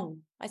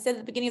strong. I said at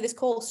the beginning of this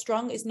call,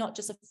 strong is not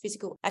just a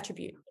physical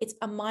attribute. It's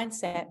a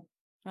mindset,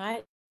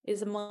 right? It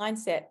is a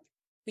mindset,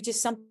 which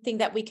is something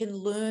that we can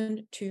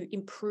learn to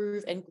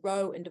improve and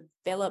grow and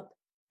develop.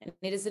 And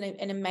it is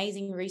an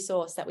amazing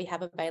resource that we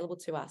have available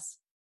to us.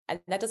 And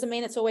that doesn't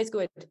mean it's always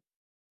good,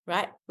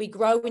 right? We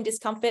grow in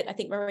discomfort. I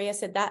think Maria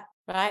said that,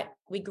 right?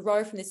 We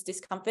grow from this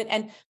discomfort.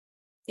 And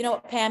you know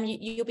what, Pam,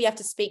 you'll be able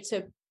to speak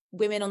to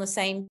women on the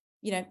same,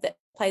 that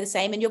play the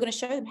same. And you're going to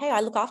show them, hey,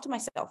 I look after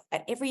myself.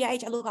 At every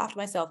age, I look after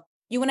myself.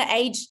 You want to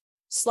age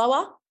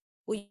slower?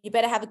 Well, you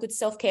better have a good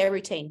self-care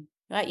routine,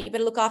 right? You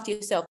better look after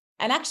yourself.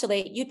 And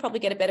actually, you'd probably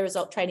get a better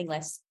result training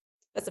less.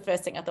 That's the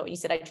first thing I thought when you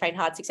said I train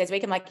hard 6 days a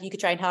week. I'm like, you could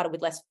train harder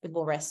with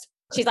more rest.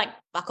 She's like,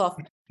 fuck off.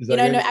 No,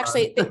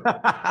 actually,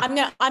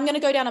 I'm gonna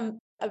go down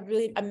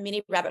a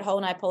mini rabbit hole,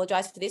 and I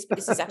apologize for this, but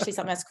this is actually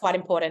something that's quite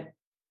important.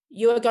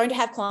 You are going to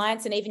have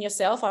clients, and even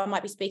yourself, I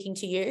might be speaking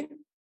to you,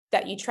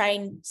 that you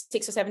train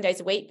 6 or 7 days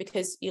a week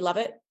because you love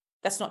it.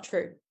 That's not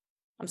true.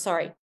 I'm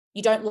sorry.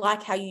 You don't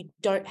like how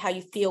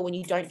you feel when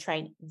you don't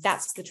train.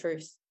 That's the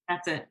truth.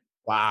 That's it.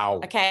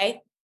 Wow.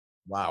 Okay.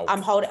 Wow.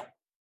 I'm holding,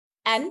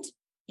 and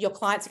your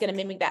clients are going to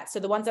mimic that. So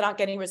the ones that aren't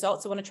getting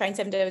results, that want to train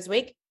 7 days a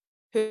week,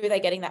 who are they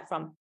getting that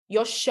from?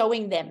 You're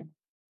showing them,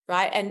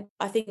 right? And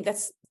I think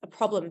that's a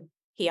problem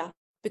here,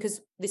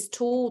 because this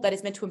tool that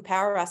is meant to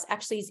empower us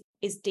actually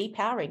is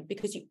depowering,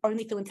 because you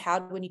only feel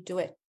empowered when you do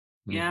it.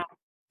 Yeah.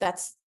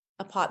 That's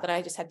a part that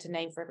I just had to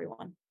name for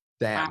everyone.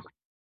 Damn. Wow.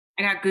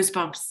 I got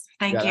goosebumps.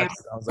 Thank you.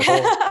 I was like,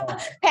 oh,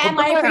 Pam,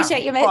 I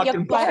appreciate your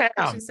fucking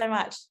questions so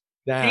much.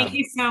 damn. Thank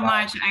you so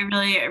much. I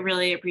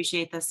really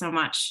appreciate this so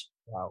much.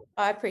 Wow.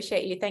 I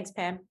appreciate you. Thanks,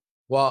 Pam.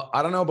 Well,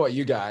 I don't know about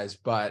you guys,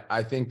 but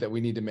I think that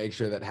we need to make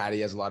sure that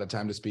Hattie has a lot of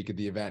time to speak at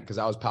the event, because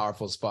that was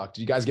powerful as fuck.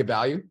 Did you guys get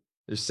value?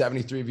 There's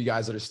 73 of you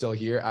guys that are still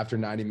here after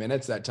 90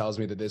 minutes. That tells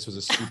me that this was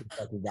a super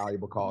fucking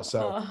valuable call.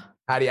 So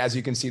Hattie, as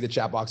you can see, the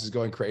chat box is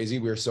going crazy.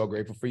 We are so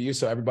grateful for you.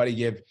 So everybody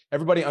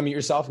unmute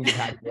yourself and give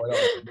Hattie Boydle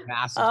a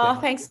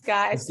massive thanks,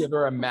 guys. Let's give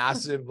her a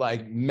massive,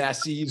 like,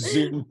 messy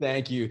Zoom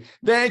thank you.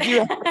 Thank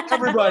you,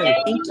 everybody.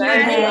 Thank you,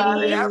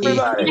 Hattie,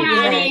 everybody.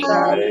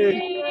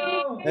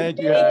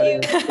 Thank you,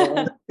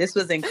 Hattie. This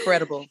was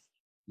incredible.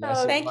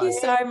 Yes, Thank you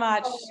so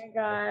much. Oh my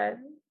God.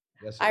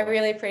 Yes, I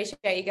really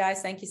appreciate you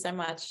guys. Thank you so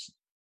much.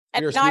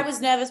 And You're I was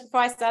nervous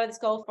before I started this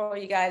call for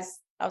you guys.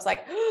 I was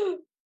like,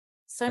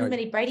 so No,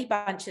 many Brady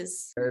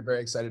bunches. very, very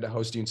excited to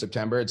host you in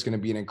September. It's going to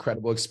be an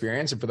incredible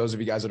experience. And for those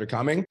of you guys that are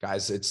coming,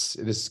 guys, this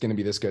is going to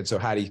be this good. So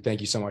Hattie, thank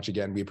you so much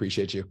again. We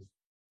appreciate you.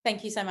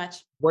 Thank you so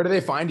much. Where do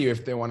they find you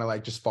if they want to,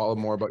 like, just follow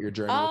more about your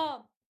journey?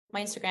 Oh,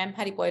 my Instagram,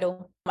 Hattie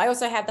Boydle. I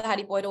also have the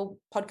Hattie Boydle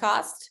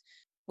podcast,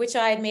 which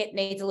I admit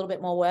needs a little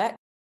bit more work.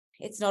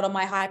 It's not on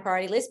my high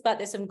priority list, but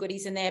there's some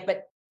goodies in there.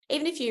 But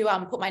even if you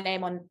put my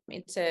name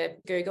into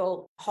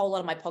Google, a whole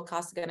lot of my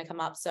podcasts are going to come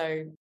up.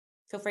 So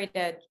feel free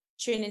to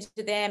tune into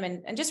them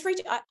and just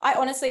reach. I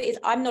honestly,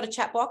 I'm not a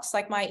chat box.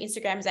 Like, my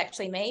Instagram is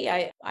actually me.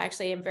 I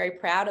actually am very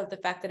proud of the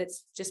fact that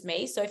it's just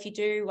me. So if you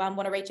do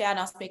want to reach out and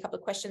ask me a couple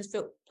of questions,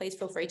 please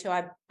feel free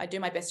to. I do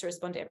my best to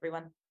respond to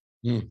everyone.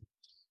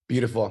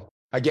 Beautiful.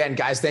 Again,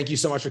 guys, thank you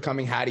so much for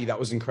coming, Hattie. That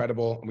was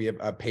incredible. We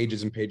have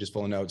pages and pages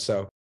full of notes.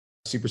 So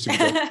super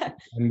good.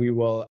 And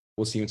we'll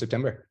see you in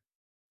September.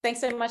 Thanks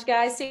so much,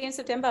 guys. See you in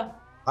September.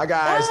 Bye,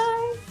 guys.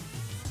 Bye.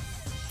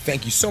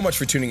 Thank you so much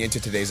for tuning into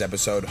today's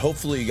episode.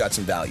 Hopefully you got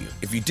some value.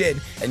 If you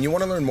did, and you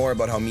want to learn more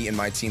about how me and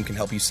my team can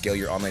help you scale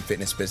your online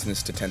fitness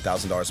business to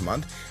 $10,000 a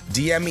month,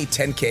 DM me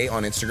 10K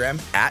on Instagram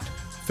at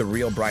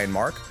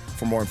TheRealBrianMark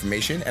for more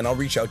information, and I'll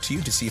reach out to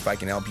you to see if I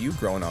can help you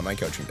grow an online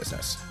coaching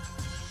business.